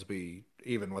getting Dansby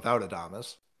even without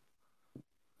Adames.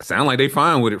 Sound like they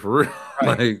fine with it for real.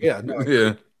 Right. Yeah.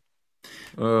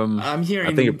 I'm hearing.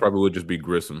 I think it probably would just be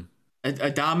Grissom.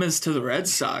 Adames to the Red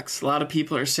Sox. A lot of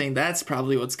people are saying that's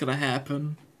probably what's going to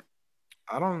happen.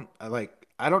 I don't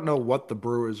know what the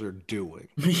Brewers are doing.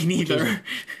 Me neither.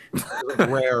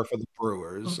 Rare for the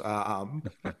Brewers.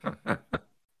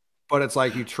 But it's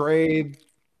like you trade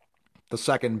the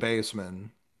second baseman,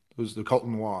 who's the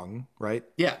Colton Wong, right?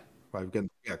 Yeah.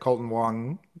 Colton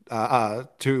Wong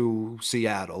to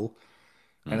Seattle.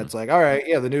 And it's like, all right,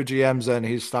 yeah, the new GM's in,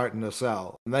 he's starting to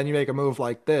sell. And then you make a move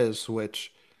like this,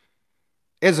 which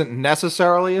isn't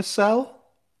necessarily a sell,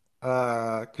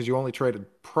 because you only traded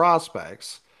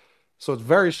prospects. So it's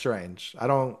very strange.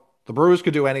 The Brewers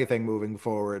could do anything moving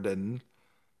forward, and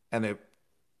this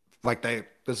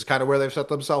is kind of where they've set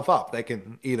themselves up. They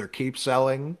can either keep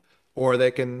selling, or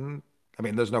they can,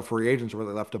 there's no free agents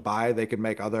really left to buy. They can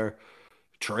make other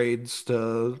trades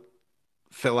to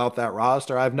fill out that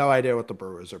roster. I have no idea what the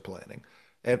Brewers are planning.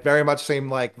 It very much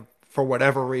seemed like, for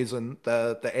whatever reason,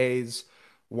 the A's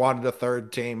wanted a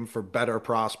third team for better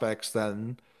prospects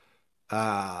than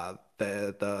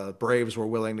the Braves were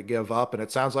willing to give up. And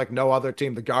it sounds like no other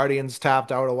team. The Guardians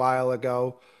tapped out a while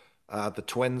ago. The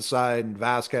Twins signed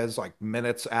Vasquez like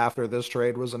minutes after this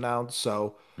trade was announced.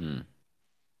 So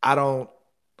I don't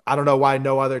know why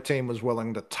no other team was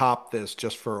willing to top this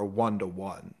just for a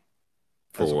 1-to-1.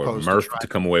 For Murphy to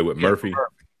come away with Murphy. For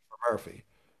Murphy.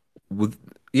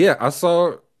 I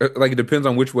saw, like, it depends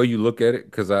on which way you look at it,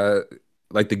 because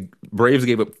the Braves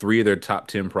gave up 3 of their top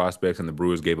 10 prospects and the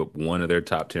Brewers gave up 1 of their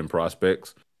top 10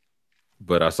 prospects.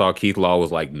 But I saw Keith Law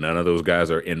was like, none of those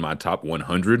guys are in my top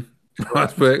 100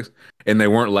 prospects, and they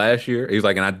weren't last year. He's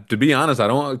like, and to be honest,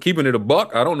 keeping it a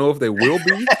buck, I don't know if they will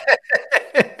be.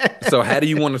 So how do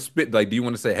you want to spit? Like, do you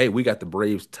want to say, hey, we got the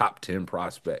Braves top 10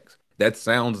 prospects? That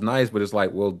sounds nice, but it's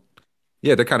like, well,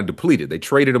 yeah, they're kind of depleted. They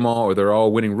traded them all, or they're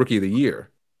all winning Rookie of the Year.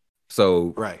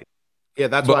 So right. Yeah,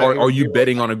 that's but why. Are you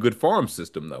betting on a good farm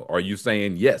system, though? Are you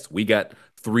saying, yes, we got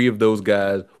 3 of those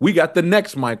guys. We got the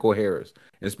next Michael Harris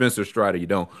and Spencer Strider. You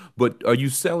don't. But are you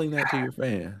selling that to your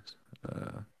fans?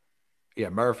 Yeah,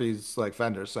 Murphy's, like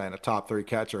Fender's saying, a top 3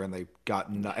 catcher, and they got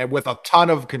and with a ton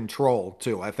of control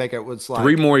too. I think it was like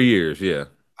 3 more years. Yeah,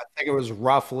 I think it was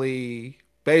roughly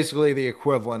basically the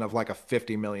equivalent of like a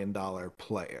 $50 million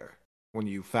player when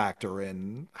you factor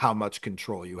in how much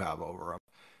control you have over him.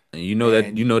 And you know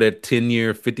that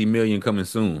 10-year, $50 million coming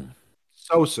soon.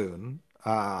 So soon.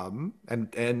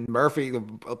 And Murphy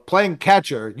playing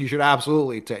catcher, you should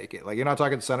absolutely take it. Like, you're not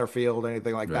talking center field,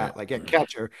 anything like that. Like, at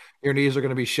catcher, your knees are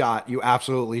going to be shot. You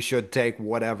absolutely should take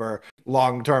whatever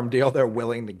long-term deal they're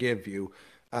willing to give you.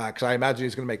 Because I imagine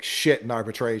he's going to make shit in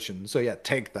arbitration. So yeah,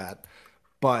 take that.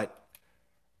 But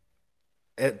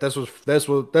this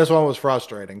one was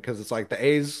frustrating because it's like the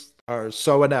A's are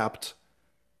so inept.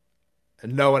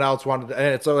 And no one else wanted to,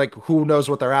 and it's like, who knows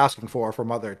what they're asking for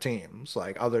from other teams?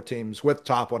 Like, other teams with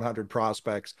top 100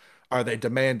 prospects, are they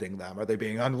demanding them? Are they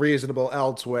being unreasonable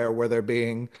elsewhere where they're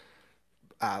being,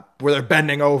 where they're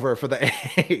bending over for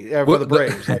the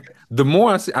Braves? The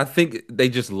more I see, I think they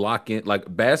just lock in,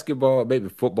 like basketball, maybe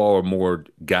football, or more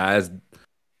guys,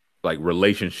 like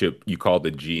relationship you call the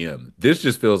GM. This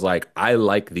just feels like, I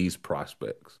like these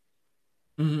prospects.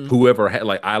 Mm-hmm. Whoever had,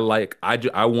 like,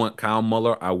 I want Kyle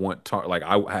Muller. I want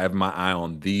I have my eye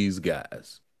on these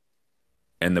guys,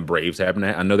 and the Braves happen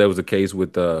to. I know that was the case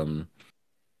with who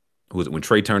was it when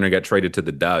Trey Turner got traded to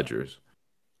the Dodgers?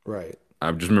 Right.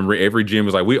 I just remember every GM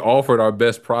was like, we offered our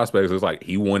best prospects. It was like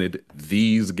he wanted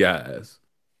these guys.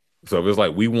 So if it's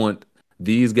like, we want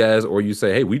these guys, or you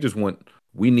say, hey,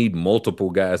 we need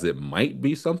multiple guys that might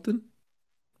be something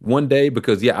one day.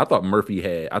 Because I thought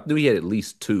I knew he had at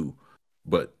least 2.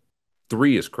 But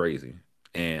 3 is crazy.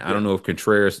 And I don't know if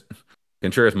Contreras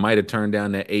might have turned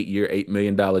down that 8-year, $8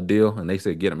 million deal, and they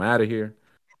said, get him out of here.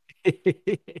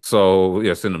 So,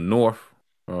 send him north.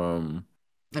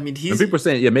 I mean, people are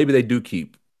saying, maybe they do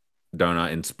keep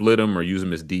Darnot and split him or use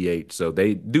him as DH. So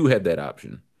they do have that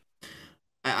option.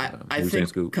 I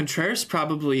think Contreras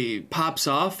probably pops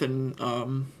off in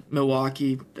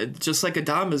Milwaukee, just like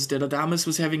Adames did. Adames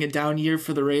was having a down year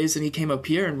for the Rays, and he came up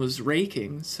here and was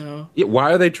raking. So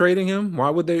why are they trading him?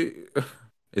 Why would they?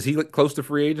 Is he close to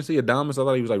free agency? Adames, I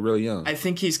thought he was like really young. I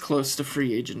think he's close to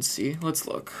free agency. Let's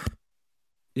look.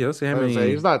 Yeah, let's see how many.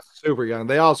 He's not super young.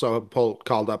 They also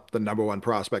called up the number 1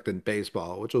 prospect in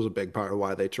baseball, which was a big part of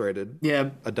why they traded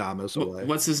Adames away.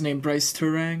 What's his name? Bryce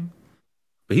Turang?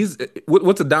 He's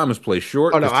what's Adames play?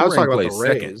 Short? Oh no, I was talking about the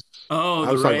Rays. Second.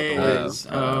 Oh, the Rays.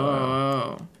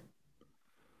 Oh.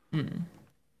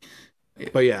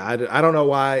 But yeah, I don't know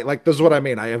why. Like, this is what I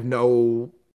mean. I have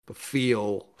no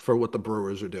feel for what the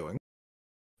Brewers are doing.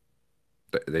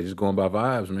 They're just going by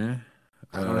vibes, man.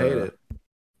 I don't hate it.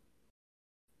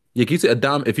 Yeah, can you see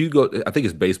Adames? If you go, I think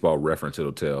it's Baseball Reference.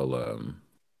 It'll tell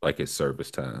like his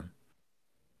service time.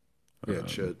 Yeah, it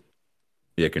should.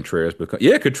 Yeah, Contreras.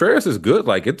 Contreras is good.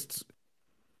 Like, it's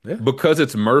because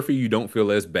it's Murphy, you don't feel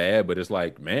as bad. But it's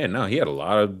like, man, no, he had a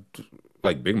lot of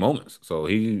like big moments, so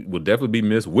he will definitely be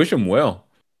missed. Wish him well,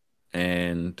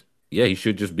 and he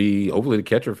should just be hopefully the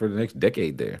catcher for the next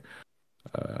decade. There,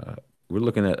 we're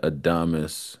looking at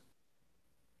Adames.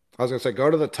 I was gonna say,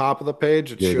 go to the top of the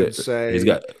page. It should say he's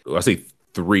got. I say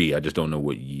 3. I just don't know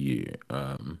what year.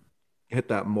 Hit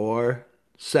that more.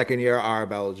 Second year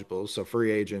ARB eligible, so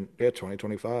free agent,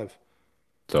 2025.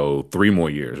 So 3 more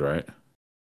years, right?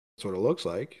 That's what it looks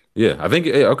like. Yeah, I think,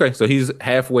 okay, so he's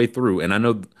halfway through. And I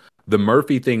know the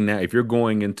Murphy thing now, if you're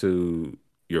going into,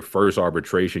 your first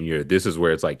arbitration year, this is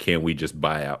where it's like, can we just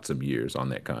buy out some years on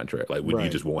that contract? Like, you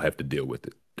just won't have to deal with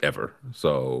it ever.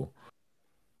 So,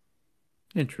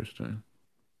 interesting.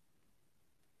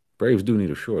 Braves do need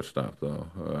a shortstop,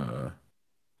 though.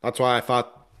 That's why I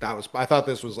thought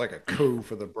this was like a coup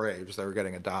for the Braves. They were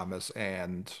getting Adames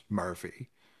and Murphy.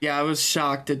 Yeah, I was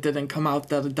shocked it didn't come out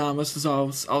that Adames was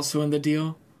also in the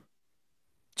deal.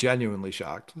 Genuinely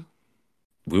shocked.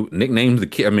 Nicknames the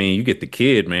kid. I mean, you get the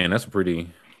kid, man. That's pretty.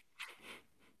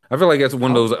 I feel like that's one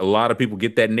of those. A lot of people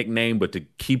get that nickname, but to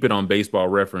keep it on Baseball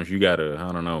Reference, you gotta.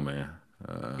 I don't know, man.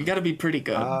 You gotta be pretty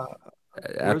good.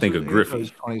 I think a Griffey. He's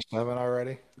 27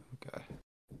 already.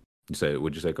 Okay.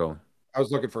 What'd you say, Colin? I was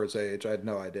looking for his age. I had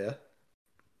no idea.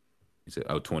 He said,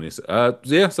 20.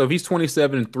 Yeah. So if he's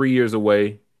 27 and 3 years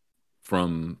away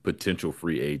from potential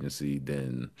free agency,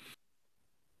 then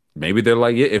maybe they're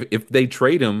like, yeah, if they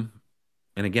trade him.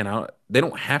 And again, they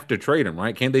don't have to trade him,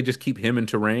 right? Can't they just keep him and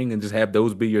Terang and just have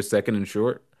those be your second and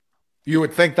short? You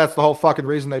would think that's the whole fucking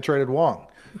reason they traded Wong.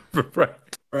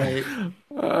 Right.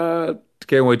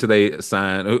 Can't wait till they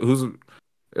sign.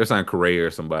 They're signing Correa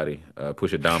or somebody.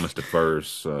 Push Adames to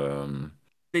first.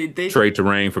 They trade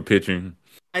Terang for pitching.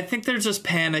 I think they're just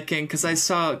panicking because I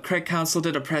saw Craig Counsell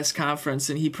did a press conference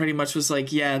and he pretty much was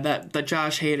like, yeah, the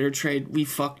Josh Hader trade, we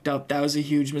fucked up. That was a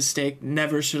huge mistake.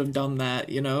 Never should have done that,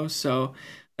 you know? So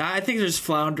I think they're just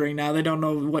floundering now. They don't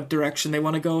know what direction they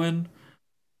want to go in.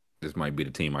 This might be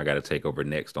the team I got to take over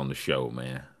next on the show,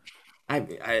 man.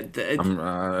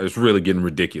 It's really getting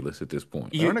ridiculous at this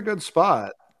point. They're in a good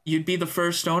spot. You'd be the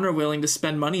first owner willing to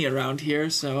spend money around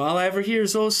here. So all I ever hear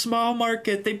is, oh, small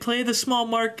market. They play the small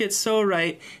market so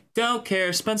right. Don't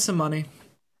care. Spend some money.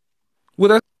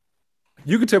 Well,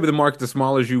 you can tell me the market's as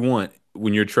small as you want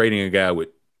when you're trading a guy with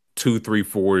 2, 3,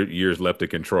 4 years left to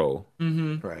control.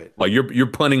 Mm-hmm. Right. Like you're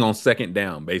punting on second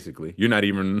down, basically. You're not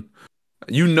even,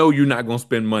 you're not going to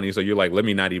spend money. So you're like, let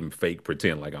me not even fake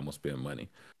pretend like I'm going to spend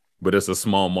money. But it's a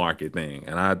small market thing.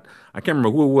 And I can't remember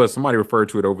who it was. Somebody referred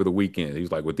to it over the weekend.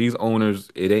 He's like, with these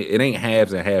owners, it ain't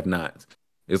haves and have-nots.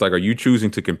 It's like, are you choosing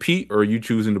to compete or are you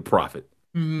choosing to profit?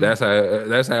 Mm-hmm. That's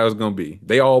how it's going to be.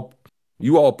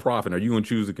 You all profit. Are you going to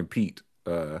choose to compete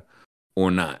or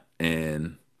not?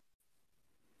 And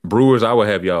Brewers, I would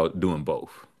have y'all doing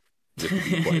both, just to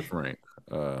be quite frank.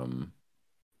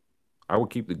 I would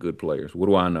keep the good players. What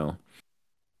do I know?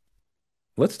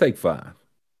 Let's take 5.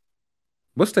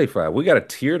 We got a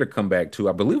tier to come back to.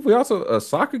 I believe we also a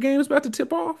soccer game is about to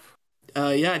tip off.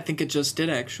 Yeah, I think it just did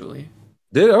actually.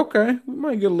 Did it? Okay. We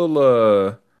might get a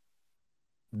little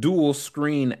dual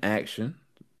screen action.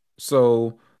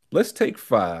 So let's take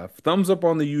 5. Thumbs up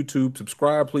on the YouTube.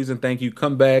 Subscribe, please, and thank you.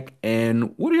 Come back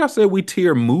and what do y'all say we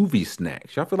tier movie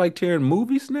snacks? Y'all feel like tiering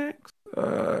movie snacks?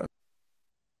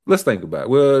 Let's think about it.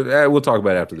 We'll talk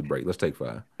about it after the break. Let's take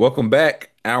 5. Welcome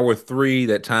back. Hour 3,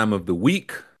 that time of the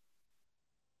week.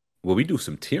 Well, we do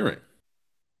some tiering.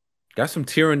 Got some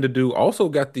tiering to do. Also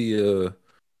got the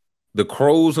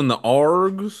Crows and the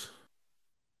Args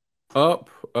up.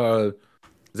 Is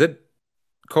that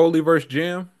Coley versus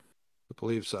Jam? I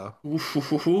believe so.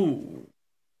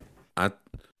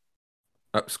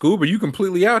 Scoob, are you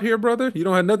completely out here, brother? You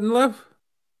don't have nothing left?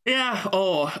 Yeah.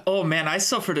 Oh man, I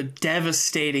suffered a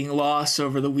devastating loss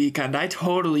over the weekend. I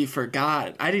totally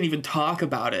forgot. I didn't even talk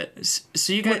about it.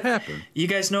 So what happened? You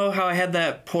guys know how I had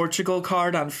that Portugal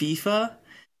card on FIFA?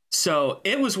 So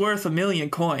it was worth 1 million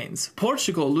coins.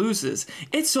 Portugal loses.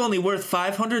 It's only worth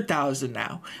 500,000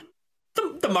 now.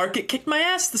 The market kicked my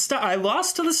ass. I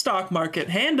lost to the stock market.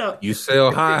 Hand up. You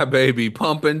sell high, baby.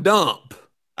 Pump and dump.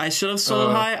 I should have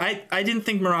sold high. I didn't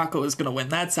think Morocco was gonna win.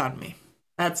 That's on me.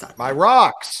 That's on my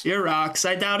rocks. Your rocks.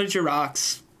 I doubted your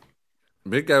rocks.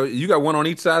 Mick, you got one on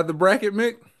each side of the bracket,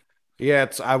 Mick? Yeah,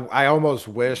 I almost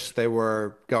wish they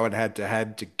were going head to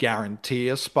head to guarantee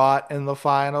a spot in the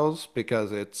finals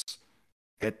because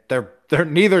they're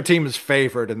neither team is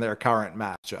favored in their current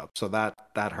matchup, so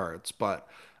that hurts. But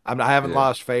I haven't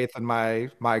lost faith in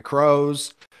my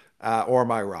Crows or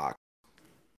my Rock.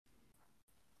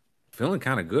 Feeling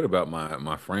kind of good about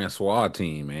my Francois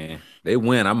team, man. They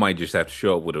win. I might just have to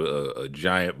show up with a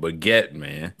giant baguette,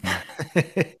 man,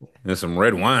 and some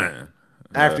red wine.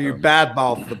 After you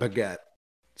badmouth the baguette,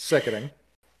 sickening.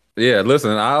 Yeah,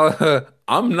 listen,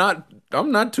 I'm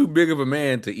not too big of a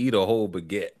man to eat a whole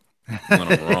baguette when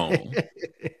I'm wrong.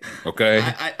 Okay.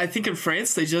 I think in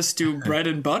France they just do bread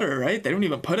and butter, right? They don't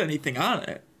even put anything on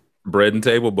it. Bread and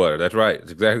table butter. That's right.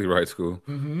 It's exactly right, School.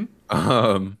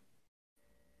 Mm-hmm.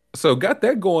 So got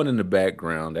that going in the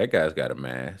background. That guy's got a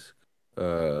mask.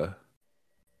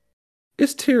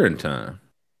 It's tiering time.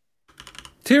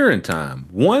 Tiering time.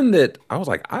 One that I was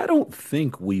like, I don't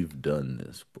think we've done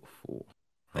this before.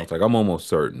 I was like, I'm almost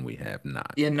certain we have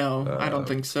not. Yeah, no, I don't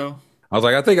think so. I was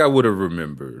like, I think I would have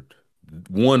remembered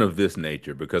one of this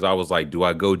nature because I was like, do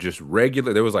I go just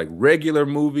regular? There was like regular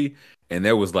movie and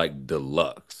there was like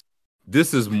deluxe.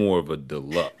 This is more of a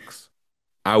deluxe.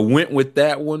 I went with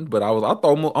that one, but I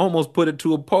almost put it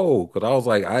to a poll because I was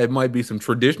like, it might be some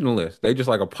traditionalists. They just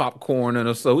like a popcorn and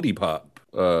a soda pop.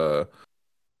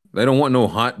 They don't want no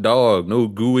hot dog, no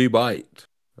gooey bite.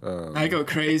 I go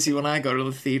crazy when I go to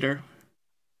the theater.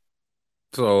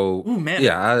 So, ooh, man.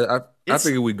 Yeah, I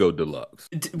figured we'd go deluxe.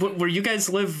 Where you guys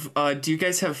live, do you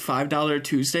guys have $5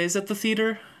 Tuesdays at the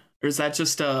theater? Or is that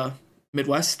just a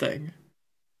Midwest thing?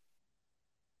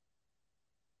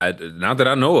 Not that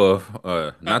I know of.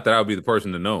 Not that I would be the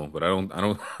person to know, but I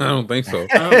don't think so.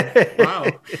 Oh, wow.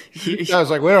 I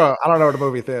was like, I don't know what a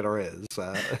movie theater is.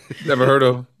 Never heard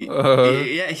of.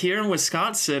 Yeah, here in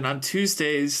Wisconsin on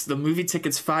Tuesdays, the movie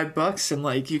ticket's $5, and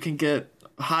like you can get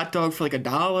a hot dog for like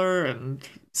 $1 and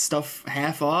stuff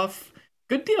half off.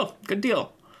 Good deal. Good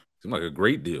deal. Seems like a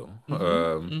great deal.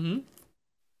 Mm-hmm.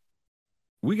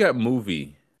 We got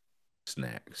movie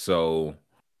snack. So,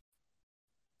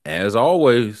 as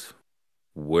always,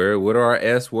 what are our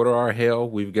S? What are our hell?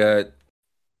 We've got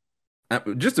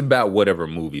just about whatever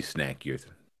movie snack you're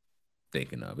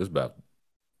thinking of. It's about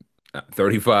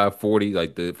 35, 40,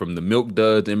 like from the Milk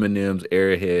Duds, M&Ms,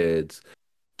 Airheads,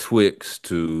 Twix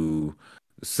to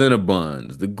the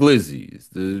Cinnabons, the Glizzies,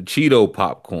 the Cheeto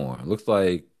popcorn. Looks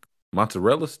like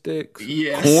mozzarella sticks,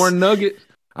 yes. Corn nuggets.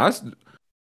 I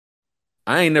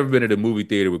ain't never been at a movie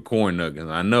theater with corn nuggets.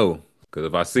 I know, because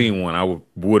if I seen one, I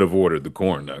would have ordered the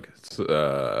corn nuggets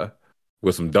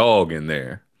with some dog in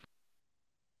there.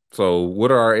 So,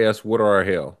 what are our S? What are our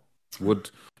hell? When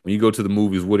you go to the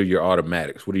movies, what are your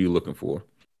automatics? What are you looking for?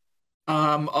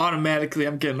 Automatically,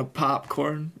 I'm getting a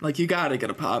popcorn. Like, you gotta get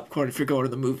a popcorn if you're going to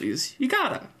the movies. You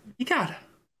gotta.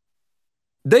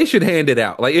 They should hand it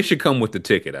out. Like, it should come with the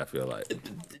ticket, I feel like.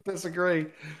 Disagree.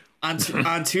 On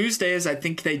Tuesdays, I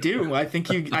think they do. I think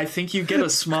you get a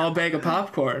small bag of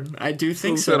popcorn. I do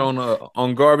think so.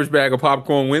 On garbage bag of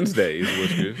popcorn Wednesdays,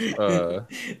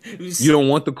 you don't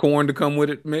want the corn to come with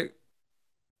it, Mick?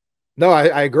 No,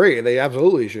 I agree. They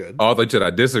absolutely should. Oh, I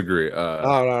disagree.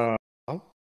 No.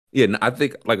 Yeah, I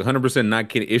think like 100% not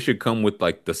kidding. It should come with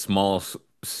like the small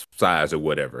size or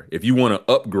whatever. If you want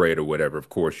to upgrade or whatever, of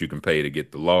course you can pay to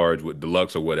get the large with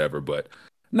deluxe or whatever. But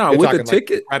no, with the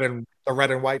ticket, the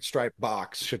red and white striped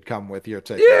box should come with your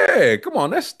ticket. Yeah, come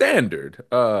on, that's standard.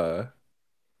 What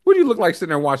do you look like sitting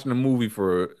there watching a movie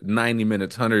for 90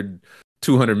 minutes, 100,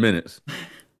 200 minutes?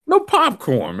 No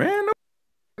popcorn, man.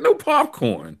 No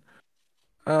popcorn.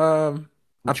 I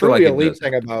feel like the elite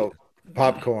thing about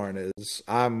popcorn is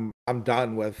I'm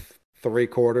done with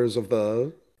 3/4 of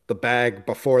the bag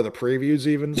before the previews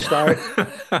even start.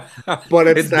 But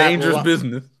it's dangerous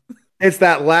business. It's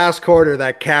that last quarter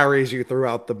that carries you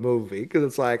throughout the movie because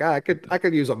it's like I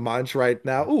could use a munch right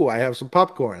now. Ooh, I have some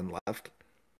popcorn left.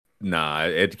 Nah,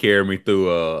 it carried me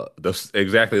through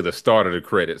exactly the start of the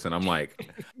credits, and I'm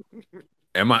like,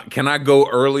 can I go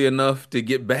early enough to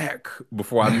get back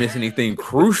before I miss anything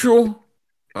crucial?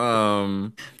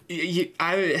 Have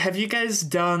you guys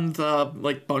done the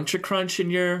like Bunch of Crunch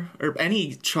or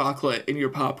any chocolate in your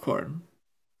popcorn?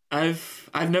 I've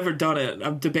never done it.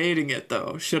 I'm debating it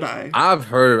though. Should I? I've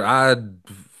heard.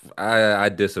 I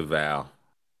disavow.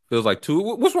 Feels like too.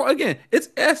 What's wrong again? It's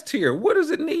S tier. What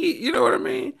does it need? You know what I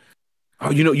mean?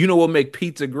 Oh, you know what make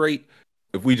pizza great?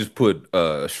 If we just put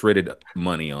shredded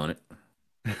money on it.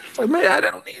 Like, man, I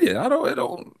don't need it. I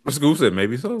don't. School said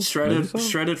maybe so.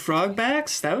 Shredded frog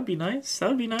backs. That would be nice.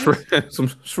 Some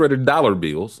shredded dollar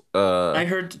bills. I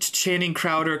heard Channing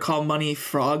Crowder call money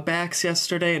frog backs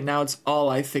yesterday, and now it's all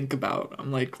I think about.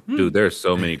 I'm like, dude, there's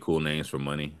so many cool names for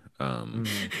money.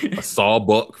 A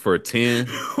sawbuck for a 10.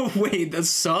 Wait, the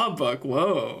sawbuck.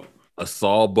 Whoa. A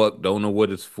sawbuck. Don't know what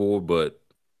it's for, but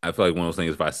I feel like one of those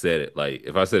things. If I said it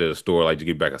at a store, like to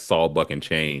get back a sawbuck and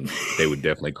chain, they would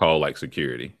definitely call like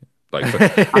security. Like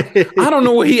I don't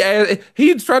know what he asked.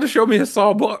 He tried to show me his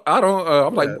sawbuck. I don't.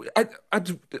 I'm like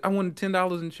I wanted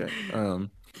 $10 in check.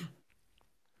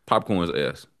 Popcorn is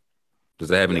S.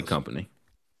 Does it have any company?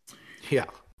 Yeah.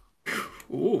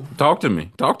 Ooh. Talk to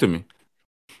me.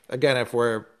 Again, if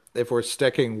we're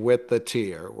sticking with the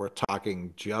tier, we're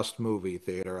talking just movie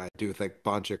theater. I do think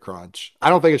Bunch of Crunch. I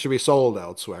don't think it should be sold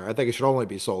elsewhere. I think it should only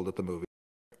be sold at the movie.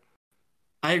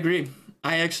 I agree.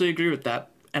 I actually agree with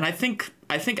that. And I think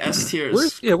S tier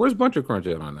is... Where's Bunch of Crunch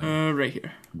at on that? Right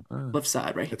here. Left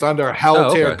side, right here. It's under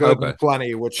Hell tier, good and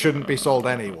plenty, which shouldn't be sold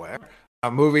anywhere.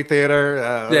 a movie theater.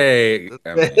 I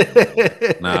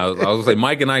was gonna say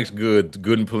Mike and Ike's good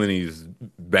and plenty's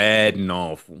bad and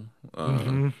awful.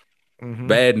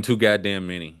 Bad and too goddamn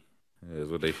many is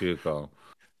what they should call.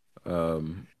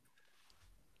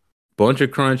 Bunch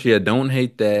of Crunch, yeah, don't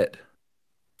hate that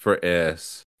for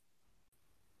S.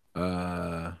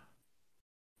 What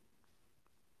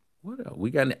else?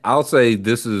 We got? I'll say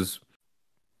this is.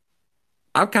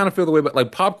 I kind of feel the way, but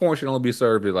like popcorn should only be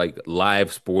served at like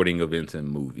live sporting events and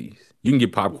movies. You can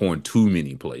get popcorn too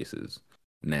many places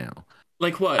now.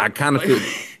 Like what? I kind of feel,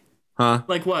 huh?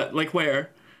 Like what? Like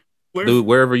where? Dude,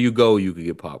 wherever you go, you can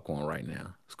get popcorn right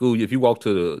now. School, if you walk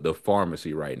to the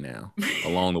pharmacy right now,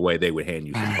 along the way, they would hand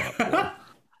you some popcorn.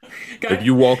 If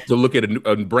you walk to look at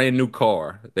a brand new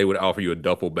car, they would offer you a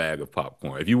duffel bag of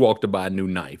popcorn. If you walk to buy a new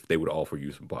knife, they would offer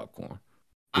you some popcorn.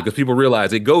 Because people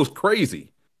realize it goes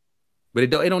crazy. But it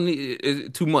don't need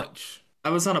it too much.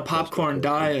 I was on a popcorn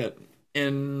diet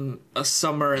in a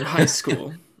summer in high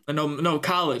school. No,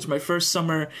 college. My first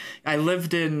summer, I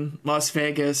lived in Las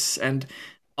Vegas, and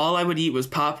all I would eat was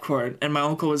popcorn. And my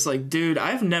uncle was like, dude,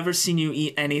 I've never seen you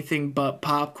eat anything but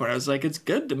popcorn. I was like, it's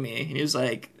good to me. And he was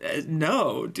like,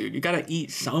 no, dude, you gotta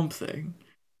eat something.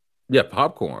 Yeah,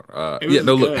 popcorn.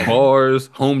 Look, bars,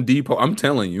 Home Depot. I'm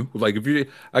telling you, like if you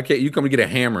come to get a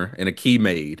hammer and a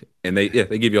Keymaid, and they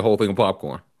give you a whole thing of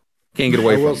popcorn. Can't get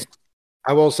away from it.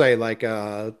 I will say, like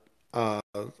a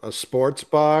sports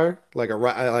bar,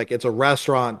 like it's a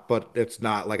restaurant, but it's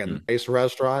not like a nice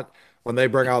restaurant. When they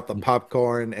bring out the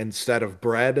popcorn instead of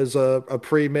bread as a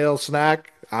pre-meal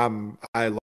snack,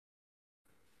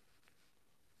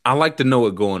 I like to know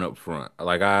it going up front.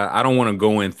 Like I don't want to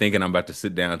go in thinking I'm about to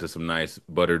sit down to some nice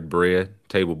buttered bread,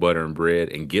 table butter and bread,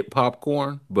 and get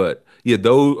popcorn. But yeah,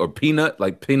 those or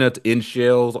peanuts in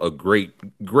shells, a great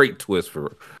twist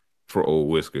for old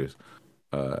Whiskers.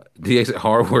 DA said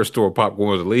hardware store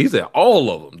popcorn was elite. He said all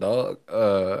of them, dog.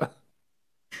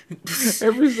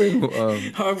 Every single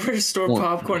hardware store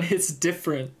popcorn hits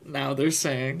different now. They're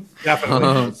saying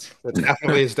definitely, it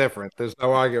definitely is different. There's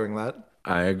no arguing that.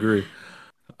 I agree.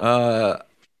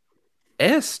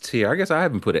 S tier. I guess I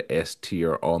haven't put an S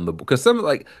tier on the because some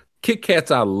like Kit Kats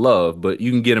I love, but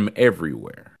you can get them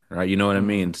everywhere, right? You know what I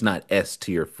mean? It's not S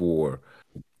tier for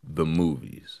the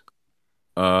movies.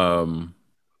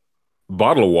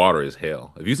 Bottle of water is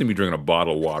hell. If you see me drinking a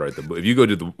bottle of water if you go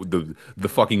to the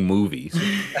fucking movies,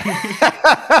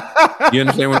 you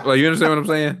understand what I'm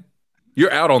saying?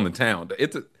 You're out on the town.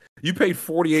 You paid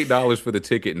 $48 for the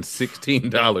ticket and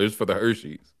 $16 for the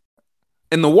Hershey's.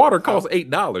 And the water costs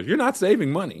 $8. You're not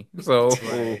saving money. So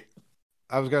right.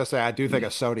 I was gonna say I do think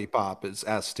a Sody Pop is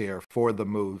S tier for the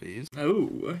movies.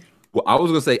 Oh. Well, I was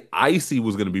gonna say Icy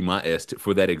was gonna be my S tier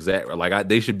for that exact. Like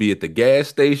they should be at the gas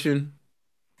station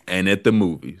and at the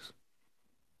movies.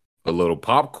 A little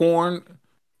popcorn,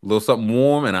 a little something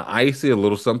warm, and an Icy, a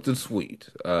little something sweet.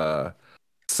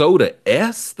 Soda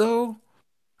S though,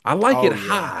 I like it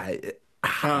high.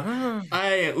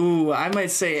 I might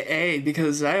say A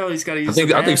because I always got to use.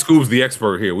 I think Scoob's the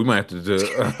expert here. We might have to do.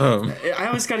 I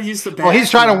always got to use the bathroom. Well, he's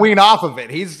trying to wean off of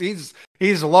it.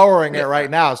 He's lowering it right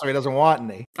now, so he doesn't want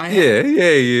any. He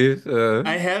is.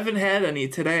 I haven't had any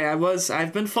today.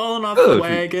 I've been falling off the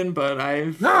wagon, but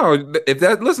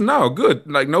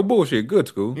good. Like no bullshit. Good,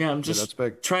 Scoob. Yeah, I'm just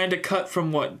trying to cut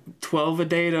from 12 a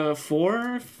day to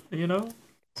 4. You know,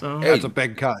 so that's a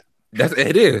big cut.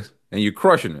 It is. And you're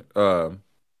crushing it.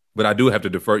 But I do have to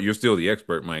defer. You're still the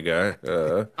expert, my guy.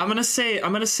 I'm gonna say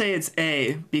it's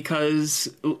A because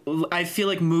I feel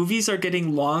like movies are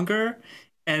getting longer,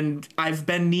 and I've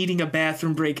been needing a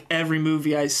bathroom break every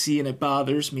movie I see, and it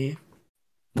bothers me.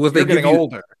 Well, they're getting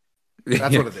older.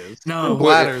 That's what it is. No, your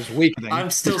bladder's weakening. I'm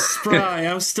still spry.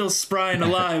 I'm still spry and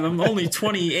alive. I'm only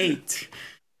 28.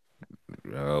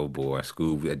 Oh boy,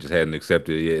 Scoob, I just hadn't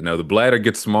accepted it yet. No, the bladder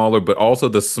gets smaller, but also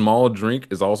the small drink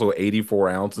is also 84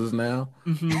 ounces now.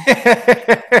 Mm-hmm.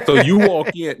 So you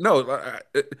walk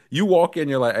in,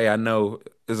 you're like, hey, I know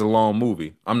it's a long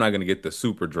movie. I'm not gonna get the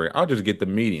super drink. I'll just get the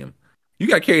medium. You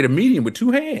got to carry the medium with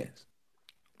 2 hands.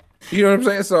 You know what I'm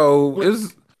saying? So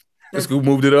Scoob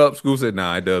moved it up. Scoob said,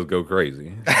 "Nah, it does go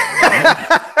crazy."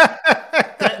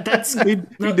 He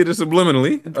did it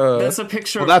subliminally. That's a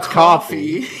picture. Well, that's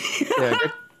coffee. Yeah,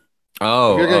 if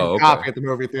you're getting coffee at the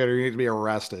movie theater, you need to be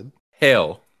arrested.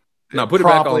 Hell, no, put it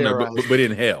back on there, but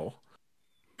in hell.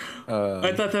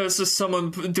 I thought that was just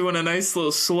someone doing a nice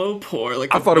little slow pour.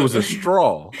 I thought it was a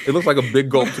straw. It looks like a big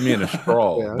gulp to me in a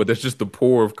straw, but that's just the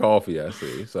pour of coffee I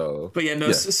see. So, but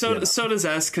yeah, so does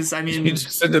S because I mean, you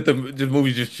just said that the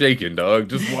movie's just shaking, dog.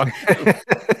 Just watch.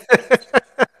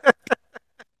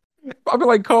 feel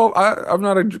like I'm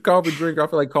not a coffee drinker. I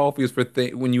feel like coffee is for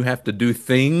when you have to do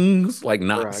things, like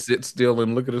not sit still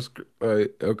and look at a screen.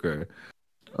 Okay.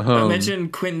 Imagine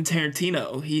Quentin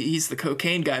Tarantino. He's the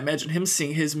cocaine guy. Imagine him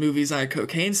seeing his movies on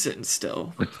cocaine sitting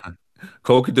still.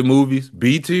 Coke at the movies,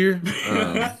 B tier.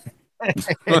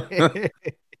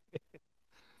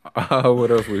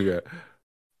 What else we got?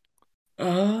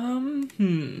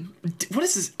 What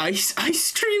is this?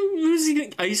 Ice cream? Who's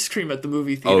eating ice cream at the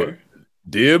movie theater? Oh,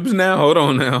 Dibs now? Hold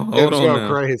on now. Hold on now.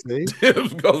 Crazy.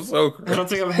 Dibs go so crazy. I don't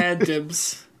think I've had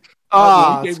Dibs.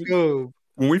 Scoob.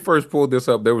 When we first pulled this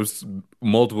up, there was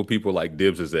multiple people like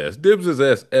Dibs is S. Dibs is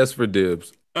S. S for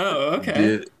Dibs. Oh,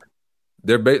 okay.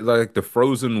 They're like the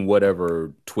frozen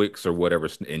whatever Twix or whatever,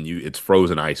 and it's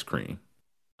frozen ice cream.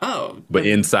 Oh, but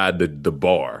inside the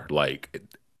bar, like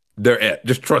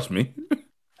just trust me.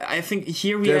 I think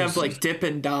here we have like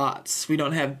Dippin' Dots. We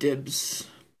don't have Dibs.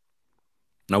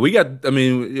 No, we got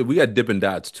Dippin'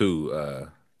 Dots too.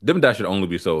 Dippin' Dots should only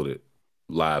be sold at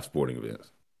live sporting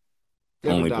events.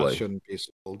 Dippin' Dots shouldn't be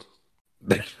sold.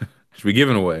 Should be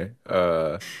given away.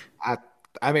 I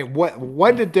mean,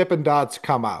 when did Dippin' Dots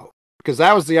come out? Because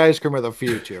that was the ice cream of the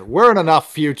future. We're in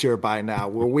enough future by now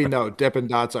where we know Dippin'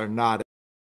 Dots are not.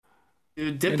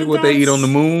 Dude, Dippin' what Dots, they eat on the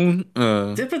moon.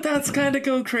 Dippin' Dots kind of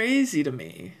go crazy to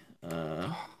me.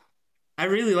 I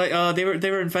really like. They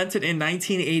were invented in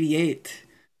 1988.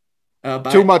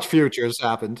 Too much futures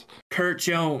happened. Kurt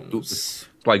Jones. It's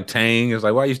like Tang. It's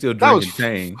like, why are you still drinking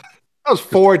Tang? That was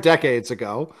 4 decades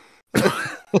ago.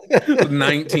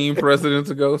 19 presidents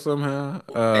ago somehow.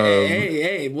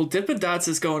 Hey. Well, Dippin' Dots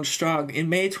is going strong. In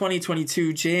May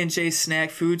 2022, J&J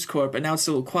Snack Foods Corp. announced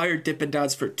it will acquire Dippin'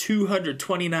 Dots for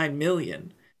 $229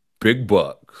 million. Big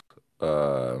bucks.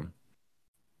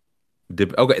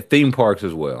 Theme parks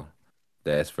as well.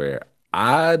 That's fair.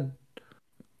 Trash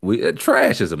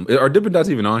is are Dippin' Dots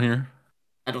even on here?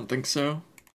 I don't think so.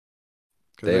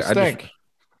 They stink.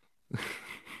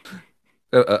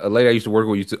 A lady I used to work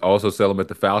with used to also sell them at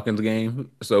the Falcons game.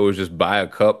 So it was just buy a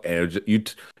cup, and you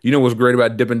know what's great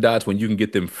about Dippin' Dots? When you can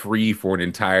get them free for an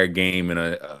entire game in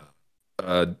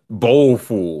a bowl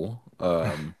full.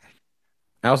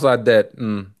 Outside that,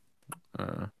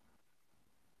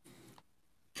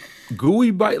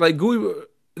 gooey bite, like gooey,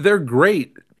 they're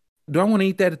great. Do I want to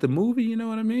eat that at the movie? You know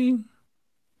what I mean?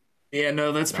 Yeah,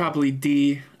 no, that's probably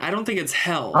D. I don't think it's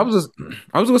hell. I was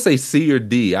gonna say C or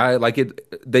D. I like it.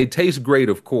 They taste great,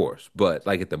 of course, but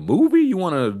like at the movie, you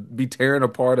want to be tearing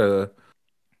apart a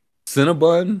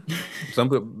Cinnabon.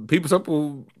 Some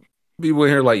people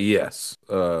here like yes,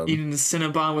 eating a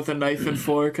Cinnabon with a knife and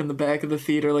fork in the back of the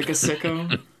theater like a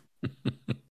sicko.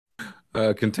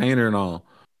 Container and all.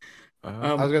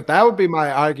 That would be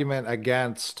my argument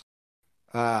against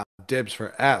Dibs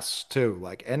for S too.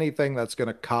 Like anything that's going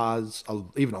to cause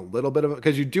even a little bit of it,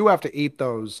 because you do have to eat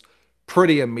those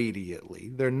pretty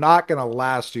immediately. They're not going to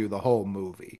last you the whole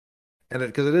movie, and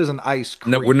because it is an ice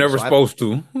cream. No, we're never supposed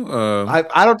to.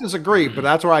 I don't disagree, but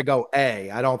that's where I go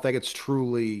A. I don't think it's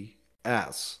truly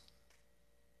S.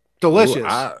 Delicious.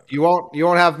 You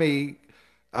won't have me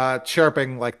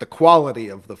chirping like the quality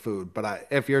of the food, but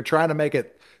if you're trying to make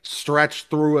it stretch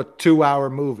through a 2-hour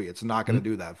movie, it's not going to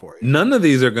do that for you. None of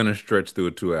these are going to stretch through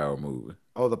a 2-hour movie.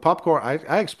 Oh, the popcorn.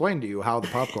 I explained to you how the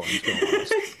popcorn is going to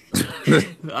last.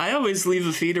 I always leave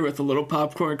the theater with a little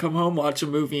popcorn, come home, watch a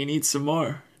movie, and eat some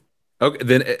more. Okay,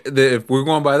 then if we're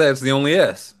going by that, it's the only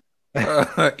S.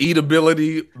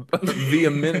 Eatability via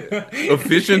minute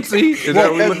efficiency. Is that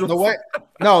what we're looking for?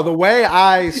 The way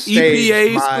I stage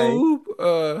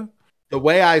EPA the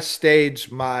way I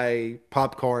stage my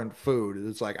popcorn food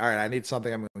is like, all right, I need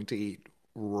something I'm going to eat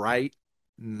right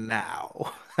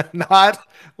now, not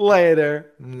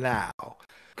later. Now,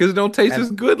 because it don't taste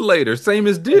as good later. Same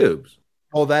as Dibs.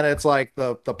 Well, then it's like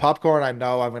the popcorn I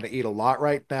know I'm going to eat a lot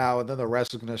right now, and then the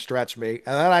rest is going to stretch me,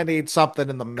 and then I need something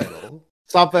in the middle.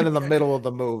 Something in the middle of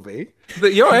the movie.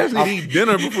 Your ass need to eat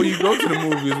dinner before you go to the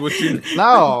movies. What you?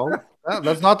 No,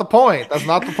 that's not the point. That's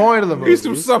not the point of the movie. Eat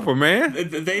some supper, man.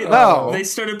 They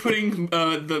started putting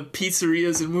the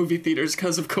pizzerias in movie theaters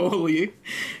because of Coley.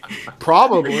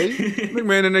 Probably. Look,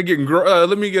 man, and they're getting.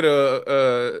 Let me get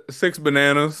a 6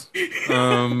 bananas,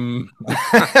 carton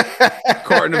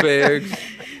of eggs,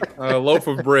 a loaf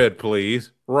of bread,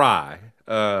 please, rye.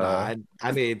 I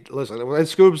need. Listen, what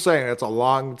Scoob's saying, it's a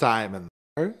long time in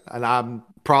there, and I'm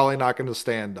probably not going to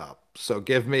stand up. So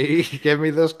give me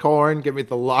this corn, give me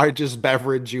the largest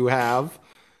beverage you have,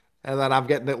 and then I'm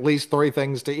getting at least 3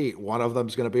 things to eat. One of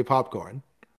them's going to be popcorn.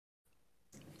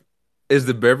 Is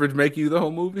the beverage make you the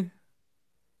whole movie?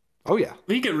 Oh yeah.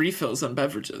 We get refills on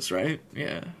beverages, right?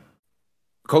 Yeah.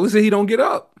 Coley said he don't get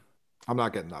up. I'm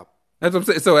not getting up. That's what I'm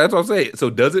saying. So that's what I'm saying. So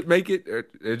does it make it? Or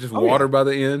it's just water by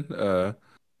the end?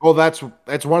 Well, that's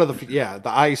one of the the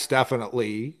ice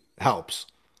definitely helps.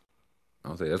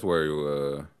 I'll say that's where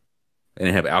they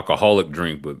didn't have alcoholic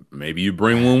drink, but maybe you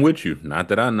bring one with you. Not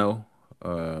that I know.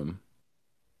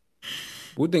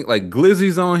 We think like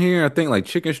glizzies on here. I think like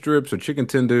chicken strips or chicken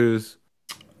tenders.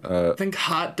 I think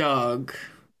hot dog,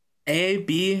 A,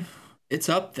 B, it's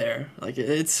up there. Like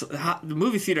it's hot. The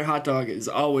movie theater hot dog is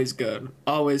always good.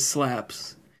 Always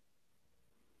slaps.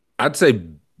 I'd say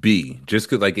B, just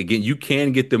because like again, you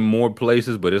can get them more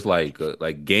places, but it's like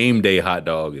game day hot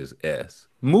dog is S.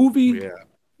 Movie,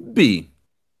 B.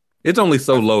 It's only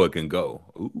so low it can go.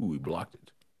 Ooh, he blocked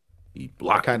it.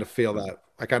 I kind of feel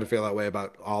that way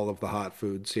about all of the hot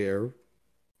foods here,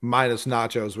 minus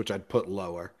nachos, which I'd put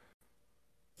lower.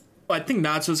 Well, I think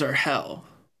nachos are hell.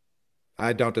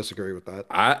 I don't disagree with that.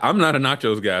 I'm not a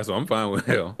nachos guy, so I'm fine with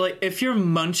hell. Like, if you're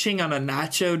munching on a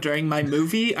nacho during my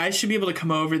movie, I should be able to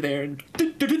come over there and...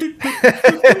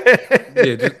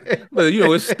 But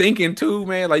it's stinking too,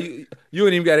 man. Like, you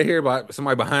ain't even got to hear about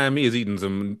somebody behind me is eating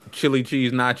some chili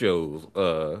cheese nachos.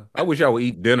 I wish y'all would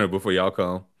eat dinner before y'all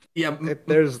come. Yeah,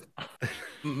 there's...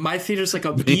 My theater's like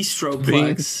a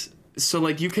bistroplex. So,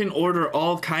 like, you can order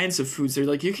all kinds of foods there.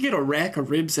 Like, you can get a rack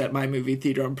of ribs at my movie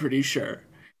theater, I'm pretty sure.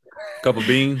 Couple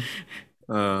beans.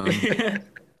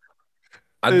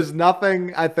 There's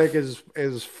nothing I think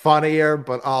is funnier,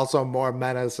 but also more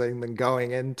menacing than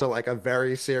going into like a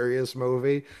very serious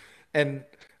movie, and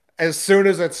as soon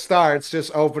as it starts,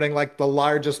 just opening like the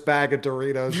largest bag of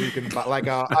Doritos you can buy, like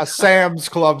a Sam's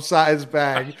Club size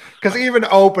bag, because even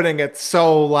opening it's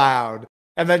so loud.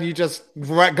 And then you just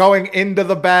going into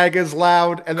the bag is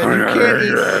loud, and then you can't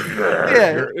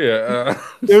eat.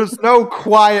 There's no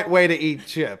quiet way to eat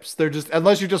chips. They're just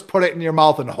unless you just put it in your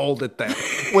mouth and hold it there,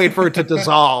 wait for it to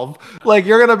dissolve. Like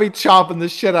you're gonna be chomping the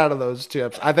shit out of those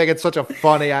chips. I think it's such a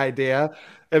funny idea.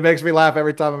 It makes me laugh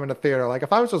every time I'm in a theater. Like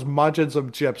if I was just munching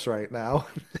some chips right now,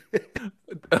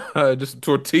 just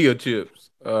tortilla chips.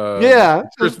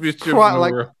 Crispy chips,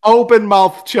 like open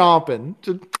mouth chomping.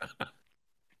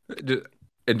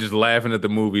 And just laughing at the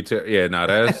movie.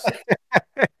 That's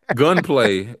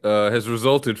gunplay has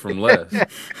resulted from less.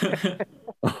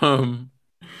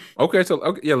 Okay,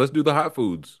 let's do the hot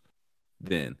foods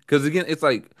then. Because again, it's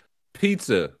like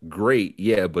pizza, great,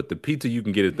 but the pizza you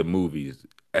can get at the movies,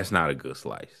 that's not a good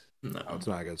slice. No, it's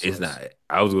not a good slice. It's not.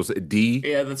 I was gonna say D.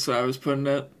 Yeah, that's what I was putting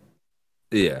it.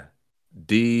 Yeah,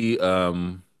 D.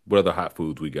 What other hot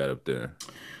foods we got up there?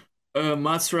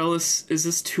 Mozzarella. Is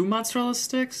this 2 mozzarella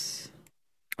sticks?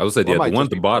 I would say, the one at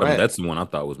the bottom, that's the one I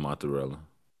thought was mozzarella.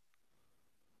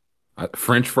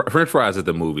 French fries at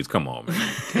the movies, come on,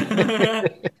 man.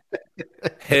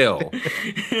 Hell.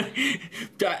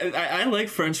 I like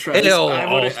French fries. Hell,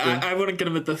 I wouldn't get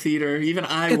them at the theater. Even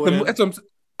I wouldn't.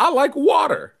 I like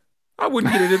water. I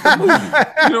wouldn't get it at the movie.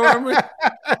 You know what I mean?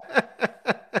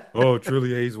 Oh,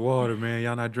 truly hates water, man.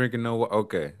 Y'all not drinking no water.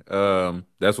 Okay.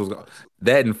 That's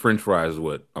that and French fries is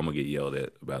what I'm gonna get yelled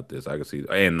at about this. I can see,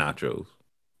 and nachos.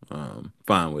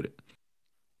 Fine with it.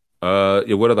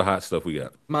 What other hot stuff we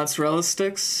got? Mozzarella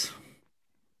sticks.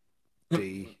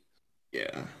 D.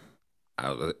 Yeah.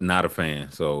 I'm not a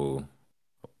fan. So,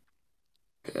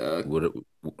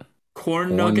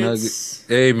 corn nuggets.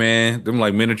 Hey man, them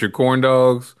like miniature corn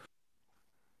dogs.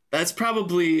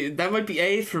 That might be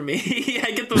A for me.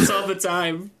 I get those all the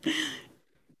time.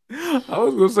 I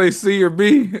was gonna say C or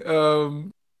B.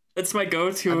 That's my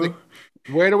go-to.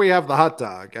 Where do we have the hot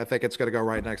dog? I think it's gonna go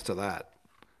right next to that.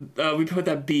 We put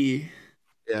that B.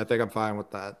 Yeah, I think I'm fine with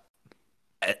that.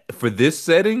 For this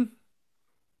setting,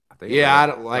 I think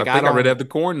I'd have the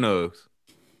corn nugs.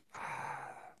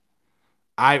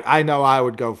 I know I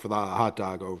would go for the hot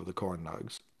dog over the corn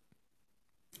nugs.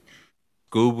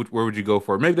 Scoob, where would you go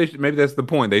for? Maybe that's the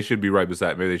point. They should be right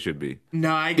beside. Maybe they should be.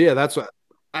 No, that's what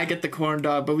I get the corn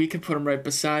dog, but we could put them right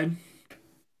beside.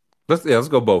 Let's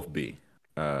go both B.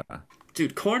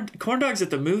 Dude, corn dogs at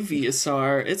the movie,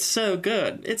 Asar, it's so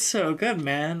good. It's so good,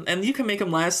 man. And you can make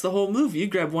them last the whole movie. You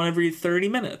grab one every 30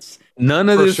 minutes. None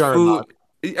of this food.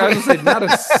 I was say not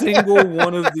a single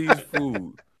one of these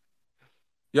foods.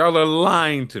 Y'all are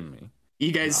lying to me.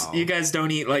 You guys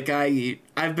don't eat like I eat.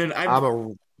 I'm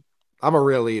a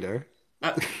real eater.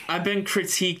 I've been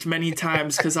critiqued many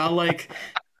times because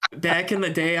back in the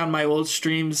day on my old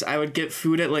streams, I would get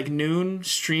food at like noon,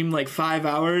 stream like 5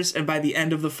 hours, and by the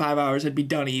end of the 5 hours, I'd be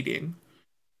done eating.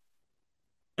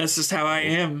 That's just how I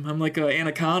am. I'm like an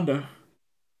anaconda.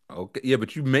 Okay, yeah,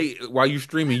 but while you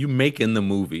streaming, you making the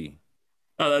movie.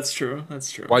 Oh, that's true. That's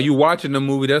true. While you watching the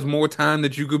movie, there's more time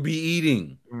that you could be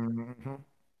eating. Mm-hmm.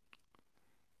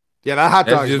 Yeah, that hot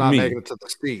That's dog's just not me. making it to the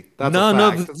seat. That's None a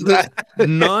of fact.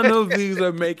 none of these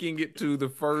are making it to the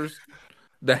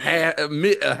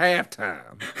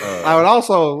halftime. I would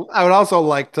also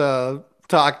like to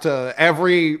talk to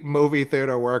every movie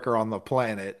theater worker on the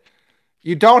planet.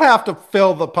 You don't have to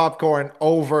fill the popcorn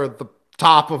over the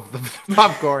top of the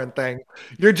popcorn thing.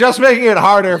 You're just making it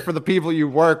harder for the people you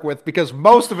work with because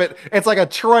most of it's like a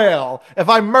trail. If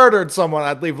I murdered someone,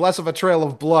 I'd leave less of a trail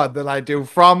of blood than I do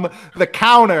from the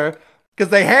counter because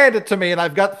they hand it to me and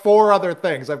I've got 4 other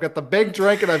things. I've got the big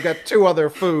drink and I've got 2 other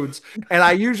foods. And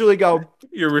I usually go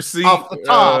Your receipt, off the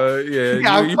top.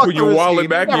 you put your wallet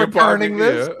back in your pocket.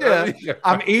 This. Yeah.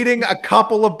 I'm eating a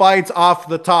couple of bites off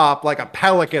the top like a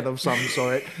pelican of some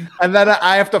sort. And then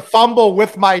I have to fumble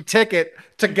with my ticket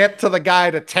to get to the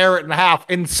guy to tear it in half.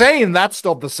 Insane. That's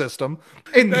still the system.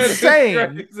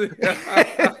 Insane.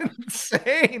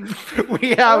 Insane. We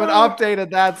haven't updated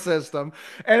that system.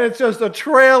 And it's just a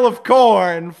trail of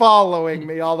corn following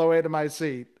me all the way to my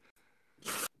seat.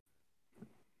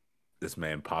 This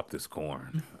man popped his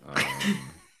corn.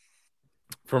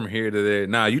 From here to there.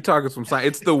 Nah, you talking some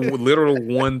science. It's the literal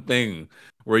one thing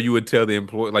where you would tell the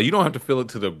employee, like, you don't have to fill it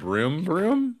to the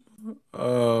brim.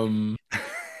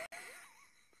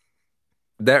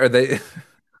 That or they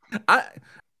I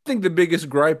think the biggest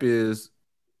gripe is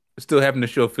still having to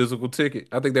show a physical ticket.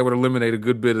 I think that would eliminate a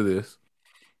good bit of this.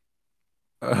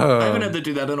 I haven't had to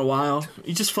do that in a while.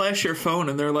 You just flash your phone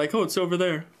and they're like, "Oh, it's over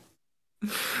there."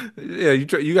 Yeah, you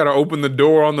got to open the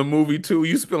door on the movie too.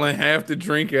 You spilling half the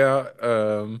drink out.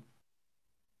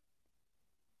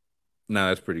 Nah,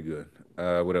 that's pretty good.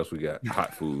 What else we got?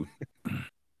 Hot food.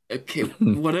 Okay,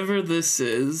 whatever this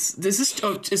is. Is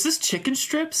this chicken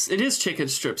strips? It is chicken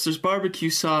strips. There's barbecue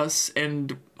sauce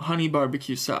and honey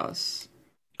barbecue sauce.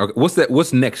 Okay, what's that?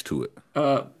 What's next to it?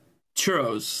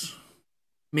 Churros.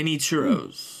 Mini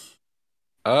churros.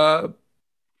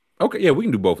 Okay, yeah, we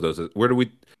can do both of those. Where do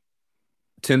we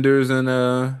tenders and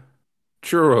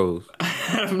churros?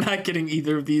 I'm not getting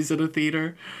either of these at a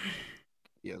theater.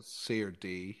 Yes, C or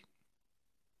D.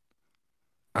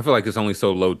 I feel like it's only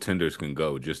so low tenders can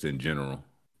go, just in general.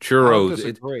 I Churros, don't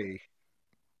disagree.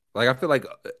 I feel like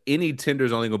any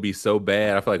tender's only gonna be so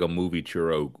bad. I feel like a movie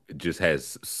churro just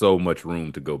has so much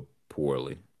room to go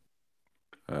poorly.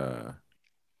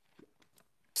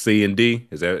 C and D,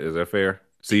 is that fair?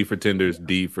 C for tenders,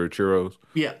 D for churros.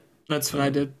 Yeah, that's what I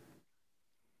did.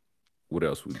 What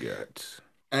else we got?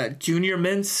 Junior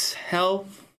mints, hell.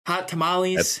 Hot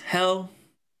tamales, hell.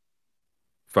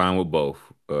 Fine with both.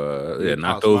 Yeah,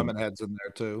 not Toss those. lemon heads in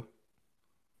there too.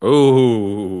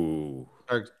 Oh,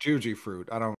 Or juji fruit.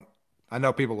 I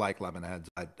know people like lemon heads.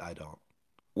 I don't.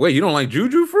 wait, you don't like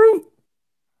juju fruit?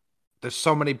 There's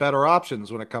so many better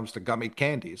options when it comes to gummy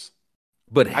candies.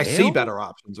 But I see better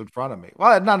options in front of me.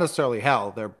 Well, not necessarily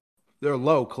hell. They're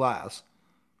low class.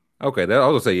 Okay, that I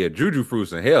was gonna say, yeah, juju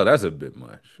fruits and hell, that's a bit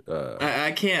much.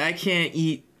 I can't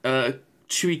eat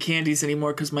chewy candies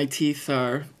anymore because my teeth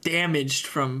are damaged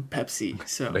from Pepsi.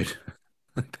 So They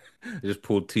just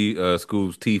pulled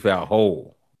Scoob's teeth out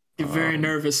whole. get very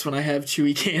nervous when I have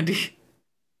chewy candy.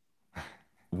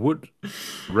 What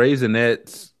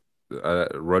Raisinets?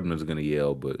 Rudman's gonna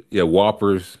yell, but yeah,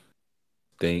 Whoppers.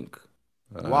 Think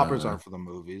Whoppers aren't for the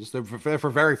movies. They're for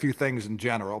very few things in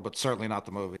general, but certainly not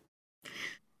the movie.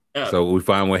 so. We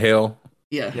fine with hell.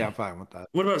 Yeah. Yeah, I'm fine with that.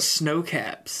 What about snow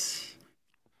caps?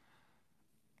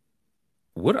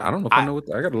 What? I don't know if I know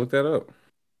what. I gotta look that up.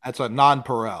 That's a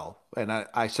nonpareil. And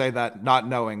I say that not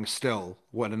knowing still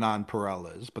what a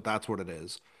nonpareil is, but that's what it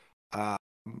is.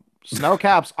 Snow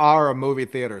caps are a movie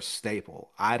theater staple.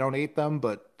 I don't eat them,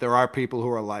 but there are people who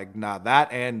are like, nah,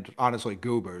 that and honestly,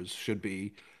 goobers should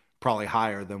be probably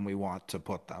higher than we want to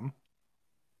put them.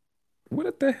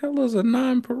 What the hell is a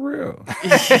nonpareil?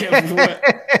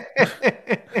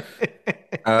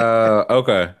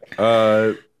 Okay.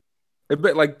 It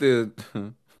bet like the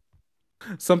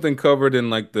something covered in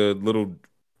like the little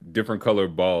different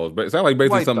colored balls, but it's not like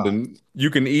basically White something you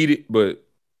can eat it, but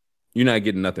you're not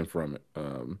getting nothing from it.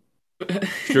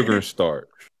 Sugar and starch.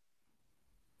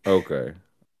 Okay.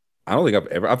 I don't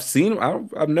think I've seen them.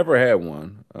 I've never had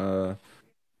one.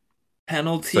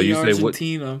 Penalty So you say what-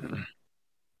 Argentina.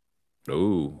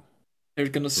 Oh, They're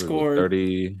gonna score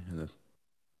 30.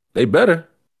 They better.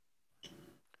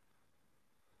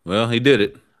 Well, he did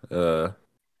it. Ooh,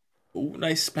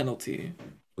 nice penalty.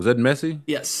 Was that Messi?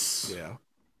 Yes. Yeah.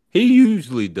 He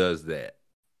usually does that.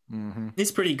 Mm-hmm.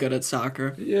 He's pretty good at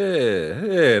soccer.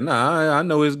 Yeah. Nah, I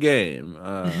know his game.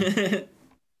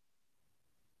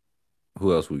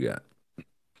 Who else we got?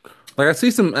 Like I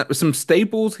see some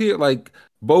staples here, like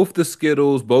both the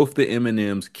Skittles, both the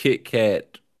M&Ms, Kit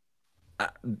Kat.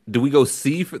 Do we go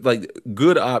C for like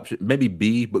good option? Maybe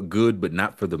B, but good, but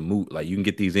not for the mood. Like you can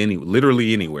get these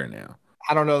literally anywhere now.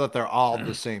 I don't know that they're all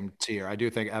the same tier. I do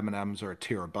think M&Ms are a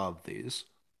tier above these.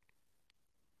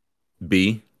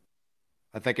 B.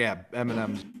 I think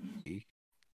M&Ms. B.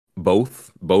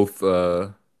 Both.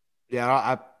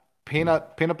 Yeah,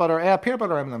 peanut butter. Yeah, peanut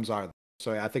butter M&Ms are.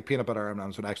 So yeah, I think peanut butter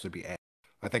M&Ms would actually be A.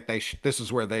 I think this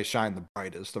is where they shine the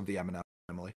brightest of the M&M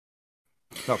family.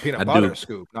 No, peanut butter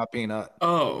scoop, not peanut.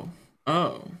 Oh.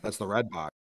 That's the red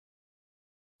box.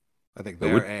 I think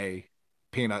they're A.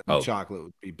 Peanut and chocolate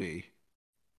would be B.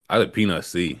 I think peanut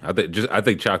C. I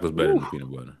think chocolate's better than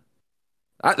peanut butter.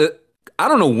 I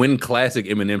don't know when classic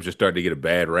M&M's should start to get a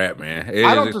bad rap, man.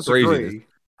 I don't disagree.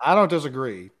 I don't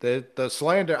disagree. The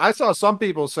slander. I saw some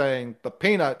people saying the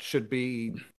peanut should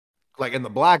be like in the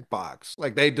black box,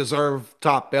 like they deserve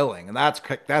top billing, and that's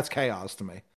chaos to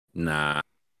me. Nah,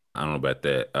 I don't know about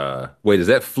that. Wait, does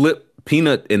that flip?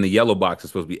 Peanut in the yellow box is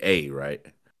supposed to be A, right?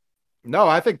 No,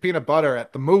 I think peanut butter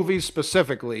at the movies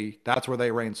specifically, that's where they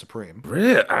reign supreme.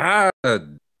 Really?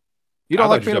 You don't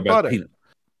like peanut butter?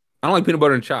 I don't like peanut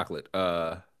butter and chocolate.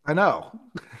 I know.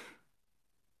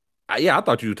 Yeah, I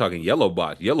thought you were talking yellow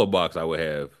box. Yellow box, I would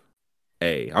have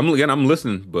A. I'm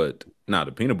listening, but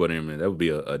the peanut butter in that would be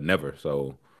a never.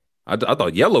 So I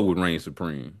thought yellow would reign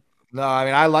supreme. No, I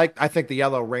mean I think the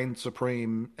yellow reigns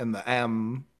supreme in the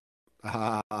M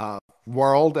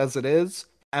world as it is,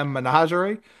 M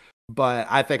menagerie. But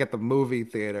I think at the movie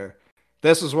theater,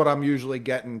 this is what I'm usually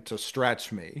getting to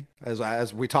stretch me,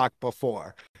 as we talked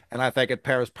before. And I think it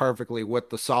pairs perfectly with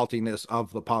the saltiness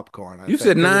of the popcorn. You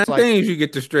said 9 things you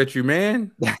get to stretch you,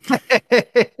 man.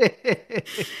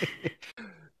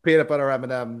 Peanut butter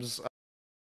M&Ms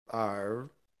are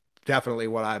definitely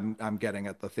what I'm getting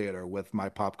at the theater with my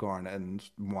popcorn and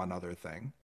one other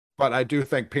thing. But I do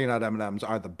think peanut M&Ms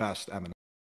are the best M&Ms.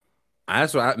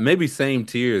 That's why maybe same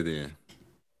tier then.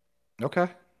 Okay,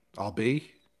 I'll be.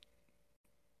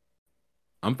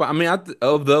 I mean,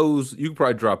 of those, you could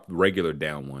probably drop regular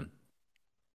down one.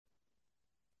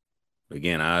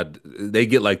 Again, they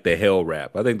get like the hell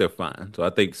rap. I think they're fine. So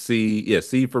I think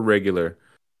C for regular,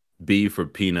 B for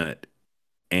peanut,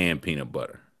 and peanut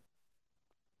butter.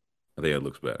 I think it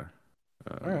looks better.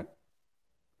 All right.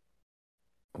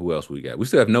 Who else we got? We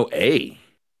still have no A.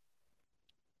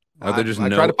 I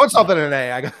tried to put something in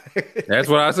A. That's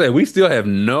what I said. We still have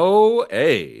no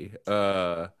A.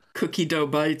 Cookie dough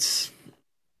bites.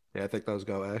 Yeah, I think those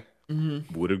go A.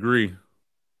 Mm-hmm. Would agree.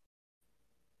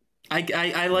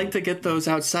 I like to get those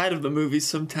outside of the movies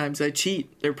sometimes. I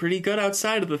cheat. They're pretty good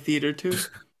outside of the theater, too.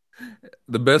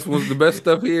 The best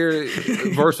stuff here,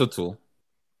 versatile.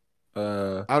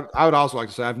 I would also like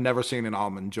to say I've never seen an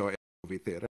Almond Joy movie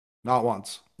theater. Not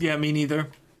once. Yeah, me neither.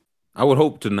 I would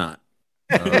hope to not.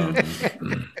 I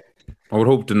would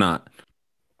hope to not.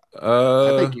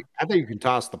 I think you can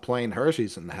toss the plain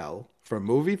Hershey's in hell for a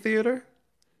movie theater.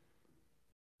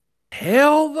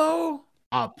 Hell, though?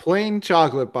 A plain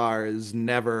chocolate bar is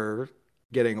never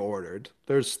getting ordered.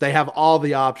 They have all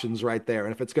the options right there,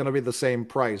 and if it's going to be the same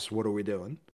price, what are we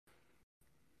doing?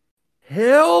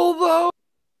 Hell, though?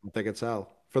 I think it's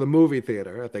hell. For the movie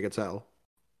theater, I think it's hell.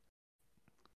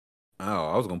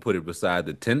 Oh, I was going to put it beside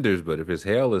the tenders, but if it's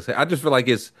hell, I just feel like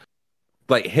it's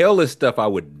like hell is stuff I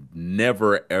would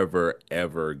never, ever,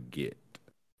 ever get.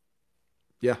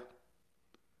 Yeah.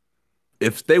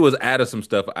 If they was out of some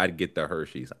stuff, I'd get the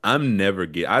Hershey's.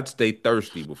 I'd stay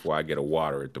thirsty before I get a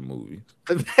water at the movies.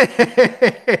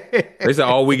 They say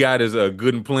all we got is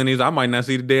Good and Plenty's. I might not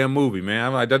see the damn movie, man. I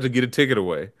might just get a ticket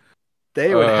away.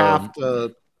 They would have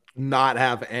to not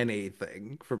have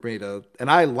anything for me to,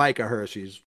 and I like a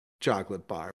Hershey's chocolate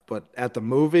bar, but at the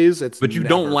movies, it's. But you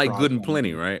don't like Good and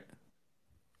Plenty, right?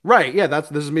 Right. Yeah. This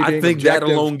is me. I think that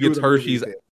alone gets Hershey's.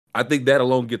 I think that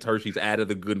alone gets Hershey's out of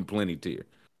the Good and Plenty tier.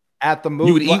 At the movie,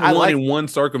 you would eat one in one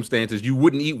circumstances. You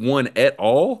wouldn't eat one at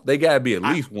all. They gotta be at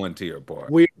least one tier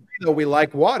apart. We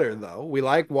like water though. We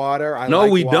like water.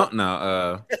 We don't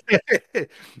now.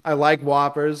 I like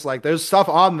Whoppers. Like there's stuff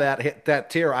on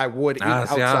that tier I would eat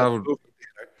outside the movie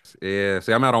theater. Yeah,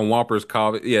 see, I'm out on Whoppers.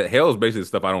 Coffee. Yeah, hell is basically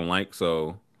stuff I don't like.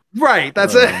 So right,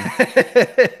 that's it.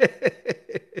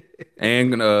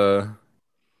 and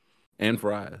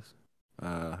fries.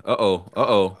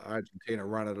 Argentina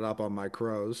running it up on my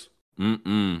crows.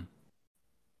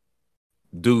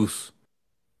 Deuce.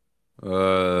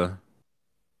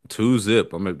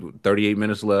 2-zip. I'm at 38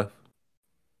 minutes left.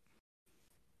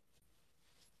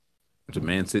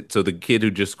 Man City. So the kid who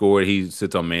just scored, he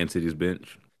sits on Man City's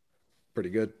bench.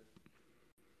 Pretty good.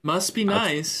 Must be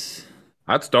nice.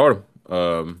 I'd start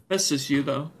him. That's just you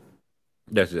though.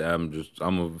 That's it.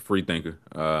 I'm a free thinker.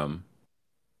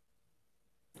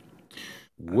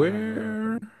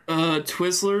 Where?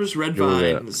 Twizzlers, Red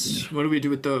Vines. What do we do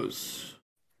with those?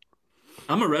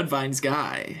 I'm a Red Vines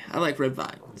guy. I like Red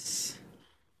Vines.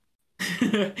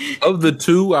 Of the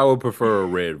two, I would prefer a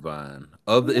Red Vine.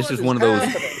 It's just one of those.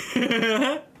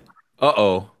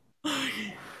 Uh-oh.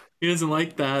 He doesn't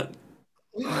like that.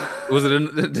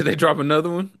 Did they drop another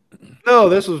one? No,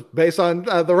 this was based on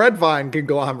the Red Vine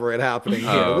conglomerate happening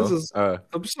here. This is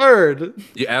absurd.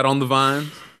 You add on the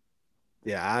vines?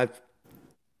 Yeah,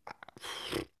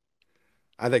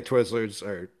 I think Twizzlers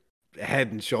are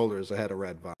head and shoulders ahead of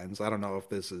Red Vines. I don't know if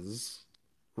this is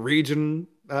region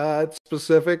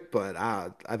specific, but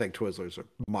I think Twizzlers are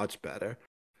much better.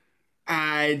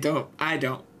 I don't.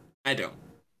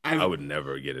 I would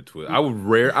never get a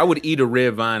Twizzler. I would eat a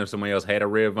Red Vine if somebody else had a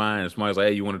Red Vine and somebody's like,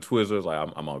 "Hey, you want a Twizzler?" It's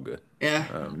like, I'm all good. Yeah.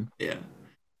 Yeah.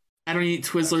 I don't eat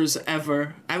Twizzlers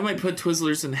ever. I might put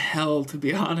Twizzlers in hell, to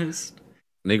be honest.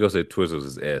 Nico said Twizzlers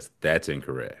is S. That's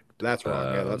incorrect. That's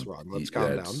wrong. Yeah, that's wrong. Let's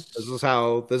calm down. This is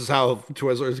how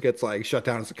Twizzlers gets like shut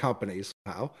down as a company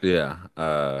somehow. Yeah.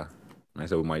 I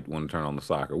said we might want to turn on the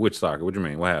soccer. Which soccer? What do you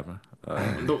mean? What happened?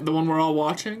 The one we're all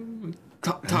watching?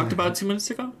 Talked about 2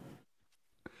 minutes ago?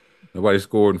 Nobody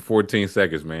scored in 14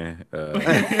 seconds, man.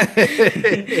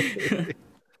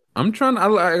 I'm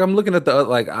looking at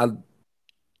an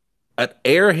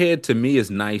Airhead to me is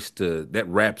nice that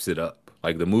wraps it up.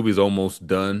 Like the movie's almost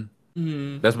done.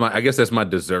 Mm-hmm. I guess that's my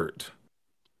dessert.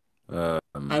 I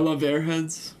love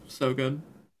Airheads. So good.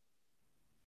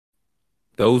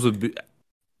 Those would be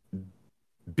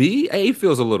B. A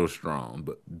feels a little strong,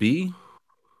 but B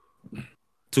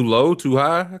too low, too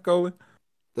high, Colin?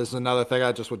 This is another thing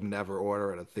I just would never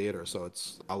order at a theater, so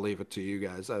I'll leave it to you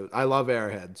guys. I love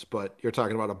Airheads, but you're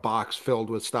talking about a box filled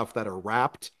with stuff that are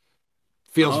wrapped.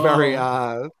 Feels very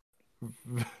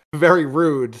very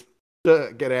rude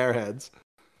to get Airheads.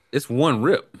 It's one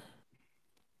rip.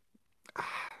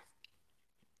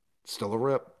 Still a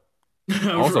rip.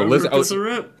 Also, listen, it's a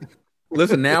rip.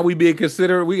 Listen, now we being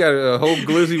considerate. We got a whole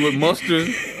glizzy with mustard.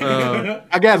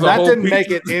 Again, that didn't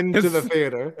make it into the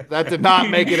theater. That did not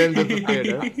make it into the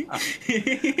theater.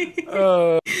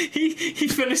 He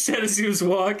finished it as he was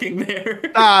walking there.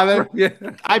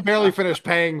 I barely finished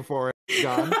paying for it,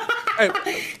 John. Hey,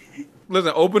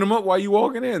 listen, open them up while you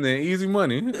walking in. Then easy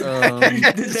money.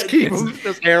 Just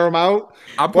air them out.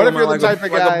 What if you're the type of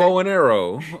guy like a bow and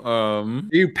arrow?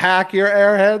 You pack your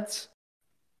Airheads?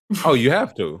 Oh, you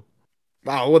have to.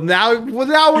 Oh, well now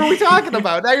what are we talking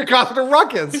about? Now you're causing a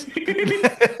ruckus.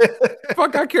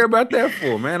 Fuck, I care about that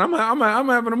for, man. I'm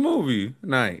having a movie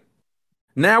night.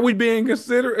 Now we being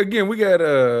considered again. We got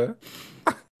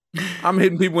I'm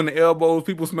hitting people in the elbows.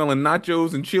 People smelling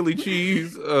nachos and chili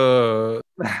cheese.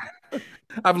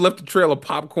 I've left a trail of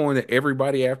popcorn that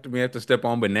everybody after me have to step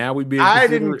on. But now we being I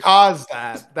didn't cause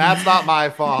that. That's not my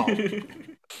fault.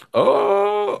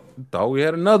 Oh, thought we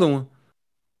had another one.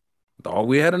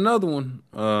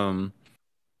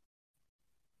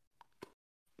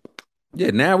 Yeah,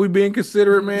 now we being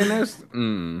considerate, man. That's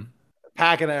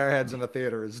packing Airheads in a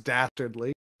theater is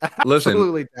dastardly.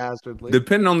 Absolutely dastardly.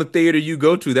 Depending on the theater you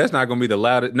go to, that's not going to be the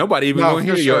loudest. Nobody even going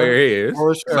to hear your Airheads.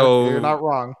 For sure. So you're not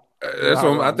wrong.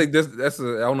 I think that's I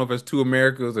don't know if it's two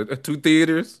Americas or two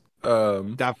theaters.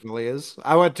 Definitely is.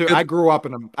 I grew up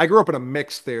in a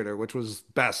mixed theater, which was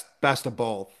best of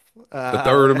both. The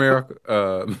third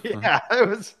America. Yeah, it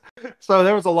was. So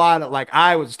there was a lot of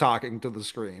I was talking to the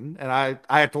screen, and I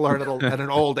had to learn at an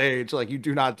old age, you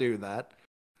do not do that.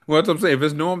 Well, that's what I'm saying. If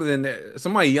it's normal, then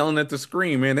somebody yelling at the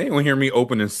screen, man, they ain't gonna hear me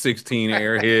opening 16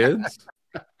 Airheads.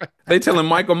 They telling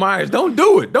Michael Myers, don't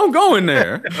do it, don't go in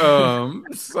there.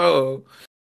 So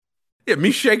yeah,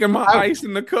 me shaking my ice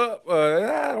in the cup.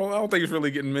 I don't think it's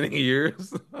really getting many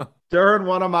years. During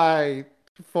one of my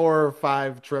 4 or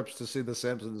 5 trips to see the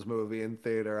Simpsons movie in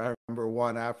theater, I remember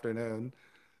one afternoon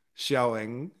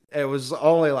showing. It was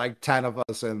only 10 of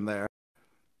us in there,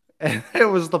 and it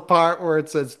was the part where it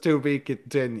says "to be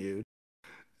continued,"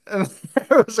 and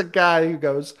there was a guy who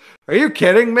goes, "Are you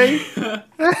kidding me?"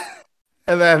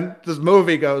 And then this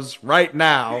movie goes right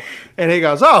now, and he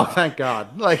goes, "Oh, thank God!"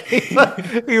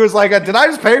 He was like, "Did I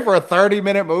just pay for a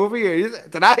 30-minute movie?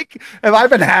 Have I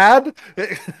been had?"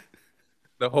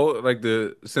 The whole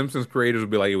the Simpsons creators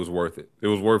would be like, it was worth it. It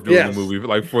was worth doing the movie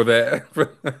for that.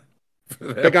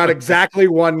 They got exactly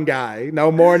one guy,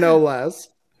 no more, no less.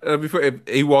 Before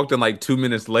he walked in 2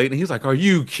 minutes late, and he's like, "Are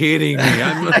you kidding me?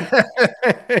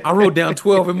 I wrote down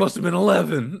 12. It must have been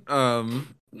 11."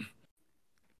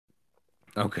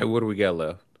 Okay, what do we got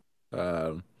left?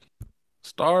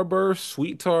 Starburst,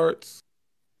 Sweet Tarts,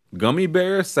 Gummy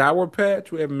Bears, Sour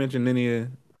Patch. We haven't mentioned any.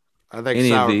 I think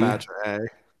Sour Patch are A.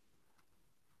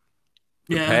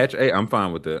 The patch, hey, I'm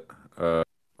fine with that. I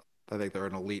think they're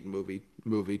an elite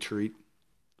movie treat.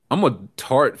 I'm a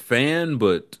tart fan,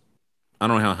 but I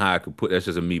don't know how high I could put. That's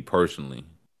just a me personally.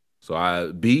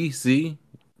 So B, C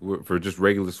for just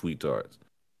regular sweet tarts.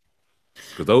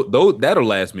 Because that'll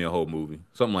last me a whole movie.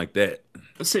 Something like that.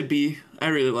 I'd say B. I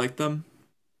really like them.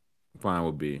 Fine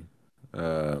with B.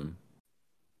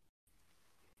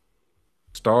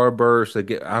 Starburst.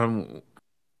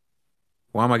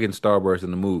 Why am I getting Starburst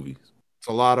in the movies? It's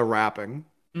a lot of rapping.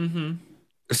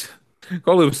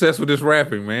 Cole obsessed with this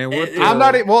rapping, man. I'm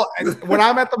not. Well, when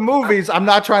I'm at the movies, I'm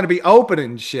not trying to be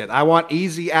opening shit. I want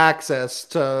easy access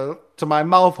to my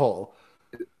mouth hole.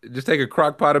 Just take a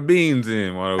crock pot of beans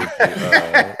in. No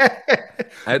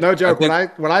joke. When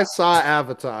I saw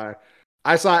Avatar,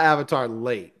 I saw Avatar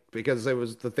late because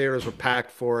the theaters were packed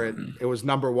for it. It was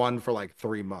 #1 for like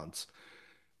 3 months.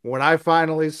 When I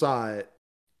finally saw it,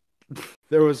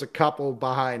 there was a couple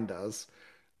behind us.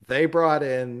 They brought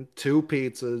in 2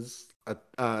 pizzas,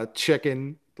 a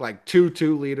chicken, like 2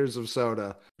 liters of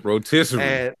soda,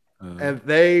 rotisserie, and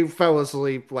they fell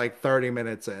asleep like 30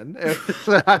 minutes in.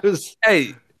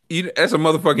 Hey, that's a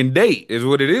motherfucking date, is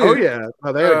what it is. Oh yeah,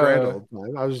 no, they had a grand old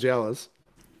time. I was jealous.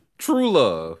 True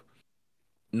Love.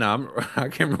 No, I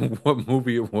can't remember what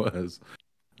movie it was.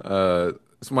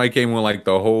 Somebody came with like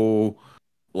the whole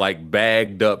like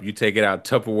bagged up. You take it out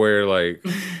Tupperware like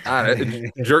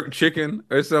jerk chicken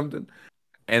or something,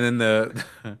 and then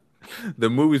the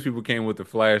movies people came with the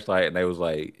flashlight and they was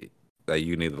like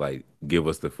you need to like give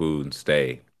us the food and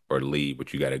stay or leave,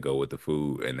 but you got to go with the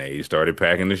food. And they started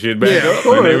packing the shit back up.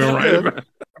 And they went right back.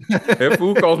 That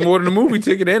food costs more than the movie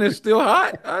ticket and it's still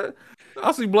hot.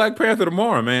 I'll see Black Panther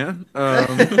tomorrow, man.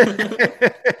 And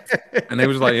they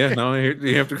was like, yeah, no,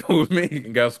 you have to go with me.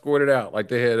 And got squirted out like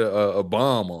they had a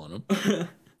bomb on them.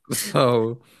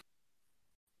 So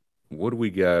what do we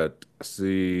got?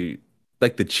 See,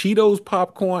 like the Cheetos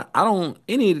popcorn.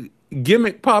 Any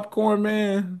gimmick popcorn,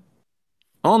 man.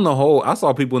 On the whole, I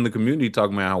saw people in the community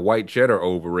talking about how white cheddar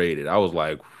overrated. I was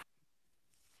like,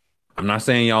 I'm not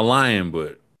saying y'all lying,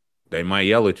 but they might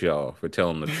yell at y'all for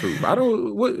telling the truth.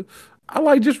 I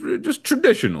like just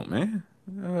traditional, man.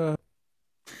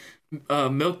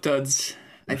 Milk Duds,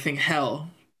 I think hell.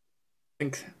 I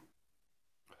think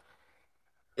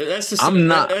that's just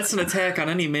that's an attack on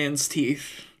any man's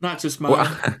teeth, not just mine.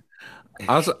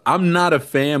 Well, I'm not a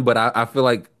fan, but I feel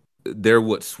like they're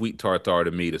what sweet tarts are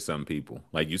to me to some people.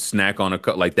 Like you snack on a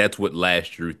cup, like that's what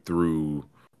lasts you through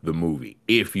the movie.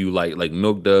 If you like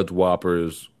Milk Duds,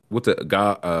 Whoppers, what's a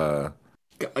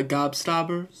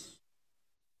Gobstoppers?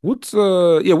 What's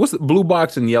the blue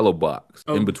box and yellow box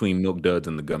in between Milk Duds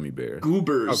and the gummy bears?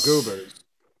 Goobers.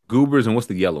 Goobers, and what's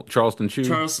the yellow? Charleston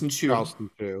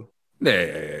Chew.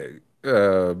 Yeah.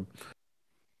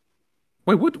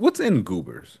 Wait, what's in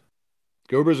Goobers?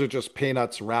 Goobers are just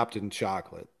peanuts wrapped in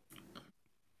chocolate.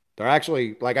 They're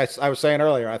actually, like I was saying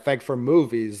earlier, I think for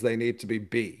movies, they need to be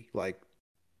B. Like,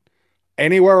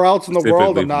 anywhere else in the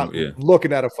world, I'm not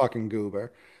looking at a fucking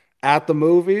goober. At the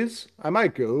movies, I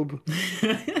might goob.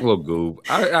 A little goob.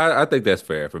 I think that's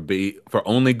fair. For B, for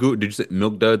only goob, did you say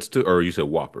Milk Duds too? Or you said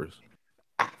Whoppers?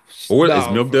 Or is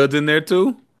Milk Duds in there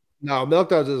too? No, Milk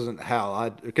Duds isn't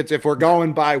hell. Because if we're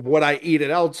going by what I eat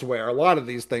it elsewhere, a lot of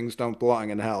these things don't belong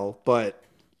in hell. But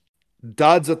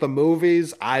duds at the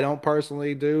movies, I don't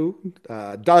personally do.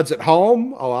 Duds at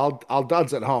home, I'll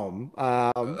duds at home.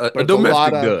 But a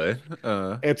domestic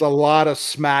dud. It's a lot of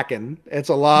smacking. It's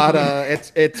a lot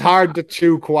of it's hard to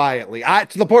chew quietly.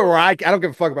 To the point where I don't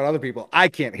give a fuck about other people. I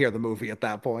can't hear the movie at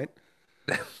that point.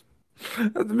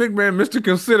 That's the big man, Mr.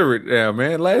 Considerate. Yeah,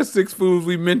 man. Last 6 foods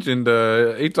we mentioned,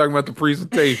 he talking about the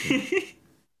presentation.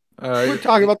 We're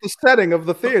talking about the setting of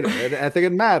the theater. I think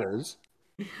it matters.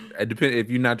 It depends if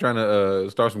you're not trying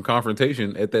to start some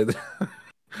confrontation at that.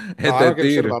 I don't give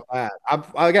a shit about that.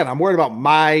 I'm worried about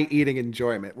my eating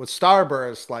enjoyment. With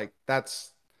Starburst, like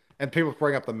that's, and people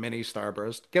bring up the mini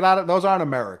Starburst. Get out of those aren't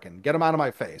American. Get them out of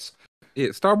my face. Yeah,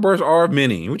 Starbursts are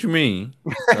mini. What you mean?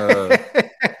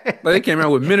 They came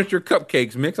out with miniature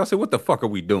cupcakes mix. I said, what the fuck are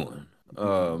we doing?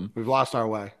 We've lost our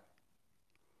way.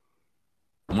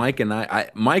 Mike and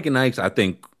Ike's, I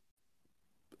think,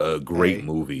 a great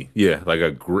movie. Yeah, like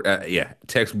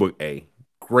textbook A.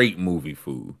 Great movie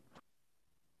food.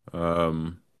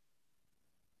 What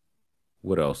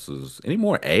else is any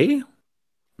more A?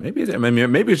 Maybe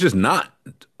it's just not.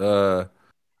 Gummy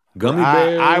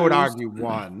bears. I would argue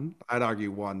 1. I'd argue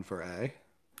 1 for A.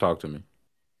 Talk to me.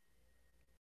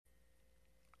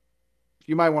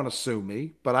 You might want to sue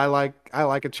me, but I like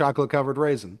a chocolate covered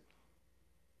raisin.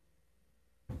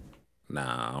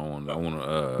 Nah, I want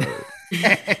to.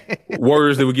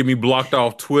 Words that would get me blocked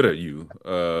off Twitter.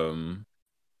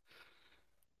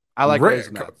 I like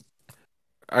Raisinets.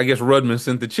 I guess Rudman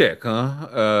sent the check,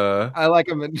 huh? I like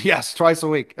them, yes, twice a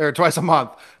week or twice a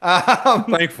month.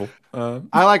 Thankful.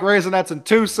 I like Raisinets in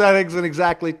two settings, in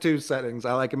exactly two settings.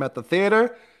 I like them at the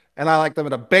theater, and I like them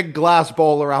in a big glass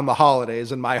bowl around the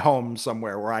holidays in my home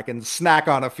somewhere where I can snack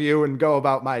on a few and go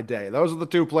about my day. Those are the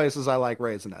two places I like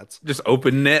Raisinets. Just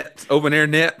open air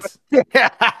nets,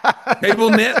 cable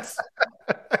nets.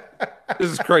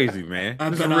 This is crazy, man.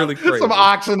 This is really crazy. Some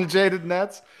oxygenated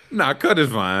nets. Nah, cut is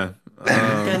fine.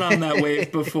 I've been on that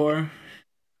wave before.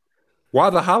 Why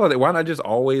the holiday? Why not just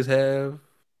always have?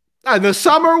 And the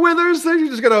summer withers, then you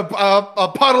just get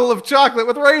a puddle of chocolate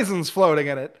with raisins floating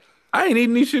in it. I ain't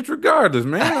eating these shits regardless,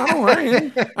 man.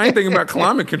 I ain't thinking about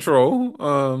climate control.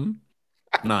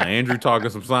 Nah, Andrew talking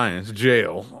some science.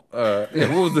 Jail. What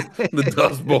was the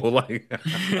Dust Bowl like?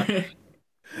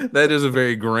 That is a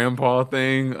very grandpa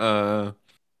thing.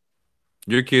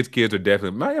 Your kids are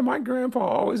definitely. My grandpa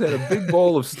always had a big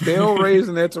bowl of stale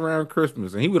raisinets around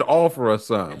Christmas, and he would offer us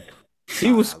some.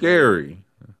 He was scary.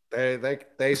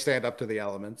 They stand up to the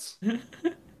elements.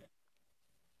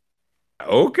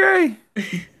 Okay.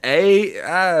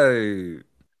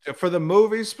 For the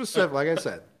movie specific, like I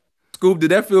said. Scoop,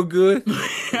 did that feel good?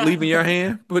 Leaving your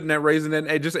hand, putting that raisin in.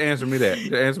 Hey, just answer me that.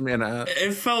 Just answer me.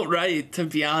 It felt right, to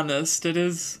be honest. It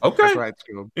is. Okay. That's right,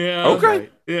 Scoop. Yeah. Okay.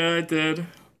 Right. Yeah, I did.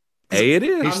 Hey, it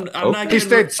is. He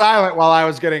stayed silent while I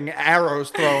was getting arrows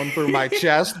thrown through my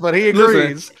chest, but he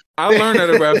agrees. Listen, I learned that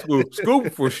about Scoop.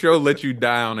 Scoop for sure let you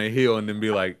die on a hill and then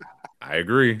be like, I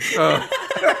agree. Scoop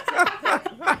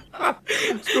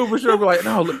for sure be like,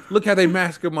 no, look how they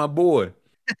massacred my boy.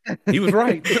 He was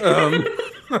right.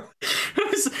 I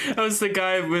was the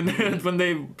guy when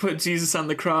they put Jesus on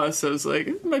the cross. I was like,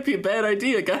 it might be a bad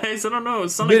idea, guys. I don't know.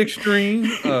 It's a bit extreme.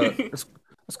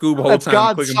 Scoob whole that's time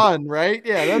God's clicking, son, right?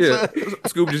 Yeah, that's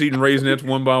Scoob just eating raisinets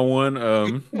one by one.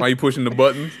 While you pushing the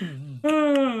buttons.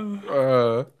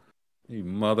 You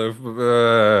mother.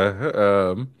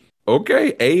 Okay,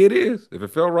 it is. If it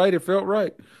felt right, it felt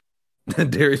right.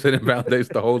 Derry said it validates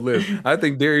the whole list. I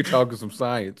think Derry talking some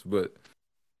science, but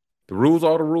the rules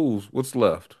are the rules. What's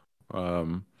left?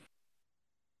 Juji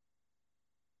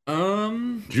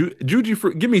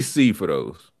fruit. Give me C for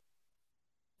those.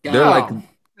 Yeah. They're like,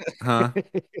 huh?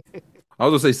 I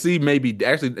was gonna say C, maybe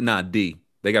actually not D.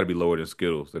 They got to be lower than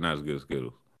Skittles. They're not as good as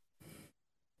Skittles.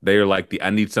 They are like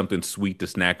I need something sweet to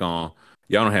snack on.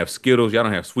 Y'all don't have Skittles. Y'all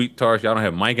don't have Sweet Tarts. Y'all don't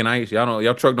have Mike and Ice.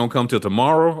 Y'all truck don't come till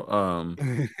tomorrow.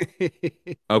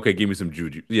 Okay, give me some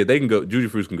Juji. Yeah, they can go. Juji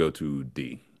fruits can go to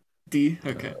D. D.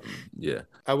 Okay. Yeah.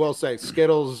 I will say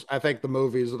Skittles. I think the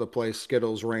movies are the place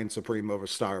Skittles reign supreme over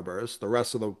Starburst. The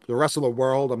rest of the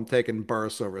world, I'm taking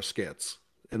Bursts over Skits.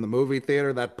 In the movie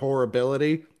theater, that poor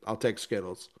ability, I'll take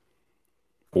Skittles.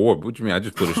 Poor? What you mean? I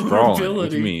just put a straw in.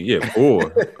 What you mean? Yeah, poor.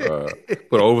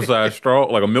 Put an oversized straw,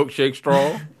 like a milkshake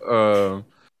straw.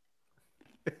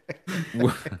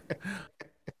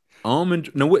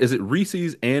 Almond. No, what is it?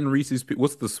 Reese's and Reese's.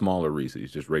 What's the smaller Reese's?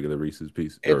 Just regular Reese's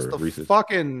piece. It's the Reese's?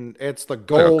 It's the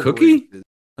gold like cookie. Reese's.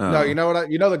 No, you know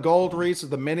what? You know the gold Reese's,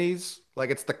 the minis. Like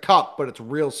it's the cup, but it's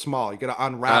real small. You gotta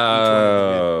unwrap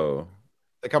each one.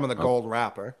 They come in the gold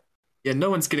wrapper. Yeah,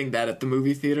 no one's getting that at the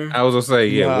movie theater. I was gonna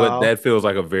say, what that feels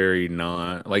like a very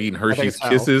like eating Hershey's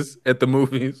Kisses at the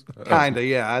movies. Kinda,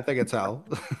 yeah. I think it's hell.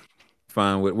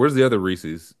 Fine. Where's the other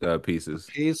Reese's pieces?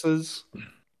 Pieces.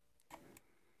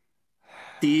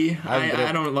 D.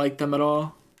 I don't like them at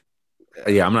all.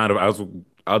 Yeah, I'm not.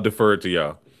 I'll defer it to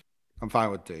y'all. I'm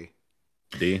fine with D.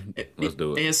 D. Let's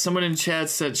do it. Yeah, someone in chat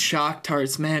said Shock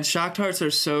Tarts. Man, Shock Tarts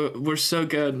were so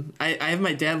good. I have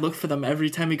my dad look for them every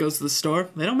time he goes to the store.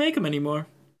 They don't make them anymore.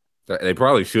 They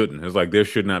probably shouldn't. It's like there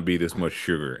should not be this much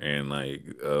sugar and like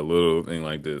a little thing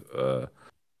like this.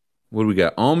 What do we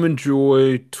got? Almond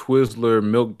Joy, Twizzler,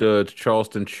 Milk Duds,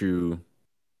 Charleston Chew.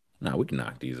 Nah, we can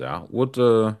knock these out. What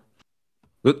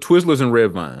Twizzlers and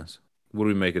Red Vines. What do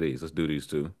we make of these? Let's do these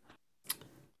two.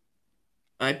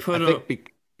 I put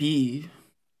B.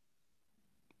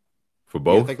 For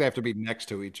both? Yeah, I think they have to be next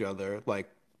to each other, like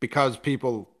because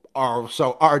people are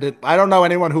so ardent. I don't know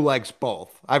anyone who likes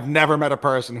both. I've never met a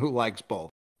person who likes both.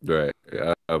 Right.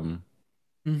 I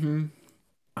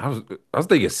was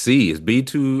thinking C. Is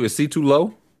C too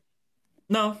low?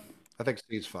 No. I think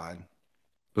C's fine.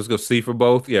 Let's go C for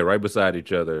both. Yeah, right beside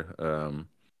each other.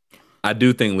 I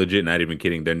do think legit, not even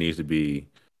kidding, there needs to be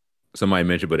somebody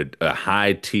mentioned, but a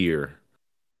high tier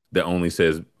that only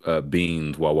says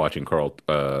beans while watching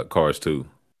Cars 2.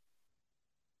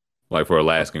 Like for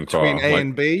Alaskan Car. Between A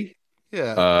and B?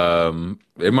 Yeah.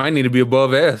 It might need to be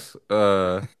above S.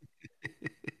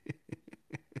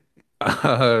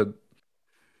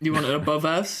 You want it above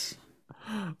S?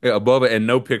 Yeah, above it and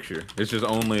no picture. It's just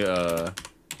only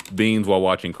beans while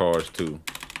watching Cars 2.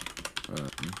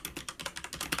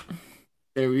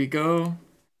 There we go.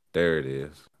 There it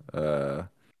is.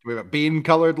 We have a bean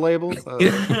colored label.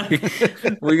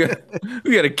 we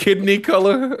got a kidney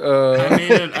color.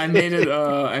 I made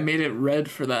it red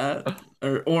for that,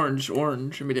 or orange.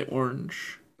 I made it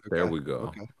orange. There we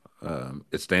go. Okay.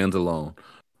 It stands alone.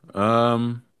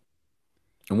 And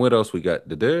what else we got?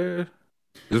 This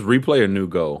replay or new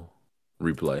goal?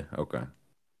 Replay. Okay.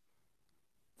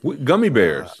 Gummy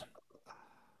bears.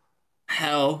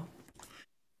 Hell,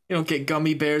 you don't get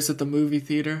gummy bears at the movie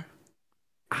theater.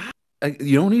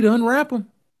 You don't need to unwrap them.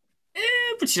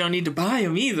 But you don't need to buy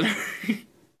them either.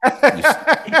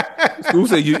 School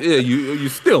said you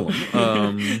steal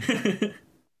them.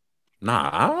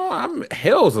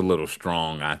 Hell's a little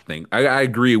strong. I think I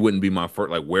agree. It wouldn't be my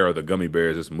first. Like, where are the gummy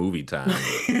bears? This movie time.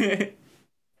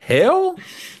 Hell.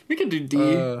 We can do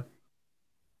D.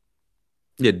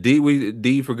 Yeah,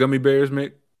 D for gummy bears,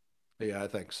 Mick. Yeah, I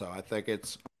think so. I think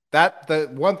it's that. The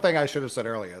one thing I should have said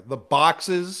earlier, the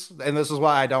boxes, and this is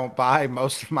why I don't buy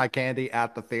most of my candy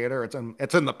at the theater.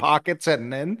 It's in the pockets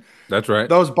heading in. That's right.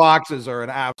 Those boxes are an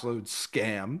absolute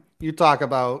scam. You talk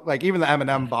about like even the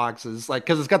M&M boxes, like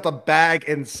because it's got the bag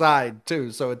inside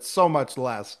too, so it's so much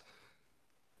less.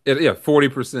 Yeah,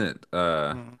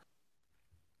 40%.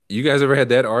 You guys ever had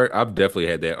that I've definitely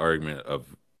had that argument of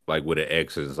like with an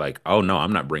ex is like, oh no,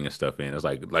 I'm not bringing stuff in. It's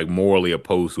like morally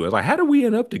opposed to it. It's like, how do we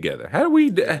end up together? How do we?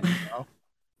 This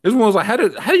one was like, how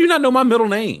do you not know my middle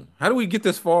name? How do we get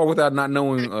this far without not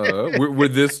knowing we're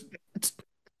this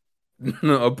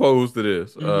opposed to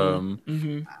this?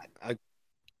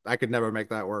 I could never make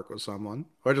that work with someone,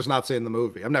 or just not seeing the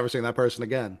movie. I'm never seeing that person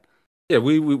again. Yeah,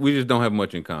 we just don't have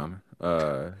much in common.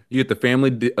 You hit the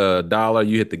Family Dollar,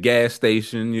 you hit the gas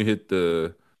station, you hit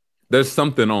there's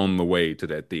something on the way to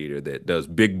that theater that does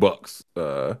big bucks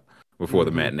before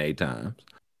the matinee times.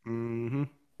 Mm-hmm.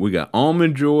 We got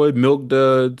Almond Joy, Milk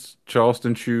Duds,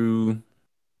 Charleston Chew,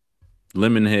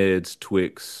 Lemon Heads,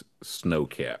 Twix, Snow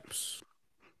Caps.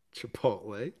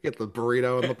 Chipotle. Get the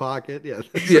burrito in the pocket. Yeah.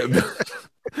 Yeah.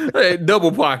 Hey,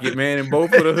 double pocket, man, in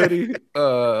both of the hoodie.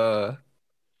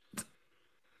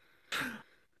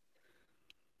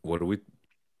 What are we?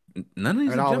 None of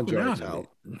these are jumping out of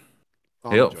it.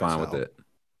 Hell, fine with that.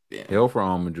 Yeah. Hell for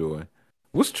Almond Joy.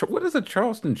 What is a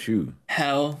Charleston Chew?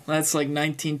 Hell, that's like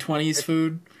 1920s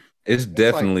food. It's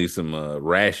definitely like some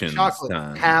rations chocolate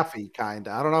time. Taffy kind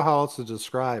of. I don't know how else to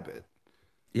describe it.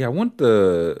 Yeah, I want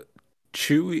the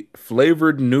chewy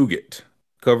flavored nougat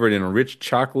covered in a rich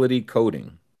chocolatey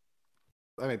coating.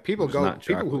 I mean, people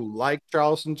who like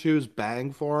Charleston Chews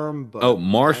bang for them. But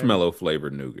marshmallow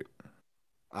flavored nougat.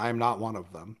 I'm not one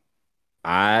of them.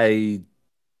 I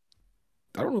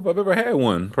don't know if I've ever had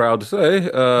one. Proud to say.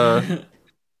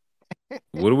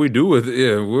 What do we do with it?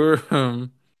 Yeah, we're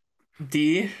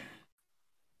D.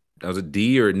 Was it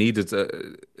D or it needs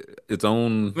its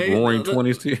own Roaring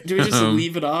 20s tier? Do we just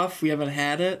leave it off? We haven't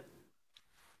had it.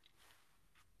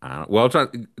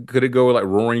 Could it go with like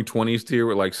Roaring 20s tier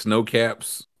with like Snow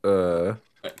Caps? Okay.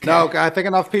 No, I think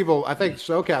enough people. I think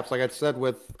Snow Caps, like I said,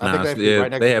 I think they have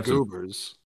right next to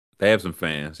Goobers. They have some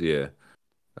fans, yeah.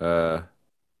 I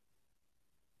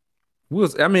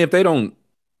mean, if they don't,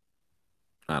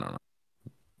 I don't know.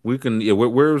 We can. Yeah,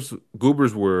 where's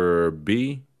Goobers were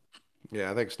B? Yeah,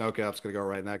 I think Snow Caps gonna go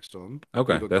right next to them.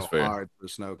 Okay, that's fair. Hard for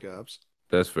Snow Caps.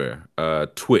 That's fair.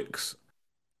 Twix.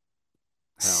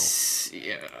 Hell.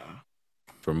 Yeah.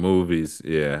 For movies,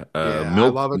 yeah. I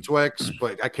love a Twix,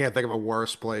 but I can't think of a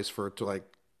worse place for it to like.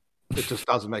 It just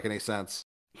doesn't make any sense.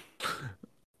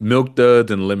 Milk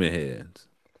Duds and Lemon Heads.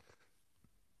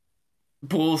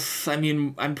 Both. I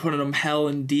mean, I'm putting them Hell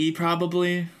and D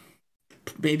probably.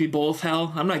 Maybe both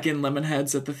Hell. I'm not getting Lemon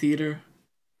Heads at the theater.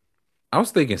 I was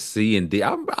thinking C and D.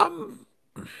 I'm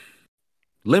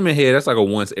Lemon Head. That's like a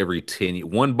once every 10 years.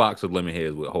 One box of Lemon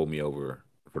Heads would hold me over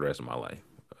for the rest of my life.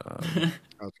 I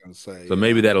was gonna say. So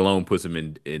maybe that alone puts them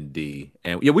in D.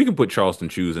 And yeah, we can put Charleston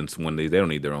Chews in one of these. They don't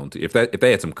need their own tea. If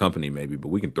they had some company, maybe, but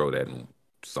we can throw that in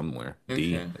somewhere.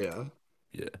 D. Yeah.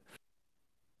 Yeah.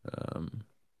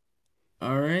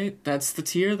 All right, that's the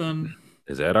tier then.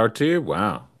 Is that our tier?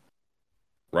 Wow.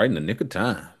 Right in the nick of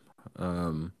time.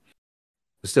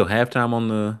 It's still halftime on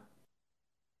the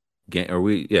game.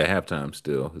 Halftime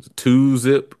still. It's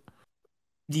 2-zip.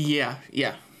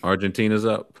 Yeah. Argentina's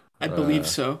up. I believe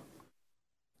so.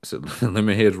 So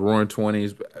Lemon Heads Roaring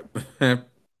 20s.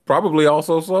 Probably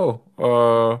also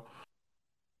so.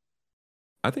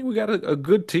 I think we got a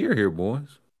good tier here,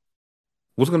 boys.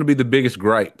 What's going to be the biggest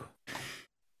gripe?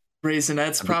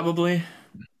 Raisinets, probably.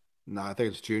 No, I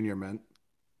think it's Junior Mint.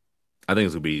 I think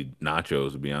it's going to be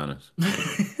nachos, to be honest.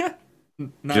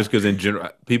 Just because in general,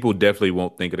 people definitely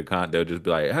won't think of the content. They'll just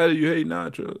be like, how do you hate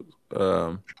nachos?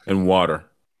 And water.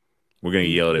 We're going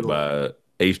to yell at it by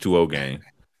H2O gang.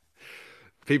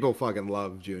 People fucking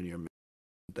love Junior Mint.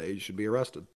 They should be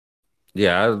arrested.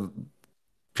 Yeah,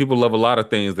 people love a lot of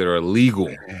things that are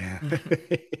illegal.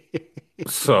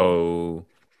 So,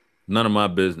 none of my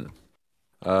business.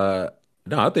 No,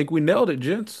 I think we nailed it,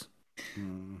 gents.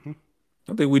 Mm-hmm.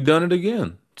 I think we done it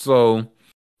again. So,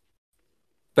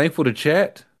 thankful to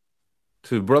chat,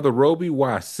 to Brother Roby,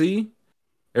 YC.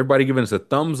 Everybody giving us a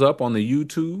thumbs up on the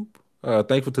YouTube.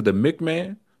 Thankful to the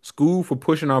McMahon School for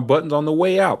pushing our buttons on the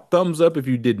way out. Thumbs up if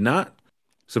you did not.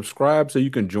 Subscribe so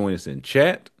you can join us in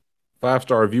chat.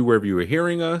 5-star review wherever you are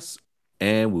hearing us.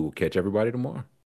 And we will catch everybody tomorrow.